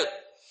began well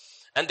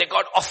and they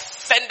got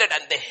offended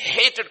and they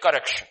hated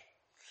correction.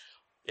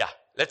 Yeah,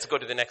 let's go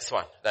to the next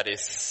one. That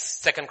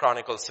is 2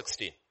 Chronicles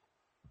 16.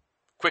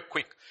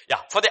 Quick. Yeah.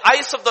 For the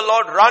eyes of the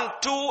Lord run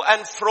to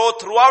and fro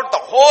throughout the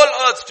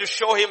whole earth to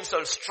show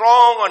himself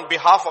strong on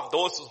behalf of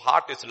those whose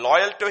heart is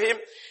loyal to him.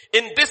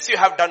 In this you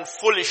have done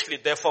foolishly.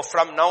 Therefore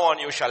from now on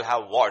you shall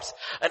have wars.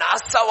 And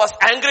Asa was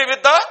angry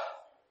with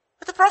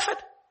the prophet.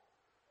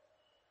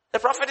 The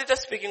prophet is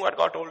just speaking what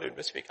God told him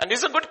to speak. And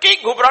he's a good king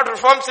who brought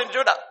reforms in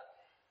Judah.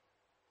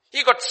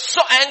 He got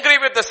so angry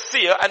with the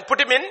seer and put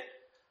him in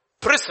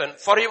prison,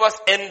 for he was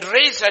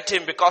enraged at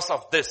him because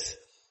of this.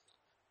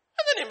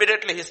 And then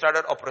immediately he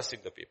started oppressing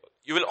the people.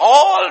 You will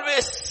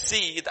always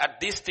see that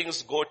these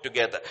things go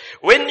together.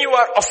 When you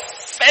are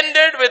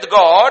offended with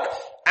God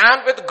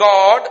and with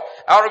God,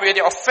 or when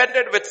you're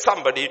offended with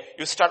somebody,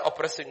 you start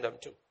oppressing them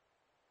too.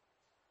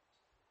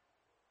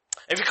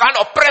 If you can't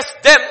oppress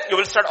them, you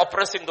will start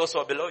oppressing those who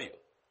are below you.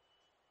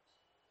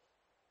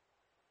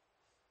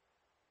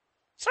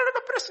 Started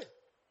oppressing.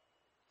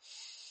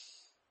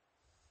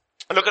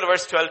 Look at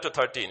verse 12 to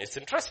 13. It's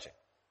interesting.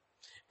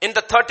 In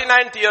the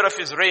 39th year of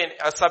his reign,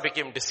 Asa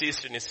became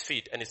diseased in his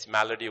feet and his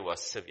malady was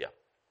severe.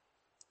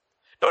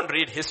 Don't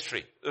read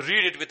history.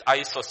 Read it with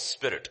eyes of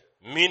spirit.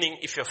 Meaning,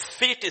 if your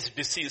feet is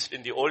diseased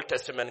in the Old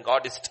Testament,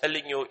 God is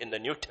telling you in the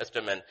New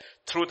Testament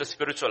through the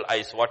spiritual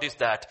eyes, what is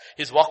that?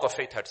 His walk of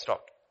faith had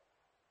stopped.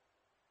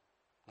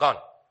 Gone.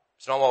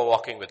 It's no more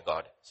walking with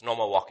God. It's no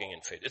more walking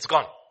in faith. It's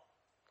gone.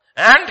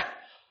 And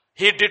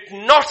he did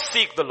not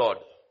seek the Lord,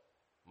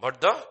 but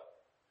the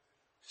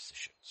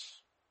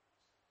physicians.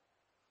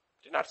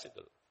 Did not seek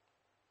the Lord.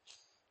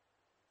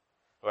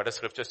 What the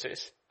scripture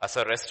says?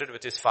 Asa rested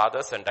with his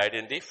fathers and died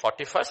in the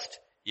 41st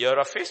year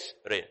of his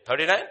reign.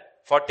 39,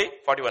 40,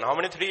 41. How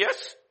many? 3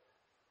 years?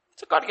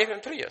 So God gave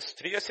him 3 years.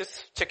 3 years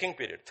is checking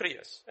period. 3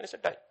 years. And he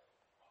said, die.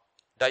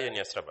 Die in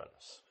your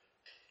stubbornness.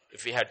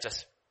 If he had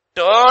just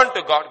turned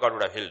to God, God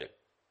would have healed him.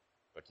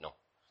 But no.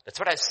 That's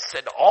what I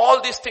said.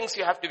 All these things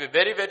you have to be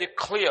very, very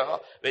clear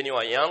when you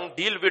are young.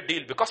 Deal with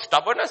deal. Because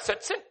stubbornness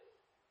sets in.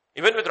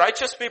 Even with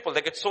righteous people,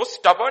 they get so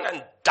stubborn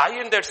and die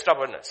in their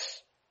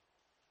stubbornness.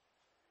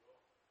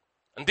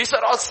 And these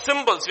are all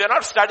symbols. We are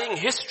not studying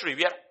history.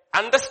 We are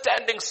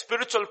understanding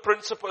spiritual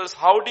principles.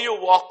 How do you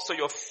walk so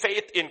your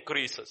faith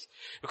increases?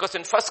 Because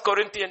in 1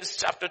 Corinthians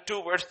chapter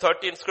 2 verse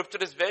 13, scripture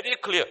is very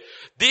clear.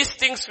 These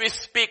things we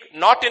speak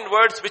not in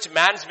words which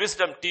man's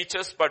wisdom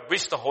teaches, but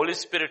which the Holy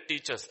Spirit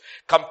teaches.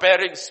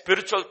 Comparing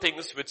spiritual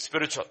things with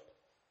spiritual.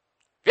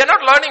 We are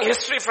not learning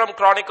history from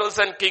Chronicles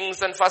and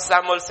Kings and 1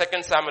 Samuel,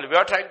 2 Samuel. We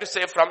are trying to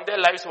say from their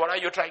lives, what are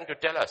you trying to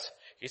tell us?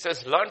 He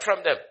says, learn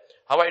from them.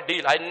 How I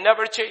deal. I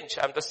never change.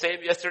 I'm the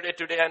same yesterday,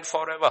 today, and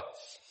forever.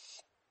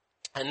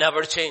 I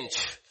never change.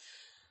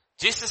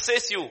 Jesus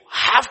says you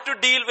have to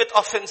deal with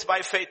offense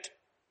by faith.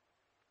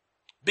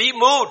 Be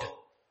moved.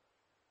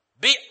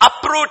 Be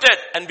uprooted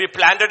and be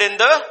planted in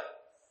the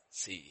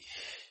sea.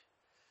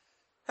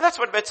 And that's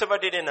what Bathsheba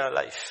did in her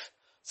life.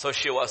 So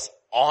she was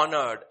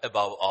honored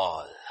above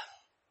all.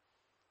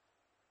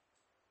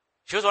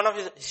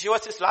 She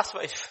was his last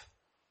wife.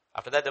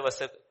 After that there was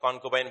a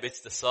concubine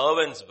which the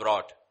servants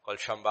brought called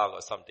Shambhag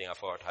or something. I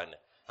forgot her name.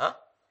 Huh?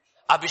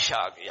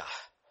 Abishag, yeah.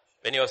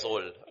 When he was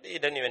old, he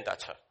didn't even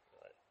touch her.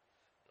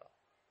 No.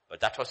 But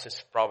that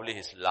was probably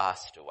his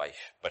last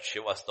wife. But she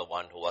was the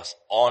one who was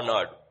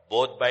honored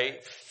both by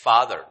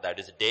father, that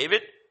is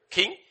David,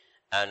 king,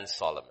 and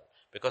Solomon.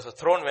 Because the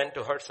throne went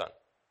to her son.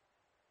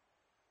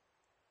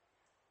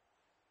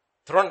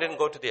 Throne didn't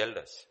go to the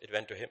elders. It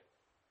went to him.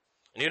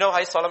 And you know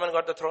why Solomon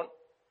got the throne?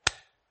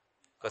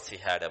 Because he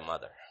had a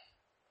mother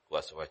who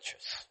was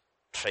virtuous.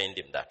 Trained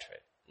him that way.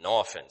 No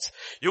offense.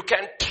 You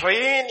can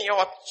train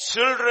your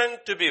children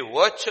to be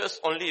virtuous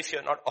only if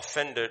you're not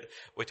offended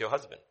with your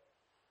husband.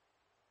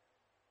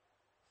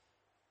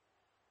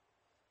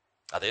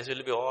 Others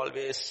will be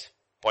always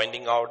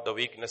pointing out the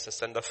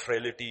weaknesses and the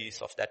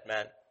frailties of that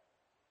man.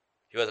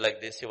 He was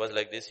like this, he was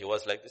like this, he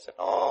was like this, and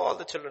all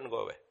the children go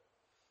away.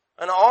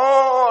 And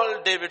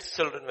all David's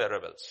children were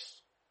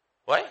rebels.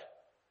 Why?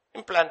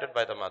 Implanted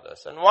by the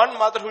mothers. And one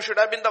mother who should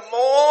have been the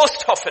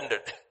most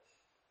offended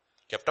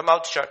kept her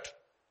mouth shut,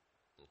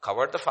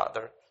 covered the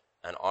father,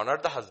 and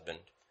honored the husband.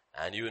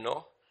 And you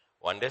know,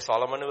 one day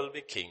Solomon will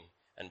be king,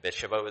 and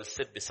Bathsheba will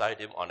sit beside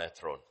him on a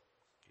throne.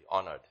 Be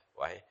honored.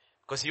 Why?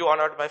 Because you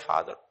honored my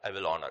father, I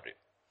will honor you.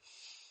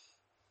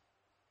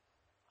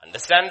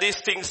 Understand these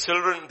things,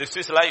 children. This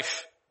is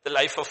life. The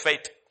life of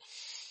faith.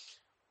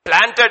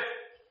 Planted.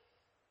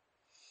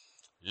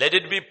 Let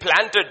it be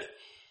planted.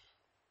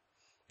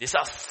 These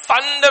are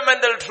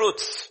fundamental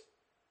truths.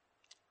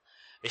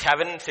 We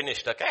haven't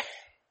finished, okay?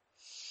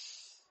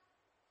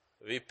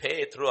 We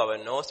pay through our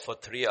nose for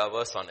 3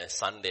 hours on a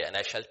Sunday, and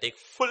I shall take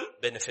full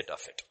benefit of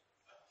it.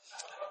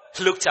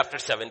 Luke chapter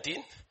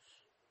 17.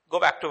 Go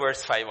back to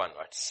verse 5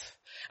 onwards.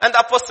 And the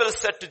apostles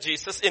said to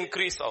Jesus,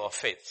 increase our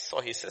faith.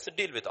 So he says,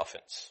 deal with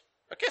offense.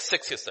 Okay,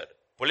 6 he said.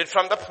 Pull it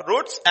from the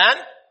roots and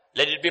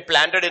let it be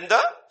planted in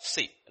the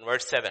sea. In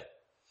verse 7.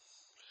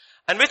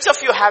 And which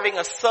of you having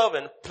a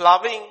servant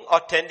plowing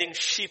or tending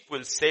sheep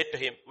will say to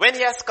him, when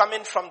he has come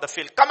in from the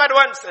field, come at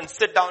once and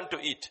sit down to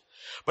eat.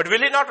 But will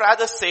he not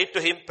rather say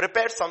to him,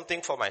 prepare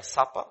something for my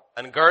supper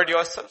and gird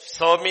yourself,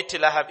 serve me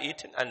till I have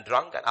eaten and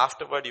drunk, and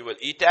afterward you will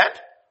eat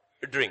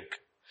and drink.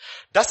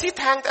 Does he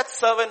thank that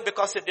servant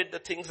because he did the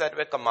things that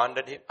were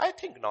commanded him? I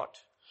think not.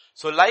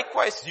 So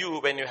likewise you,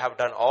 when you have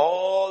done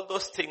all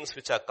those things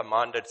which are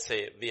commanded,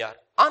 say, we are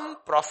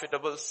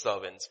unprofitable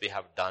servants. We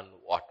have done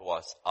what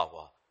was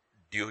our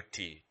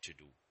duty to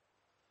do.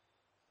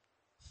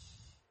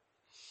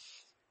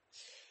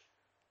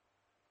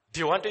 Do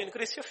you want to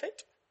increase your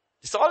faith?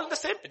 It's all the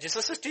same.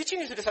 Jesus is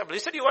teaching his disciples. He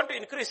said, you want to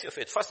increase your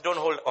faith. First, don't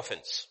hold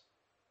offense.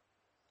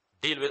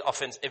 Deal with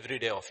offense every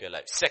day of your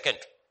life. Second,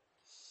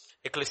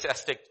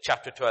 Ecclesiastes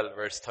chapter 12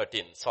 verse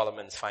 13,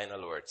 Solomon's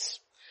final words.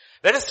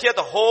 Let us hear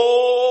the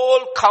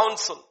whole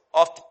counsel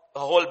of the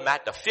whole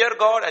matter. Fear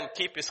God and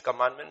keep his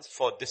commandments,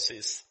 for this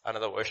is,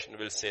 another version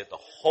will say, the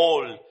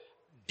whole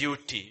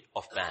duty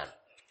of man.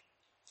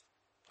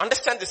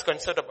 Understand this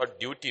concept about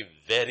duty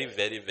very,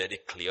 very, very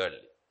clearly.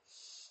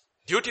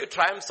 Duty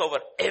triumphs over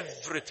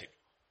everything.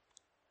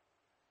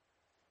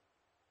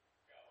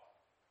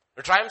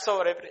 It triumphs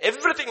over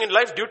everything in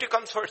life. Duty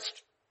comes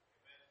first.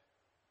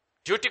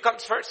 Duty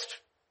comes first.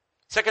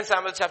 2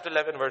 Samuel chapter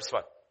 11 verse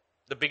 1.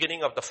 The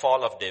beginning of the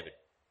fall of David.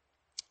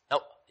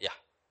 No, yeah.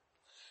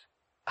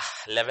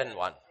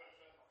 11:1.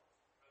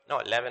 No,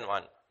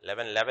 11:1.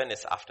 11:11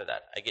 is after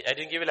that. I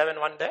didn't give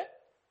 11:1 there?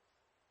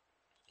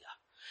 Yeah.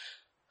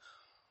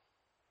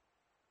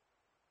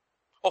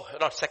 Oh,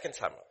 not 2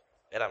 Samuel.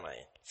 Where am I?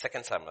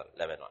 2 Samuel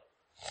 11:1.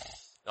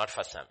 Not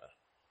 1 Samuel.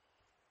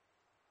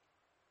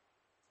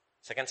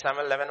 2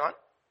 Samuel 11:1.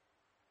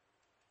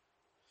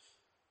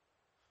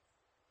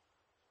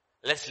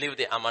 Let's leave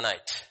the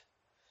Ammonite.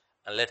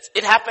 And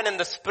it happened in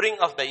the spring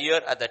of the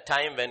year at the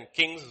time when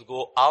kings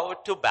go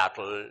out to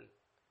battle.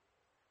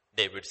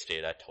 David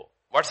stayed at home.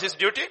 What's his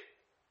duty?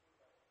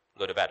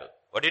 Go to battle.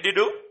 What did he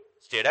do?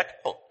 Stayed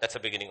at home. That's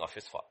the beginning of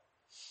his fall.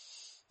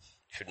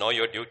 You should know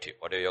your duty.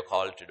 What are you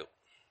called to do?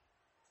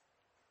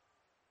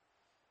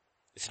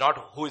 It's not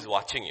who is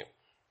watching you.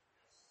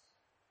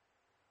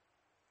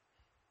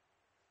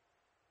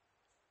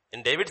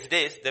 In David's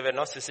days, there were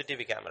no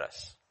CCTV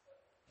cameras.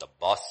 The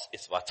boss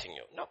is watching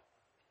you. No.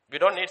 We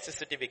don't need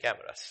CCTV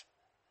cameras.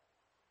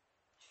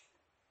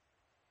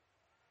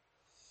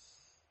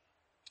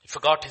 He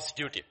forgot his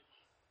duty.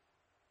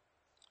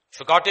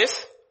 Forgot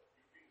his,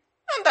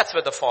 and that's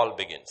where the fall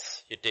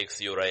begins. He takes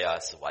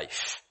Uriah's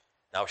wife.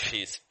 Now she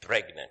is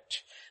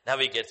pregnant. Now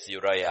he gets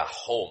Uriah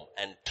home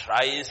and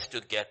tries to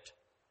get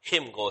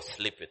him go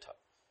sleep with her.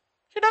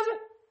 He doesn't.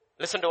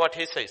 Listen to what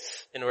he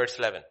says in verse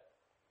 11.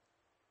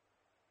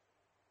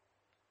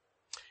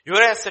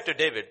 Uriah said to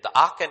David, the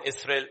ark and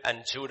Israel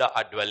and Judah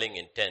are dwelling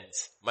in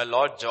tents. My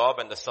lord Joab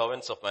and the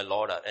servants of my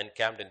lord are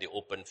encamped in the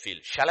open field.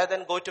 Shall I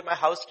then go to my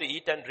house to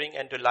eat and drink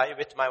and to lie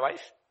with my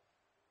wife?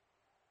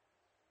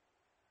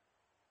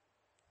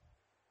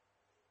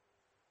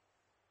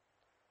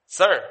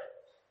 Sir,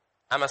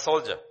 I'm a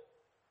soldier.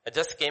 I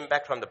just came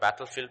back from the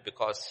battlefield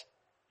because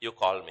you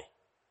called me.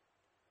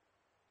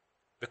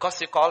 Because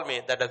you called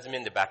me, that doesn't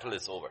mean the battle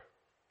is over.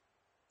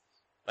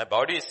 My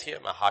body is here,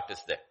 my heart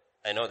is there.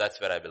 I know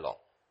that's where I belong.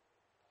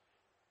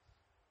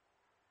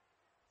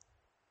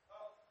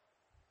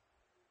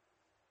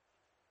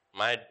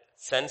 My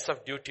sense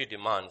of duty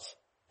demands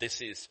this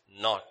is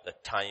not the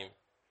time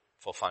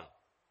for fun.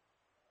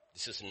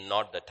 This is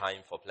not the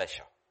time for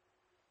pleasure.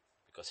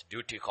 Because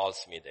duty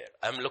calls me there.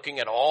 I'm looking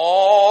at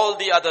all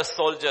the other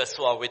soldiers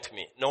who are with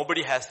me.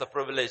 Nobody has the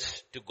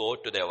privilege to go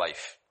to their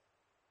wife.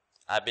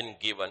 I've been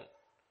given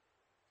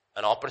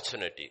an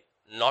opportunity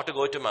not to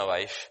go to my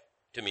wife,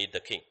 to meet the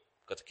king.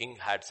 Because the king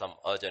had some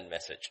urgent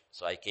message.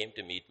 So I came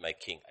to meet my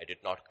king. I did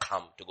not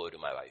come to go to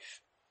my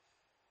wife.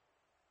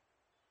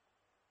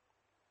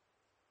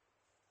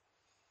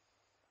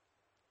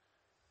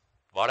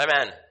 What a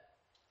man.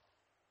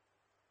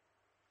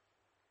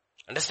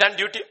 Understand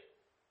duty?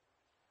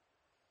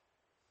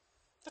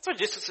 That's what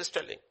Jesus is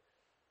telling.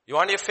 You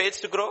want your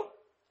faith to grow?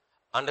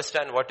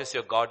 Understand what is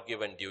your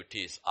God-given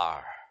duties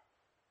are.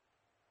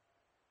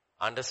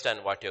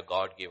 Understand what your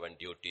God-given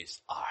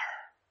duties are.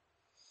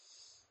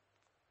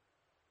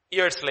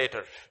 Years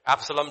later,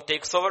 Absalom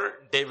takes over,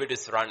 David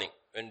is running.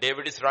 When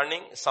David is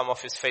running, some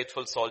of his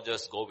faithful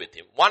soldiers go with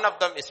him. One of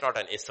them is not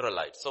an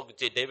Israelite. So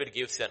David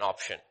gives you an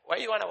option. Why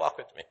do you want to walk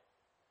with me?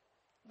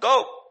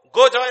 Go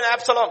join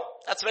Absalom.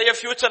 That's where your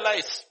future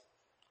lies.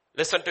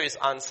 Listen to his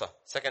answer.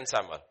 2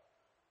 Samuel.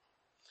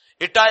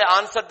 Ittai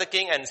answered the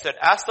king and said,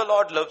 as the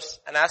Lord lives,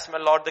 and as my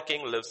Lord the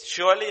king lives,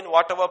 surely in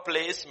whatever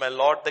place my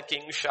Lord the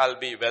king shall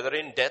be, whether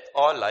in death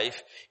or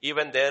life,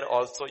 even there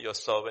also your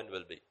servant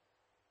will be.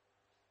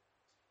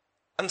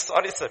 I'm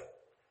sorry, sir.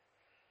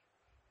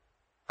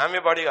 I'm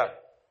your bodyguard.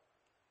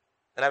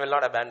 And I will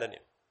not abandon you.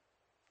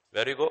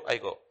 Where you go, I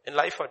go. In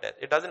life or death.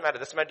 It doesn't matter.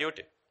 That's my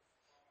duty.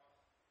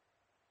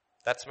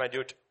 That's my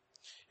duty.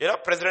 You know,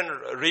 President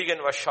Reagan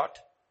was shot.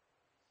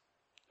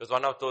 He was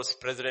one of those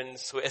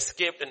presidents who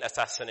escaped an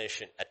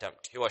assassination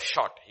attempt. He was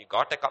shot. He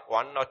got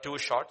one or two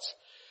shots.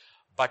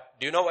 But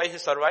do you know why he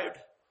survived?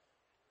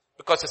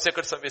 Because the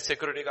Secret Service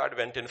security guard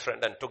went in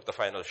front and took the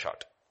final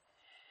shot.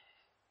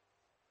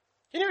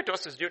 He knew it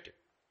was his duty.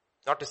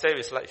 Not to save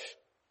his life,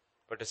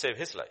 but to save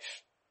his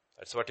life.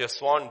 That's what your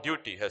sworn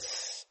duty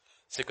has,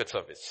 Secret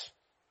Service.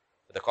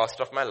 At the cost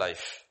of my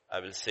life, I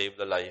will save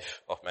the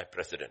life of my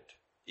president.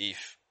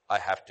 If I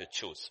have to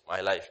choose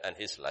my life and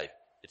his life,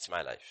 it's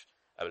my life.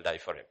 I will die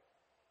for him.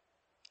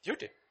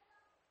 Duty.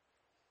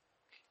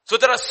 So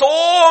there are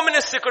so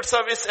many Secret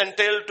Service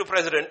entailed to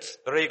President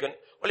Reagan.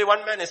 Only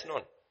one man is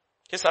known.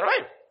 He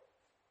survived.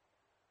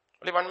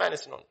 Only one man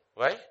is known.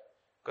 Why?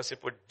 Because he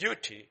put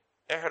duty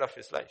ahead of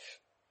his life.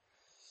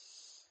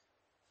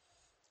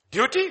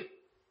 Duty.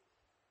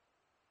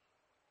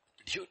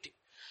 Duty.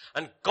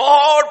 And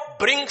God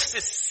brings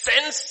this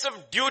sense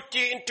of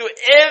duty into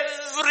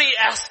every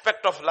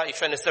aspect of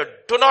life. And he said,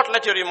 do not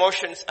let your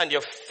emotions and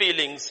your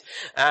feelings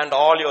and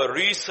all your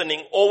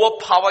reasoning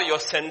overpower your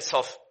sense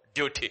of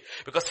duty.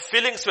 Because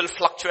feelings will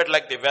fluctuate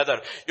like the weather.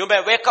 You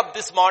may wake up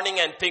this morning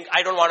and think,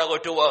 I don't want to go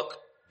to work.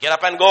 Get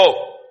up and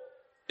go.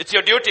 It's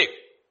your duty.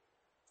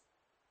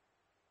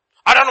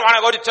 I don't want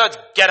to go to church.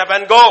 Get up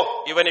and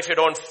go. Even if you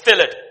don't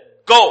feel it.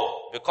 Go.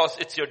 Because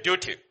it's your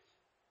duty.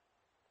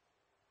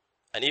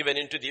 And even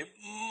into the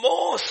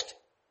most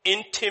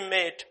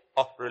intimate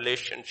of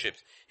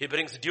relationships, he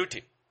brings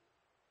duty.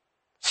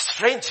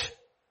 Strange.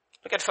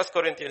 Look at 1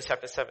 Corinthians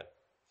chapter 7.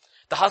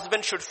 The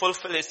husband should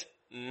fulfill his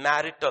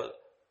marital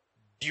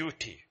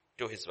duty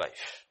to his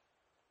wife.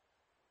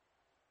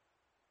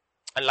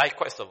 And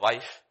likewise the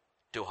wife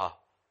to her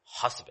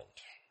husband.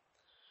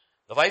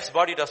 The wife's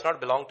body does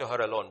not belong to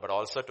her alone, but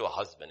also to her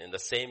husband. In the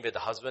same way, the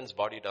husband's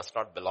body does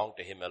not belong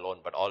to him alone,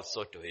 but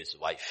also to his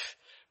wife.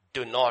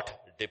 Do not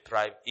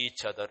deprive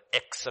each other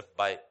except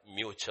by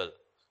mutual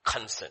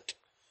consent.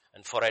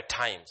 And for a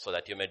time, so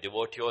that you may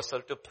devote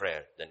yourself to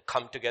prayer, then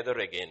come together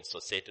again, so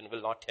Satan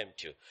will not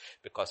tempt you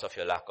because of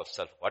your lack of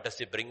self. What does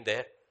he bring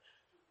there?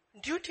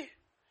 Duty.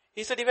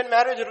 He said even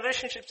marriage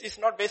relationships is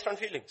not based on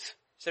feelings.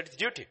 He said it's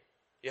duty.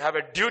 You have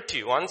a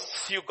duty.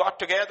 Once you got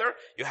together,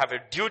 you have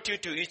a duty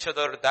to each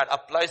other that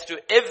applies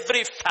to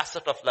every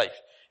facet of life.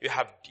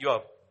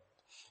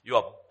 You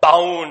are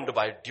bound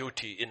by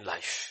duty in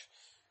life.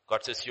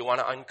 God says, you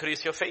want to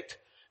increase your faith?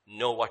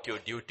 Know what your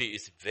duty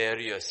is,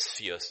 various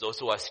spheres. Those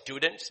who are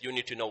students, you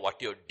need to know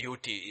what your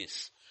duty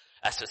is.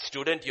 As a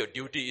student, your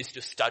duty is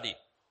to study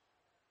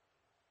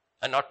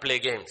and not play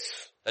games.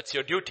 That's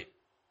your duty.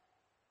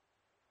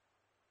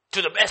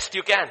 To the best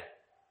you can.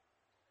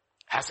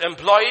 As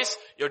employees,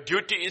 your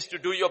duty is to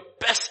do your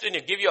best and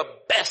you give your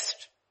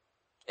best.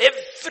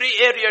 Every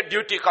area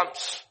duty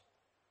comes.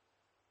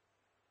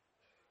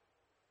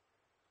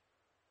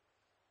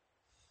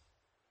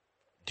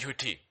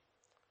 Duty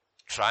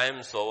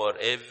triumphs over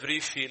every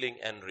feeling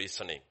and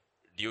reasoning.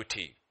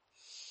 Duty.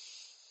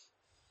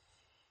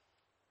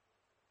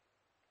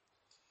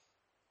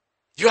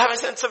 Do you have a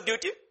sense of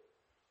duty?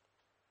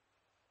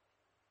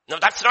 No,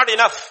 that's not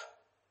enough.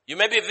 You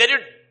may be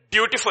very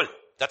dutiful.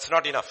 That's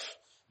not enough.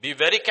 Be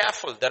very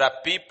careful. There are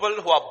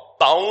people who are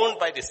bound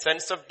by the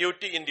sense of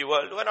duty in the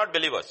world who are not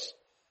believers.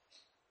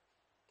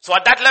 So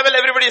at that level,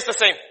 everybody is the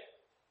same.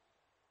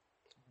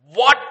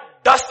 What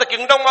does the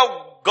kingdom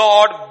of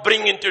God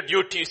bring into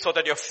duty so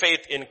that your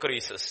faith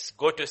increases?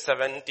 Go to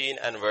 17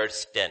 and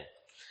verse 10.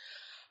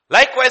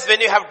 Likewise,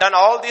 when you have done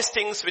all these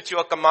things which you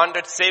are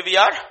commanded, say we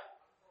are.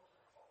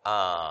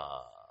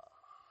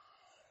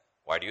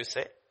 What do you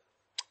say?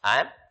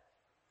 I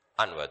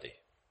unworthy.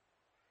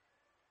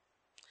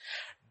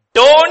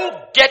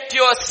 Don't get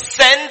your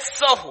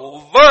sense of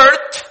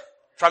worth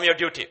from your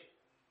duty.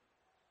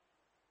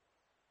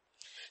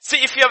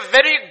 See, if you are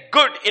very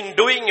good in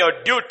doing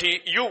your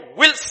duty, you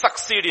will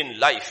succeed in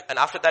life. And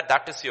after that,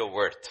 that is your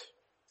worth.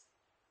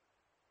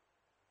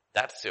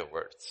 That's your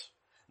worth.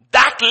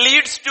 That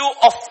leads to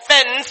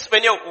offense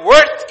when your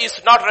worth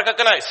is not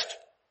recognized.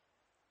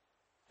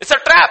 It's a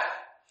trap.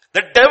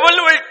 The devil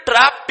will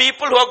trap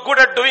people who are good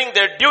at doing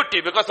their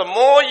duty, because the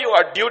more you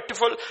are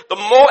dutiful, the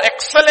more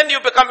excellent you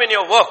become in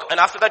your work. And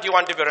after that, you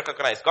want to be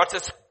recognized. God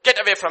says,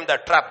 get away from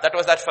that trap. That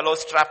was that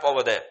fellow's trap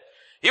over there.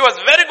 He was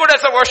very good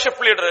as a worship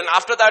leader, and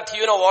after that,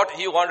 you know what?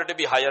 He wanted to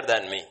be higher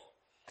than me.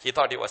 He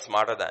thought he was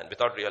smarter than,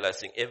 without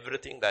realizing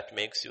everything that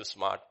makes you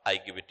smart, I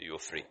give it to you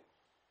free.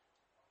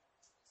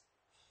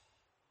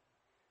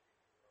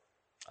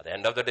 At the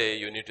end of the day,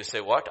 you need to say,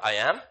 what? I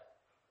am?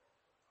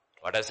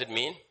 What does it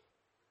mean?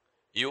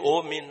 You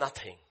owe me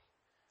nothing.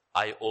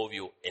 I owe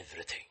you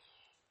everything.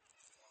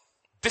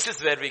 This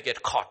is where we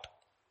get caught.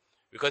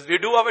 Because we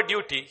do our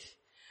duty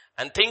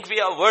and think we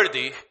are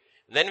worthy,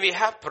 then we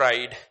have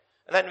pride,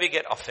 and then we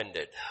get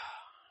offended.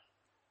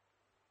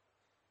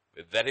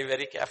 We're very,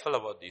 very careful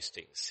about these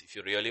things if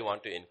you really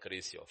want to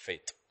increase your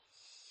faith.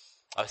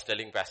 I was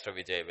telling Pastor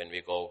Vijay, when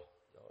we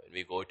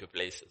go to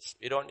places,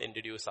 we don't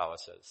introduce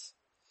ourselves.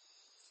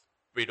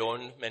 We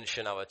don't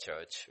mention our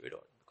church. We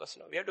don't, because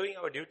we are doing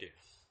our duty.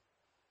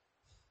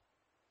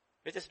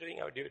 We're just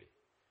doing our duty.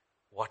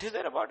 What is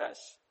there about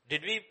us?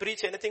 Did we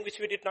preach anything which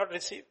we did not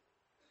receive?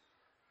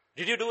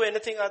 Did you do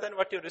anything other than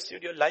what you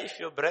received? Your life,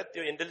 your breath,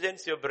 your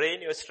intelligence, your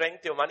brain, your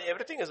strength, your money,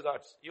 everything is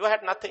God's. You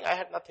had nothing, I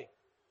had nothing.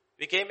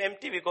 We came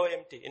empty, we go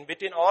empty. In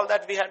between all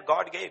that we had,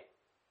 God gave.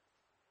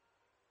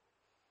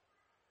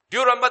 Do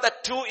you remember the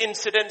two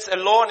incidents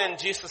alone in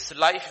Jesus'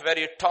 life where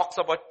he talks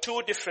about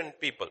two different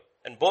people,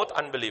 and both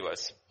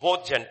unbelievers,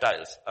 both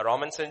Gentiles, a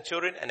Roman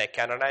centurion and a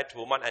Canaanite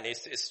woman, and he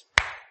says,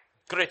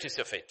 great is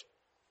your faith.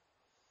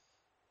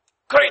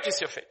 Great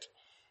is your faith.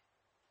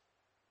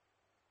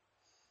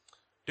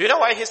 Do you know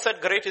why he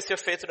said great is your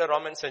faith to the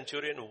Roman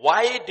centurion?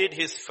 Why did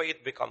his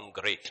faith become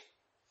great?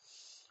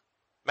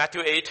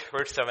 Matthew 8,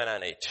 verse 7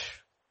 and 8.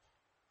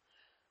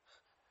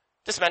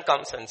 This man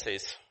comes and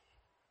says,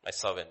 my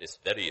servant is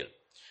very ill.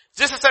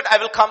 Jesus said, I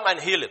will come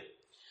and heal him.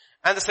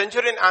 And the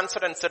centurion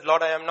answered and said,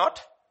 Lord, I am not.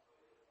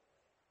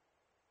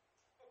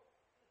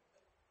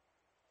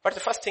 But the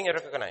first thing he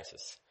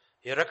recognizes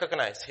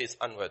he is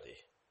unworthy.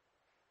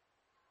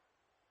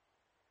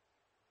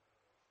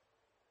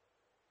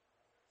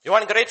 You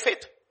want great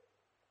faith?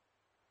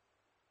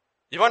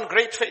 You want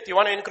great faith? You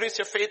want to increase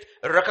your faith?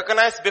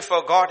 Recognize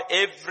before God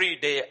every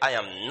day, I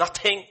am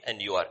nothing and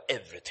you are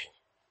everything.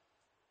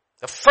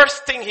 The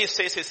first thing he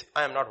says is,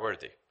 I am not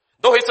worthy.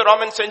 Though he's a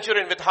Roman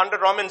centurion with 100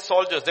 Roman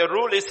soldiers, they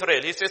rule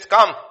Israel. He says,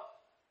 come.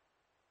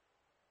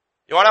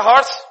 You want a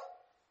horse?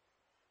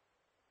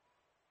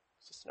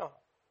 He says, no,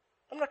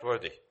 I'm not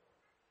worthy.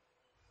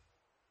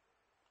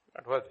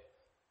 I'm not worthy.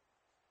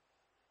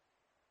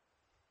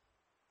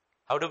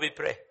 How do we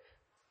pray?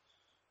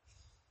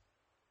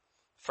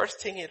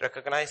 First thing he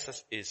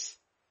recognizes is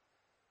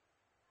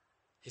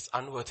his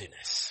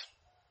unworthiness.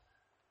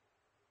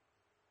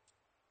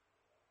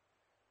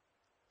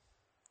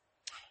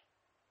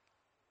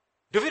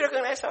 Do we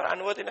recognize our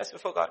unworthiness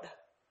before God?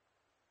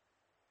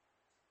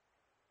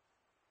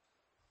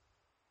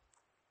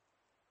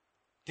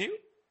 Do you?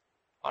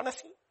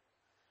 Honestly?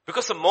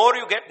 Because the more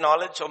you get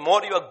knowledge, the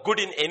more you are good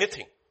in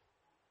anything.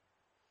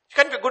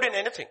 You can be good in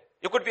anything.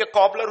 You could be a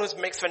cobbler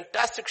who makes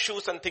fantastic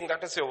shoes and think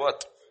that is your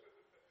worth.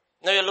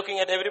 Now you're looking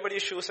at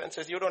everybody's shoes and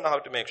says, you don't know how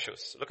to make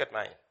shoes. Look at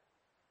mine.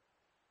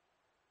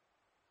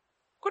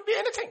 Could be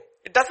anything.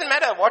 It doesn't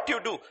matter what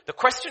you do. The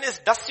question is,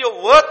 does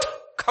your worth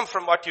come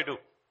from what you do?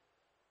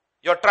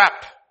 You're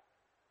trapped.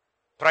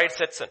 Pride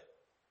sets in.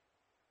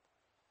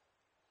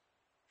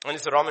 And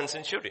it's a Roman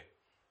centurion.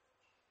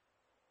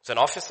 It's an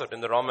officer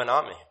in the Roman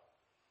army.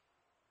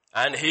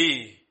 And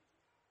he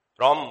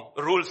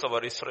rules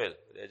over Israel.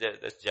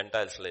 They're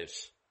Gentile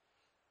slaves.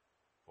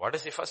 What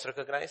does he first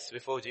recognize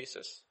before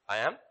Jesus? I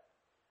am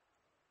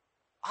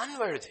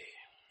unworthy.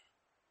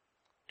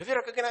 Do we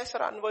recognize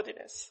our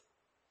unworthiness?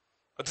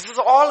 But this is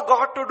all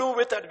got to do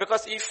with it,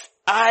 because if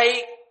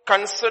I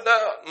consider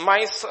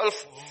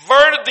myself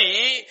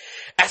worthy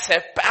as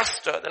a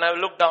pastor, then I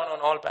will look down on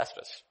all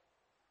pastors.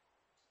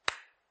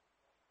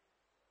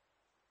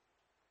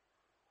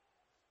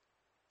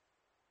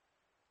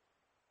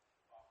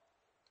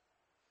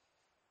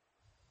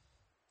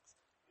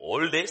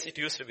 Old days it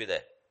used to be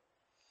there.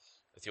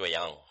 Because you were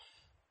young.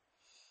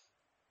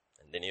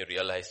 And then you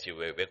realized you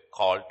were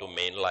called to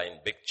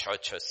mainline big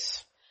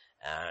churches.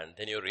 And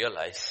then you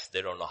realize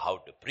they don't know how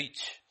to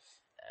preach.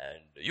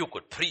 And you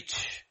could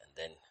preach. And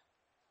then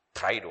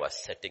pride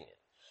was setting in.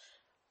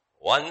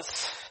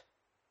 Once,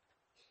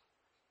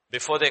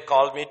 before they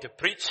called me to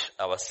preach,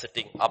 I was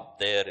sitting up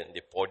there in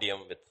the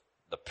podium with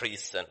the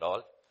priests and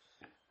all.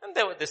 And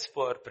there was this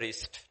poor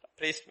priest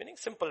meaning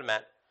simple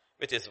man,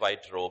 with his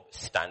white robe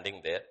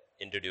standing there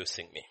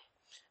introducing me.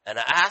 And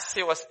as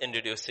he was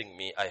introducing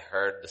me, I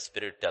heard the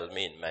Spirit tell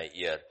me in my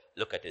ear,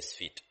 look at his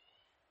feet.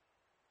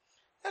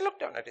 I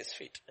looked down at his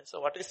feet. And so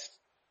what is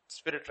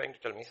Spirit trying to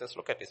tell me? He says,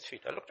 look at his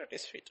feet. I looked at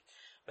his feet.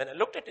 When I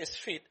looked at his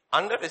feet,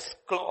 under his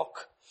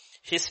cloak,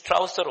 his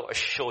trouser was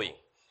showing.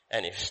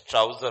 And his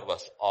trouser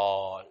was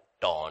all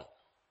torn.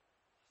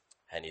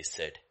 And he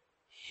said,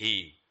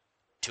 he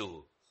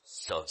too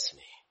serves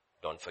me.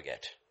 Don't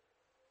forget.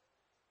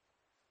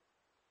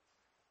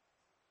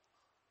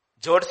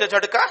 जोर से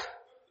झटका,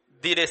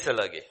 धीरे से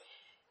लगे.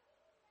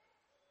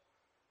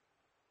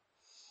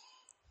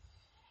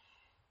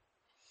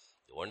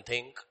 Don't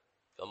think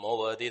you're more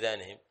worthy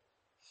than him.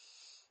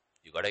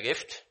 You got a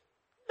gift?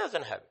 He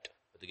doesn't have it.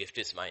 But the gift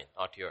is mine,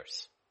 not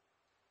yours.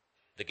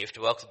 The gift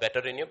works better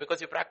in you because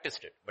you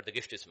practiced it. But the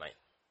gift is mine.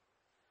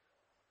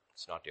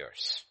 It's not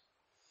yours.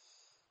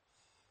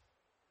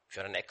 If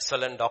you're an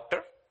excellent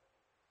doctor,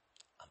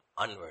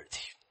 I'm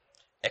unworthy.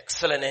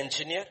 Excellent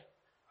engineer,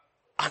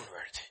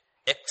 unworthy.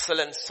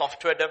 Excellent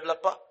software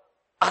developer,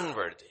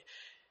 unworthy.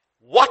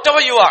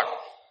 Whatever you are,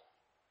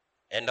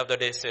 end of the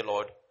day say,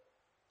 Lord,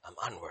 I'm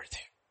unworthy.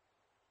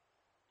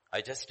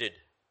 I just did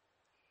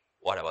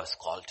what I was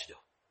called to do.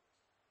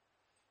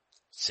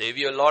 Save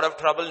you a lot of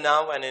trouble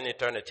now and in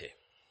eternity.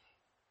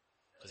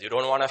 Because you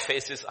don't want to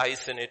face his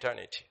eyes in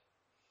eternity.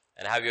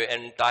 And have your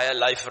entire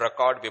life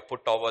record be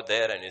put over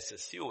there and it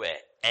says, you were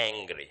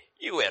angry.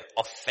 You were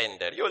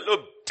offended. You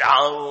looked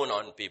down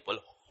on people.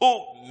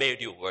 Who made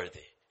you worthy?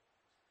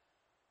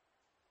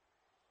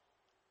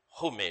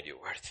 Who made you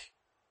worthy?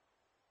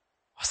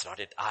 Was not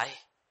it I?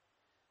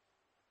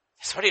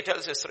 That's what he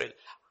tells Israel.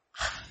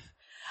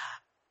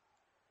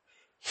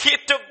 He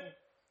took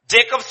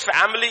Jacob's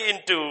family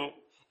into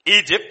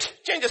Egypt,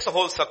 changes the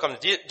whole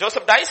circumstance.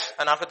 Joseph dies,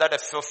 and after that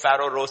a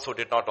Pharaoh rose who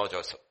did not know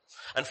Joseph.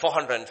 And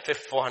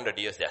 400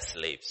 years they are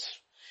slaves.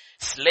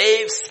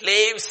 Slaves,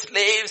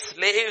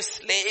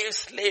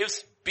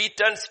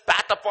 beaten,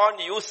 spat upon,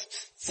 used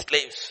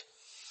slaves.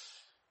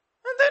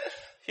 And then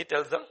he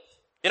tells them,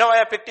 you know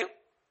why I picked you?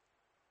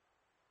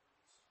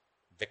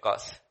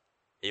 Because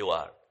you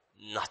are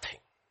nothing.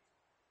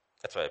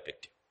 That's why I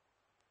picked you.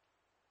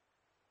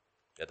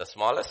 You're the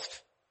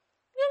smallest.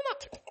 You're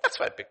nothing. That's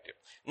why I picked you.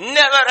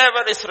 Never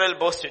ever Israel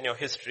boast in your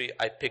history,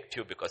 I picked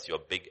you because you're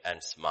big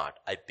and smart.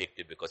 I picked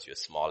you because you're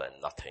small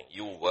and nothing.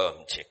 You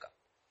worm, Jacob.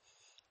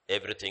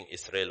 Everything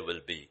Israel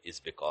will be is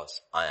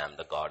because I am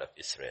the God of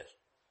Israel.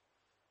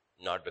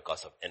 Not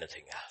because of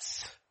anything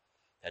else.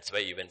 That's why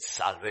even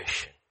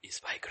salvation is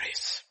by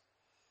grace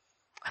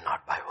and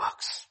not by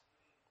works.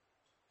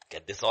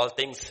 Get this all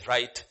things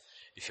right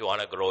if you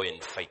want to grow in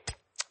faith.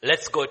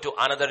 Let's go to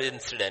another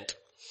incident.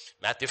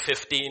 Matthew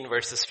 15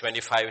 verses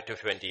 25 to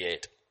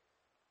 28.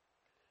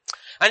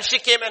 And she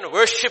came and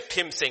worshipped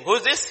him saying, who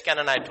is this?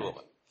 Canaanite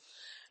woman.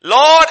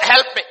 Lord,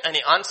 help me. And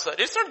he answered,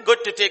 it's not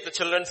good to take the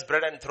children's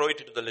bread and throw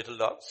it into the little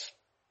dogs.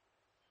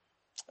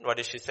 And what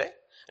did she say?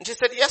 And she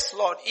said, yes,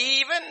 Lord,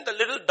 even the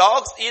little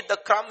dogs eat the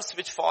crumbs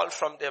which fall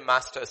from their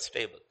master's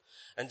table.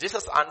 And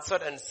Jesus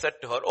answered and said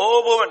to her,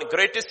 oh woman,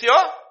 great is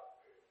your...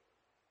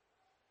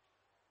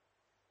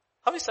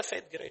 How is the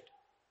faith great?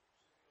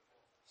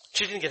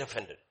 She didn't get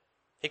offended.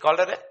 He called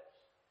her a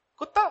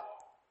kutta.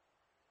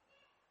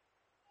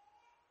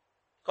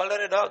 Called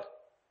her a dog.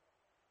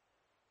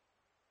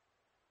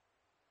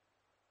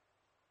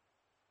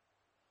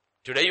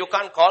 Today you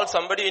can't call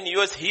somebody in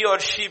US he or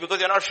she because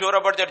you're not sure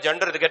about their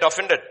gender. They get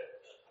offended.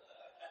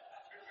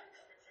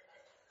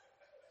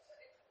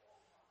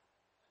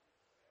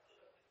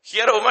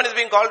 Here a woman is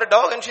being called a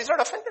dog and she's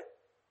not offended.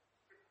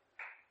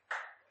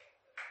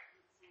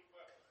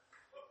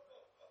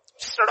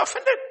 She's not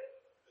offended.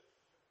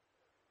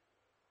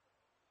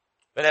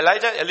 When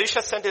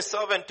Elisha sent his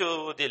servant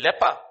to the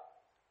leper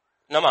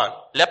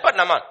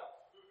Naaman,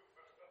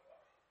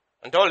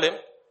 and told him,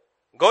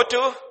 go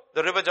to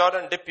the river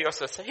Jordan, dip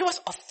yourself. He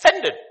was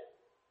offended.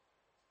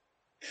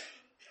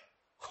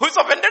 Who's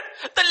offended?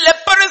 The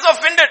leper is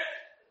offended.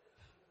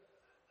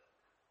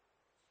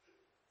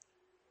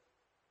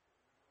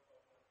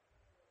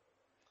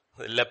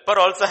 The leper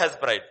also has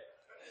pride.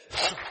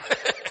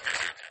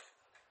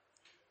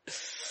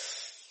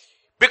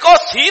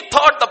 Because he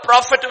thought the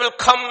prophet will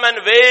come and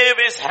wave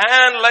his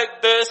hand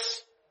like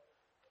this.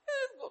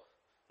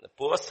 The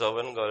poor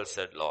servant girl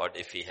said, Lord,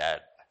 if he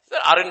had.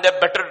 Aren't there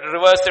better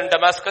rivers in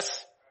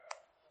Damascus?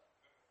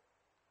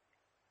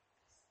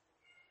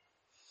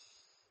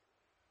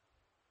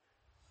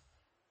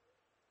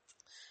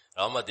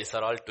 Rama, these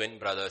are all twin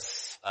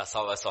brothers. Asa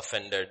was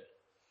offended.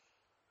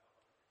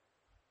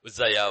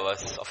 Uzziah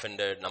was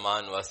offended.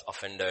 Naaman was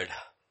offended.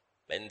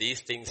 When these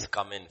things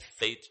come in,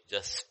 faith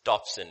just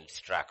stops in its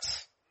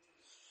tracks.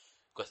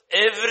 Because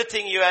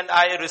everything you and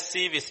I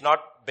receive is not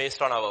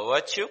based on our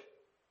virtue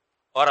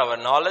or our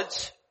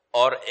knowledge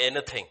or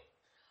anything.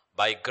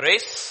 By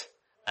grace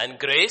and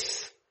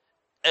grace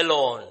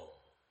alone.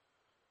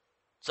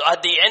 So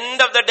at the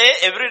end of the day,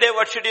 every day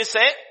what should you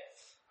say?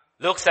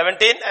 Luke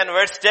 17 and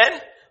verse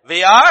 10.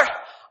 We are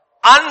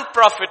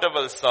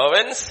unprofitable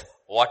servants.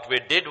 What we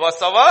did was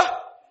our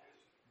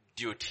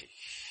duty.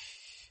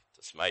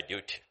 It's my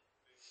duty.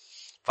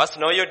 First,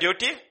 know your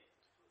duty.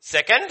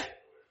 Second,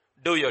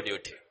 do your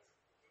duty.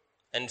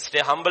 And stay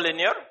humble in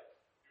your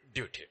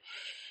duty.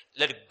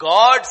 Let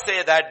God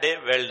say that day,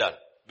 well done.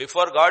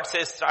 Before God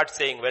says start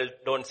saying well,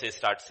 don't say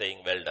start saying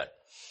well done.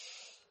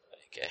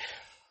 Okay.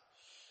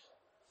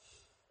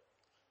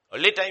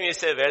 Only time you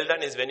say well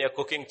done is when you're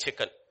cooking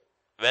chicken.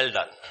 Well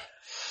done.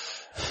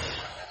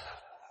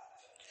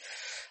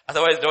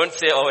 Otherwise don't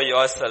say over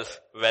yourself,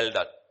 well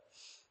done.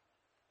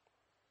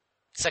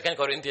 2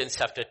 Corinthians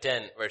chapter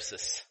 10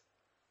 verses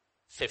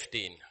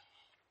 15.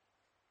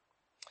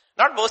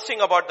 Not boasting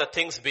about the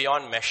things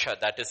beyond measure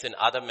that is in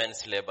other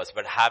men's labors,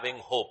 but having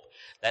hope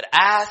that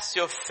as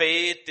your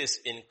faith is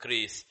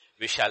increased,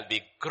 we shall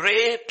be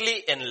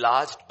greatly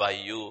enlarged by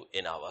you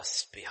in our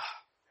sphere.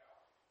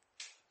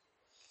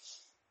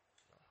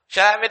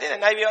 Shall I have it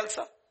in NIV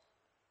also?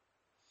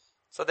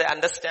 So they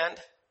understand.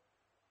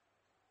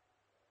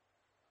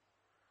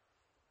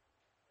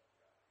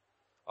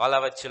 All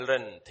our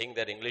children think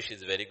their English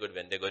is very good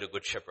when they go to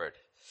Good Shepherd.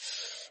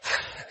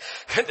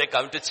 When they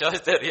come to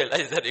church, they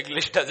realize that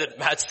English doesn't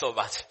match so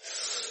much.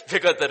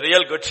 Because the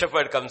real Good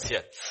Shepherd comes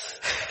here.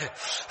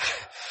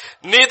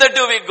 Neither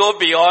do we go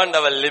beyond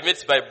our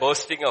limits by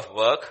boasting of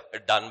work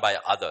done by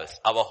others.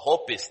 Our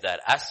hope is that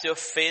as your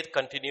faith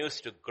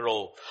continues to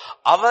grow,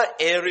 our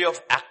area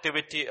of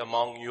activity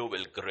among you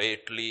will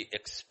greatly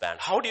expand.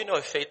 How do you know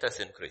if faith has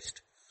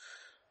increased?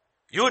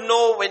 You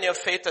know when your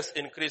faith has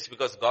increased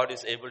because God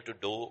is able to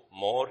do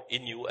more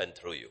in you and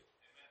through you.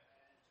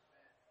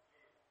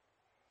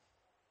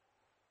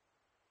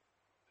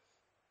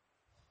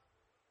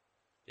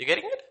 You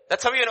getting it?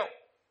 That's how you know.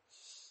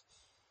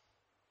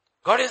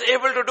 God is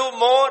able to do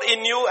more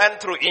in you and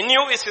through. In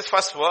you is His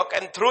first work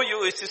and through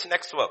you is His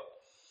next work.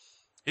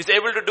 He's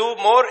able to do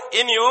more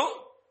in you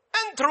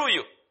and through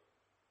you.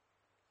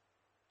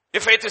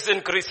 Your faith is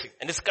increasing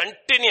and it's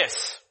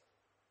continuous.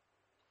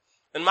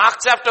 In Mark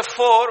chapter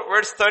 4,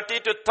 verse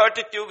 30 to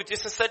 32,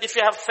 Jesus said, if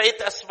you have faith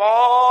as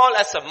small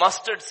as a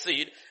mustard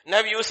seed,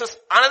 now he uses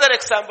another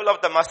example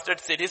of the mustard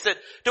seed. He said,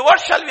 to what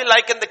shall we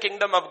liken the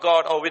kingdom of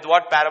God, or with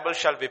what parable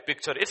shall we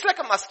picture? It's like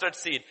a mustard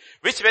seed,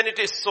 which when it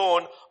is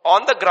sown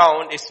on the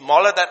ground is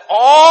smaller than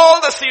all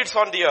the seeds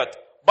on the earth.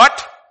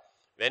 But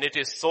when it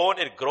is sown,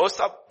 it grows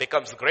up,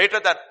 becomes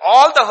greater than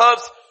all the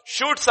herbs,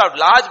 shoots out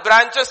large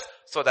branches,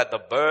 so that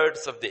the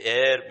birds of the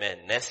air may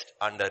nest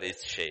under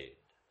its shade.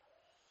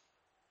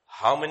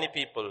 How many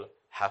people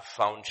have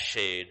found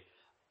shade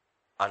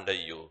under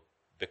you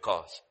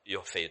because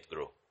your faith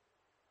grew?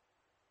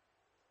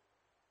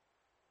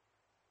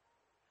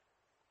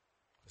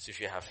 Because if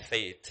you have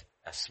faith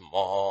as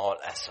small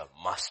as a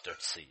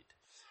mustard seed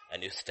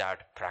and you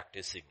start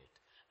practicing it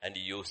and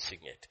using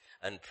it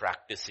and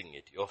practicing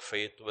it, your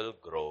faith will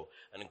grow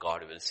and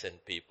God will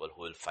send people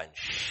who will find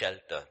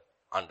shelter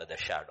under the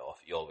shadow of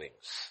your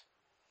wings.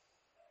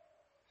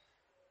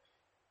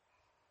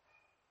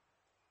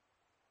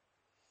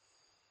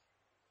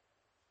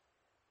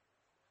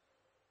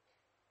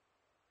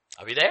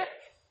 Are we there?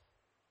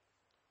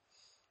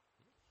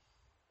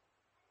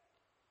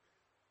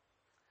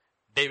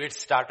 David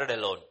started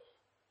alone.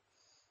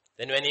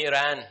 Then when he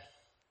ran.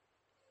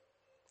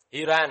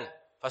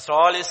 First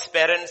all his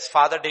parents,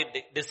 father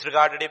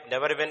disregarded him,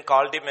 never even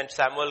called him when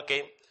Samuel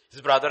came.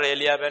 His brother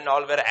Eliab and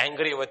all were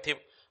angry with him.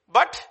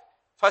 But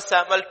 1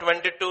 Samuel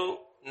 22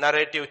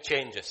 narrative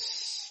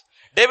changes.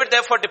 David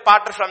therefore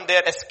departed from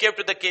there, escaped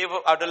to the cave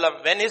of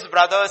Adullam. When his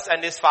brothers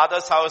and his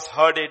father's house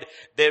heard it,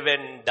 they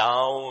went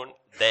down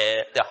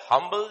there. They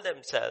humbled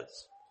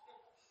themselves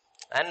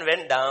and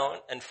went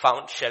down and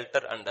found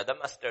shelter under the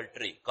mustard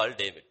tree called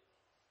David.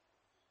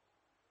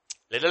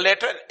 Little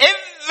later,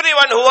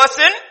 everyone who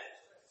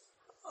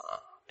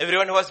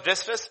was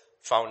distressed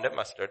found a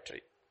mustard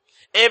tree.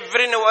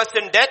 Everyone who was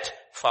in debt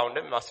found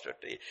a mustard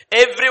tree.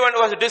 Everyone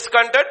who was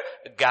discontented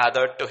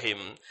gathered to him,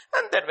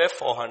 and there were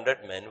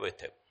 400 men with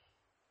him.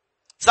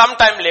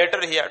 Sometime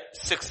later he had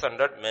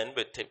 600 men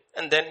with him.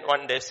 And then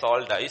one day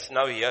Saul dies.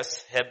 Now he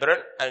has Hebron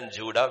and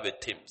Judah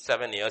with him.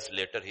 7 years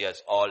later he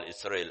has all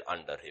Israel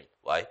under him.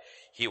 Why?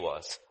 He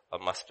was a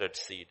mustard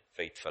seed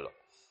faith fellow.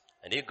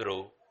 And he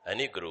grew and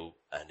he grew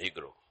and he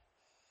grew.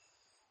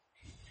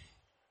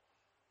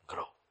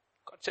 Grow.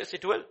 God says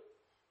it will.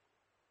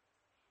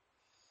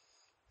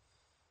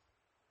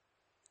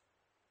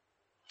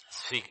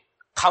 So we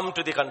come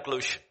to the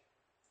conclusion.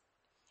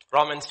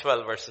 Romans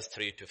 12 verses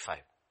 3 to 5.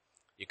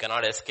 You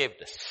cannot escape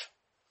this.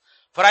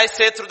 For I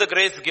say through the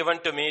grace given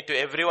to me to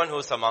everyone who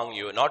is among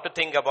you, not to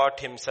think about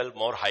himself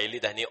more highly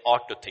than he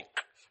ought to think.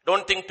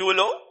 Don't think too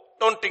low.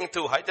 Don't think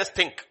too high. Just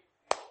think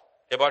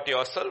about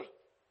yourself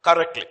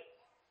correctly.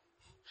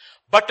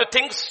 But to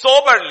think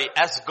soberly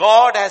as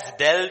God has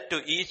dealt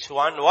to each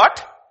one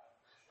what?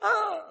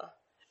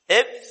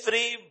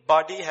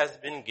 Everybody has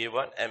been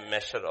given a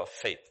measure of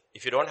faith.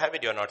 If you don't have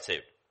it, you are not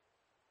saved.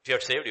 If you are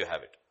saved, you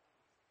have it.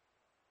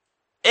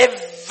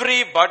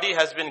 Everybody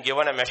has been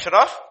given a measure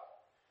of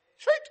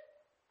faith.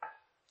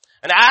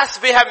 And as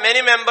we have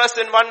many members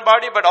in one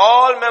body, but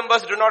all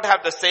members do not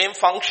have the same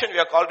function, we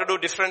are called to do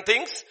different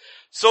things.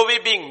 So we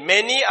being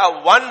many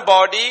are one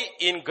body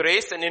in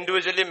grace and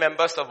individually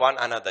members of one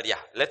another. Yeah,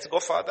 let's go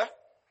further.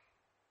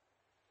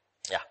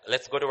 Yeah,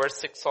 let's go to verse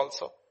 6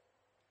 also.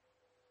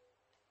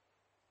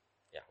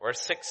 Yeah,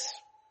 verse 6.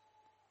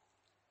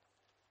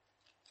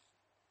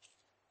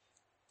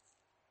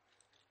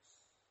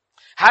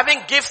 Having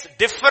gifts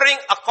differing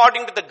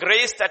according to the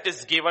grace that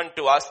is given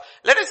to us,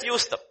 let us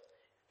use them.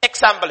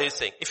 Example he's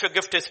saying, if your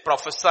gift is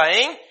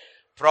prophesying,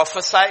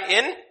 prophesy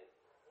in.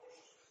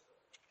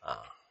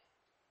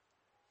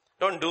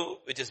 Don't do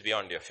which is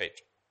beyond your faith.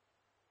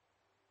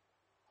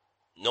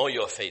 Know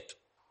your faith.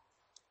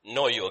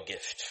 Know your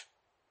gift.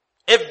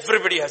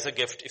 Everybody has a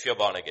gift if you're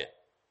born again.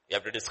 You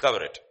have to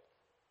discover it.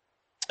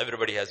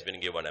 Everybody has been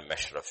given a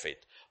measure of faith.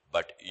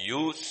 But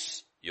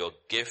use your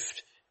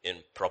gift in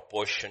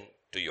proportion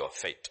to your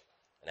faith.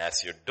 And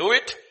as you do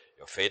it,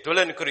 your faith will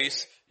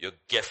increase. Your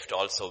gift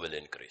also will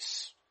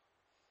increase.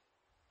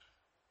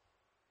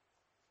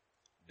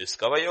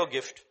 Discover your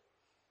gift.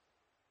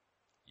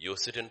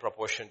 Use it in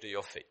proportion to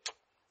your faith.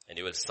 And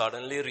you will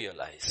suddenly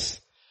realize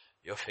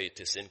your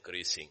faith is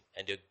increasing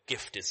and your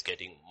gift is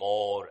getting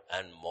more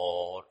and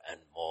more and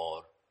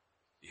more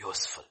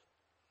useful.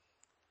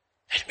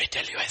 Let me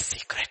tell you a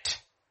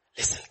secret.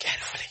 Listen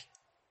carefully.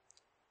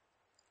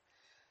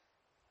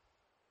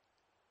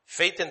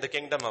 Faith in the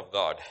kingdom of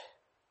God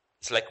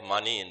is like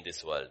money in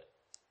this world.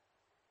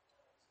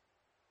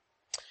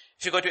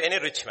 If you go to any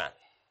rich man,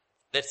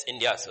 that's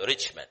India's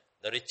rich man.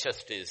 The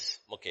richest is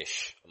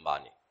Mukesh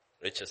Ambani.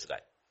 Richest guy.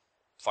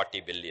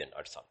 40 billion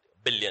or something.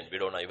 Billion, we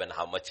don't know even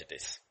how much it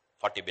is.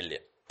 40 billion.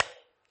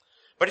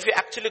 But if you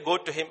actually go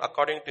to him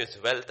according to his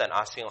wealth and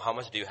ask him how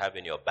much do you have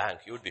in your bank,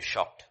 you would be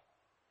shocked.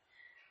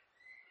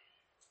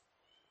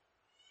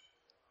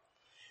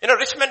 You know,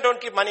 rich men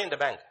don't keep money in the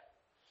bank.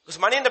 Because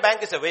money in the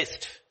bank is a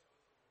waste.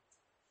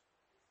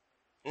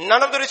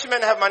 None of the rich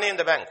men have money in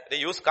the bank. They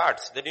use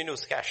cards. They didn't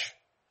use cash.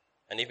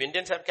 And if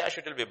Indians have cash,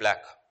 it will be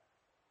black.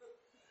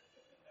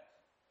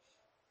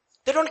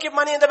 They don't keep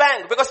money in the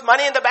bank because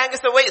money in the bank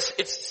is a waste.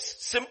 It's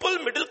simple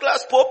middle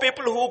class poor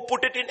people who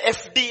put it in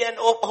FD and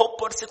hope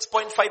for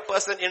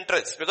 6.5%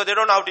 interest because they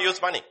don't know how to use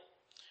money.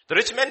 The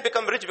rich men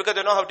become rich because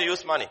they know how to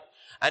use money.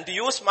 And to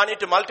use money,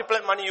 to multiply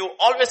money, you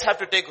always have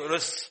to take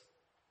risks.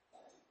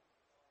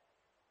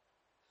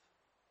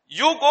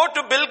 You go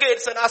to Bill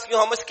Gates and ask him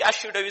how much cash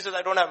should I use? He says,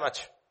 I don't have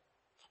much.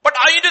 But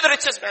are you the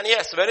richest man?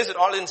 Yes. Where is it?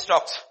 All in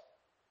stocks.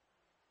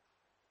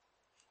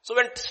 So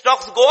when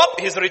stocks go up,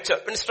 he's richer.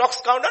 When stocks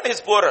come down,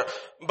 he's poorer.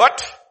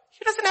 But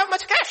he doesn't have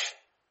much cash.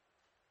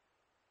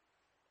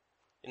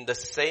 In the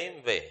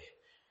same way,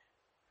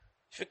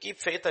 if you keep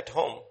faith at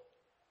home,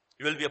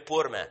 you will be a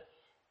poor man.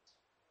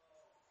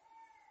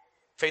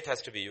 Faith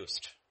has to be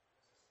used.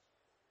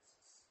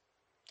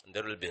 And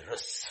there will be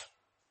risks.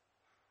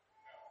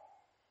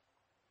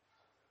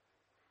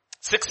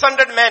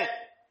 600 men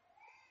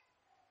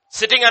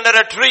sitting under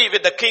a tree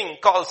with the king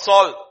called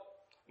Saul.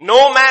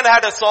 No man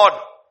had a sword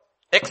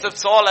except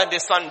Saul and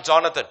his son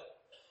Jonathan.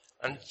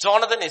 And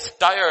Jonathan is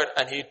tired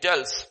and he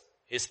tells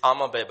his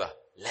armor bearer,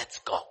 let's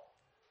go.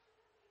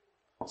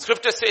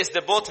 Scripture says they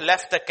both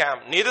left the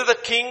camp. Neither the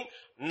king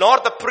nor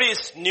the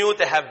priest knew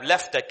they have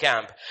left the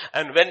camp.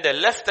 And when they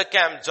left the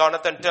camp,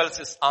 Jonathan tells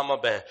his armor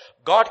bearer,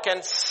 God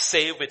can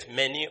save with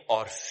many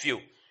or few.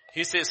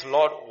 He says,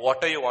 Lord,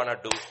 what do you want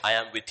to do? I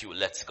am with you.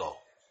 Let's go.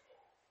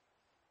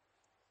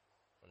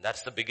 And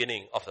that's the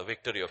beginning of the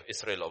victory of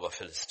Israel over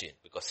Philistine.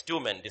 Because two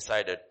men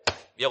decided,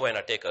 we are going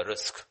to take a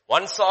risk.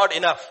 One sword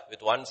enough.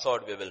 With one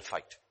sword we will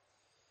fight.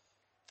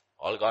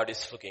 All God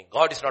is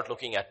not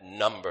looking at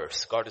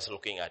numbers. God is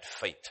looking at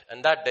faith.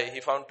 And that day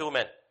he found two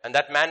men. And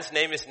that man's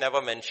name is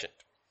never mentioned.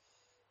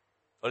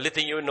 Only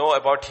thing you know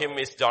about him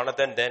is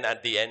Jonathan. Then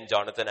at the end,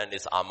 Jonathan and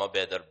his armor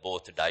bearer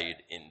both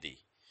died in the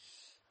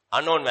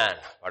unknown man,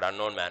 but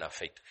unknown man of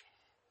faith.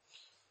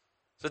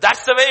 So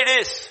that's the way it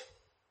is.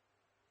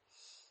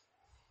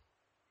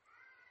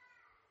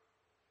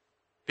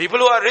 People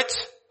who are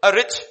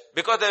rich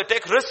because they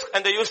take risk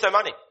and they use their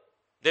money.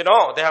 They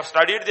know, they have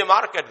studied the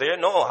market. They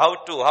know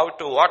what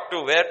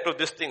to, where to,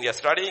 this thing. They are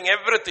studying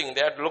everything.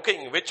 They are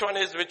looking which one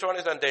is,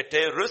 and they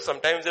take risk.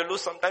 Sometimes they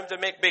lose, sometimes they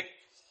make big.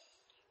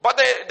 But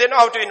they know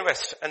how to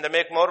invest and they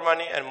make more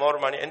money and more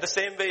money. And the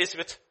same way is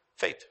with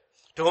faith.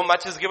 To whom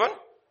much is given,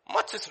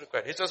 much is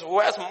required. He says, who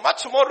has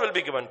much more will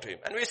be given to him.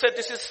 And we said,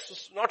 this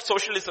is not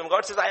socialism.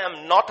 God says, I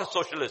am not a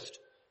socialist.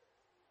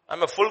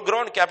 I'm a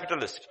full-grown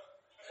capitalist.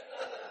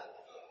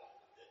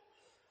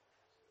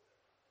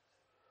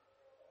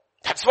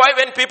 That's why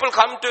when people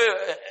come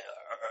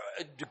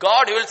to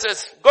God, He will say,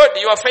 good,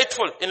 you are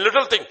faithful in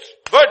little things.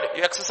 Good,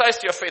 you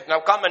exercised your faith.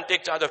 Now come and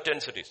take charge of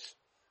 10 cities.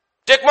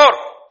 Take more,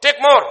 take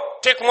more,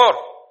 take more.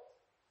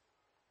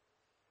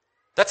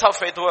 That's how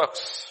faith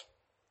works.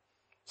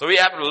 So we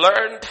have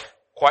learned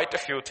quite a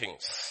few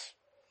things.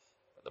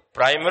 The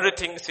primary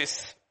things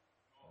is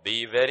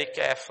be very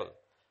careful.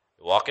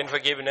 Walk in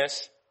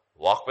forgiveness,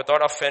 walk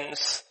without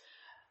offense,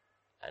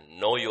 and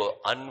know your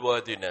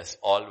unworthiness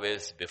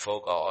always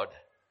before God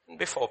and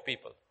before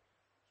people.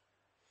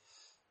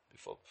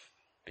 Before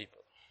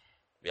people.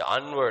 We are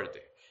unworthy.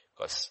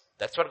 Because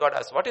that's what God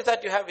asks. What is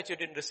that you have which you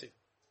didn't receive?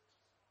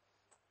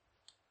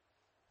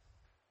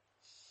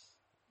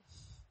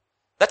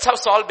 That's how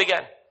Saul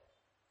began.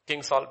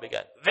 King Saul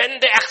began. When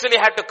they actually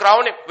had to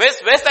crown him.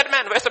 Where's that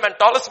man? Where's the man?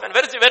 Tallest man.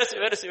 Where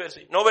is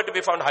he? Nowhere to be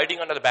found, hiding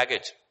under the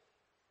baggage.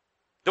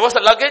 There was a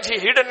luggage, he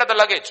hid under the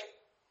luggage.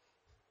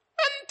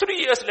 And 3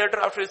 years later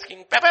after his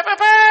king,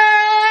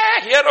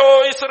 hear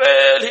O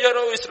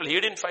Israel. He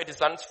didn't fight, his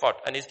sons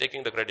fought, and he's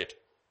taking the credit.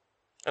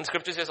 And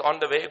scripture says on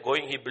the way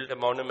going, he built a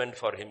monument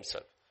for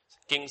himself.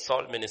 King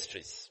Saul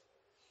Ministries.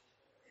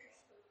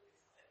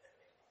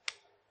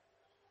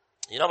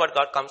 You know what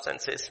God comes and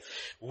says?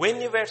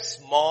 When you were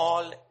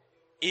small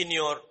in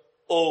your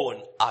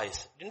own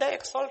eyes, didn't I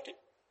exalt you?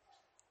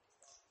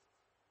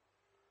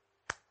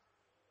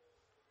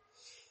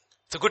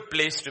 It's a good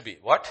place to be.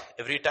 What?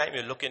 Every time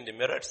you look in the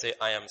mirror, say,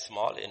 I am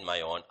small in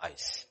my own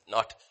eyes.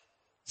 Not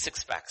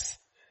 6 packs.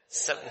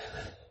 7.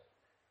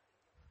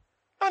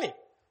 Honey.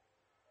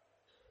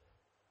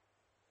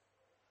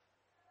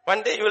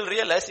 One day you will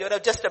realize you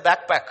have just a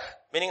backpack.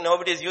 Meaning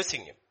nobody is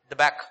using you. The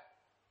back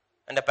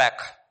and the pack.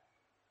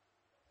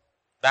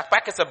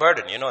 Backpack is a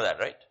burden, you know that,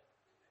 right?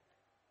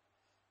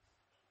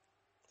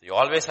 You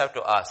always have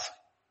to ask,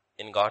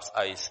 in God's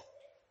eyes,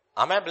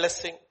 am I a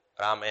blessing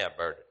or am I a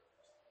burden?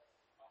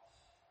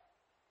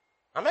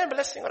 Am I a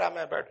blessing or am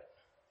I a burden?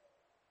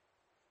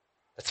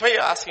 That's why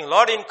you're asking,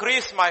 Lord,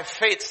 increase my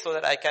faith so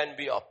that I can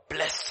be a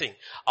blessing.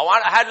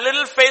 I had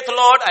little faith,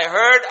 Lord. I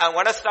heard, I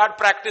want to start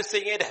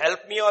practicing it.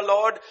 Help me, oh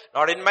Lord,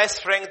 not in my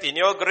strength, in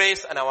your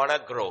grace, and I want to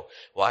grow.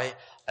 Why?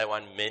 I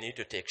want many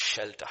to take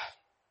shelter.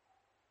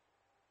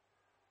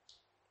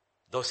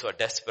 Those who are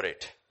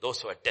desperate,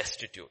 those who are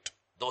destitute,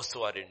 those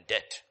who are in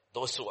debt,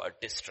 those who are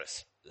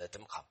distressed, let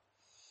them come.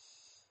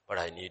 But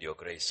I need your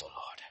grace, O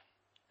Lord.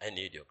 I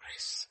need your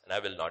grace, and I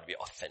will not be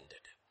offended.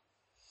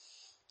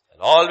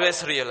 I'll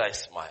always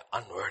realize my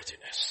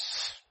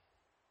unworthiness.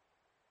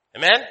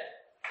 Amen?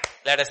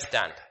 Let us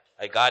stand.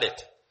 I got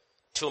it.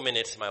 2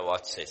 minutes, my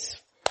watch says.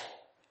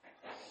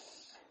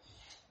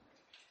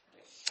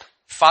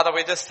 Father,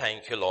 we just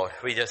thank you, Lord.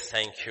 We just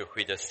thank you.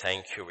 We just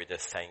thank you. We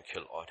just thank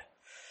you, Lord.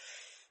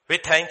 We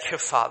thank you,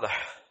 Father,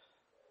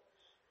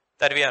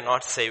 that we are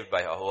not saved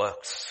by our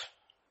works.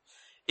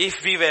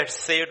 If we were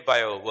saved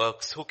by our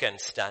works, who can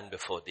stand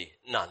before thee?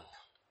 None.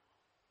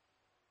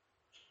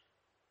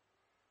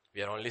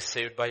 We are only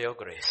saved by your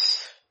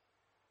grace.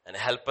 And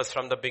help us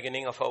from the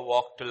beginning of our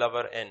walk till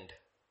our end,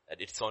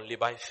 that it's only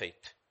by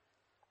faith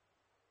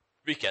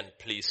we can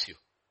please you.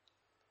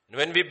 And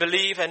when we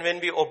believe and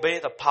when we obey,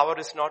 the power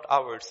is not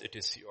ours, it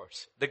is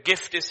yours. The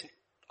gift is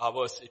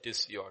ours, it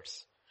is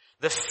yours.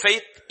 The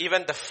faith,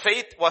 even the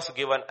faith was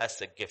given as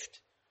a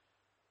gift.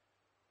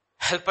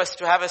 Help us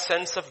to have a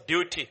sense of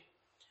duty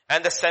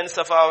and the sense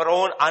of our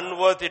own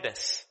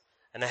unworthiness,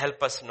 and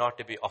help us not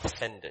to be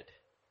offended.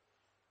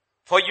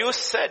 For you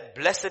said,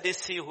 blessed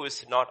is he who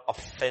is not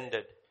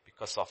offended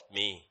because of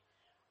me,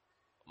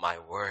 my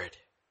word.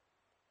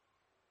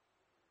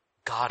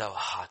 Guard our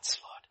hearts,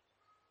 Lord.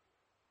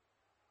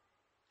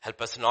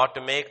 Help us not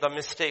to make the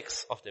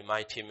mistakes of the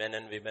mighty men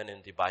and women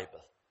in the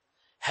Bible.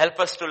 Help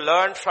us to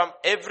learn from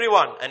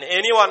everyone and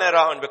anyone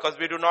around, because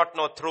we do not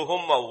know through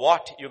whom or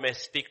what you may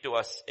speak to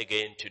us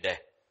again today.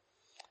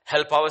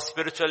 Help our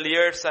spiritual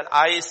ears and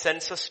eyes,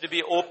 senses to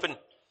be open.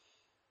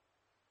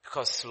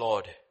 Because,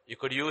 Lord, you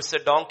could use a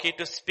donkey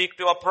to speak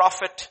to a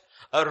prophet,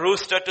 a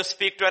rooster to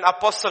speak to an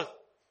apostle,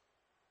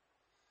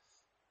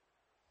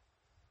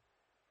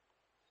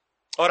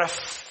 or a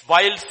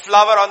wild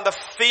flower on the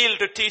field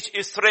to teach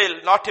Israel,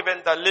 not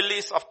even the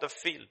lilies of the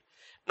field.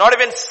 Not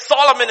even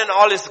Solomon in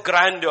all his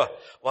grandeur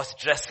was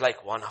dressed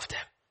like one of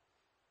them.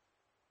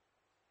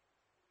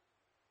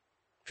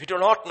 We do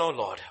not know,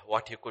 Lord,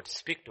 what you could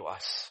speak to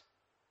us,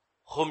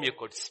 whom you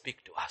could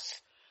speak to us.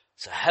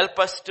 So help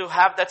us to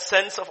have that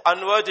sense of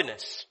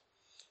unworthiness.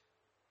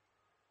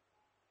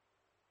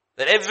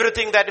 That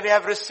everything that we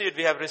have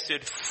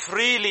received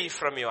freely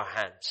from your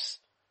hands.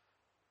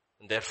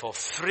 And therefore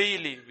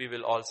freely we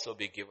will also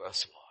be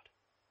givers, Lord.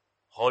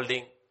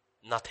 Holding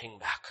nothing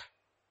back.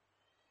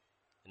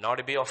 Not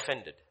to be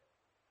offended.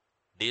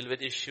 Deal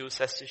with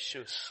issues as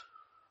issues.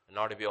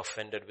 Not to be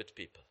offended with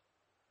people.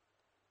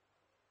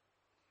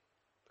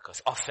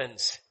 Because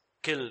offense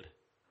killed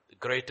the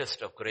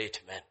greatest of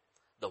great men.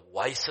 The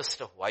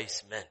wisest of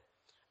wise men.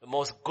 The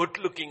most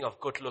good-looking of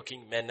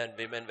good-looking men and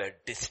women were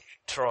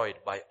destroyed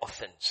by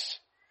offense.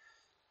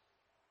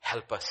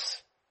 Help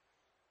us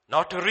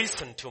not to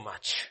reason too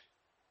much,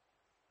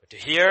 but to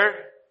hear,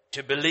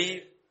 to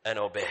believe, and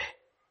obey.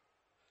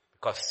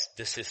 Because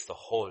this is the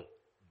whole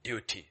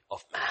duty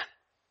of man.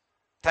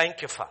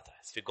 Thank you, Father.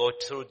 As we go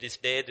through this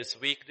day, this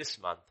week, this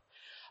month,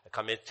 I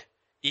commit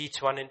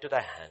each one into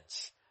thy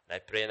hands. And I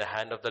pray the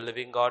hand of the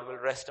living God will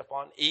rest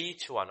upon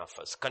each one of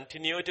us.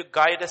 Continue to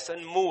guide us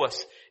and move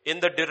us in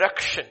the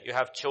direction you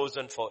have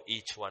chosen for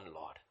each one,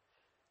 Lord.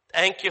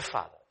 Thank you,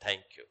 Father.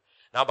 Thank you.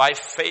 Now by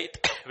faith,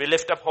 we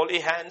lift up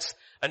holy hands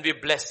and we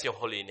bless your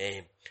holy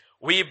name.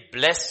 We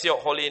bless your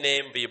holy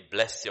name. We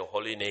bless your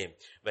holy name.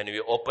 When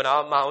we open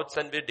our mouths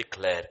and we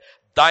declare,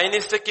 Thine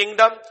is the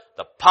kingdom,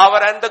 the power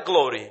and the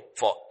glory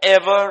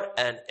forever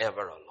and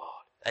ever, O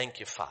Lord. Thank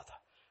you, Father.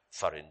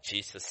 For in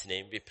Jesus'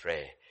 name we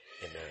pray.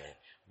 Amen.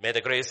 May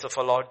the grace of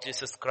our Lord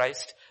Jesus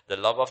Christ, the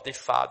love of the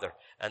Father,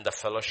 and the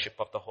fellowship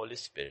of the Holy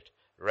Spirit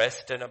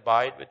rest and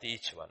abide with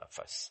each one of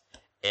us.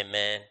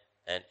 Amen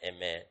and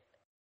amen.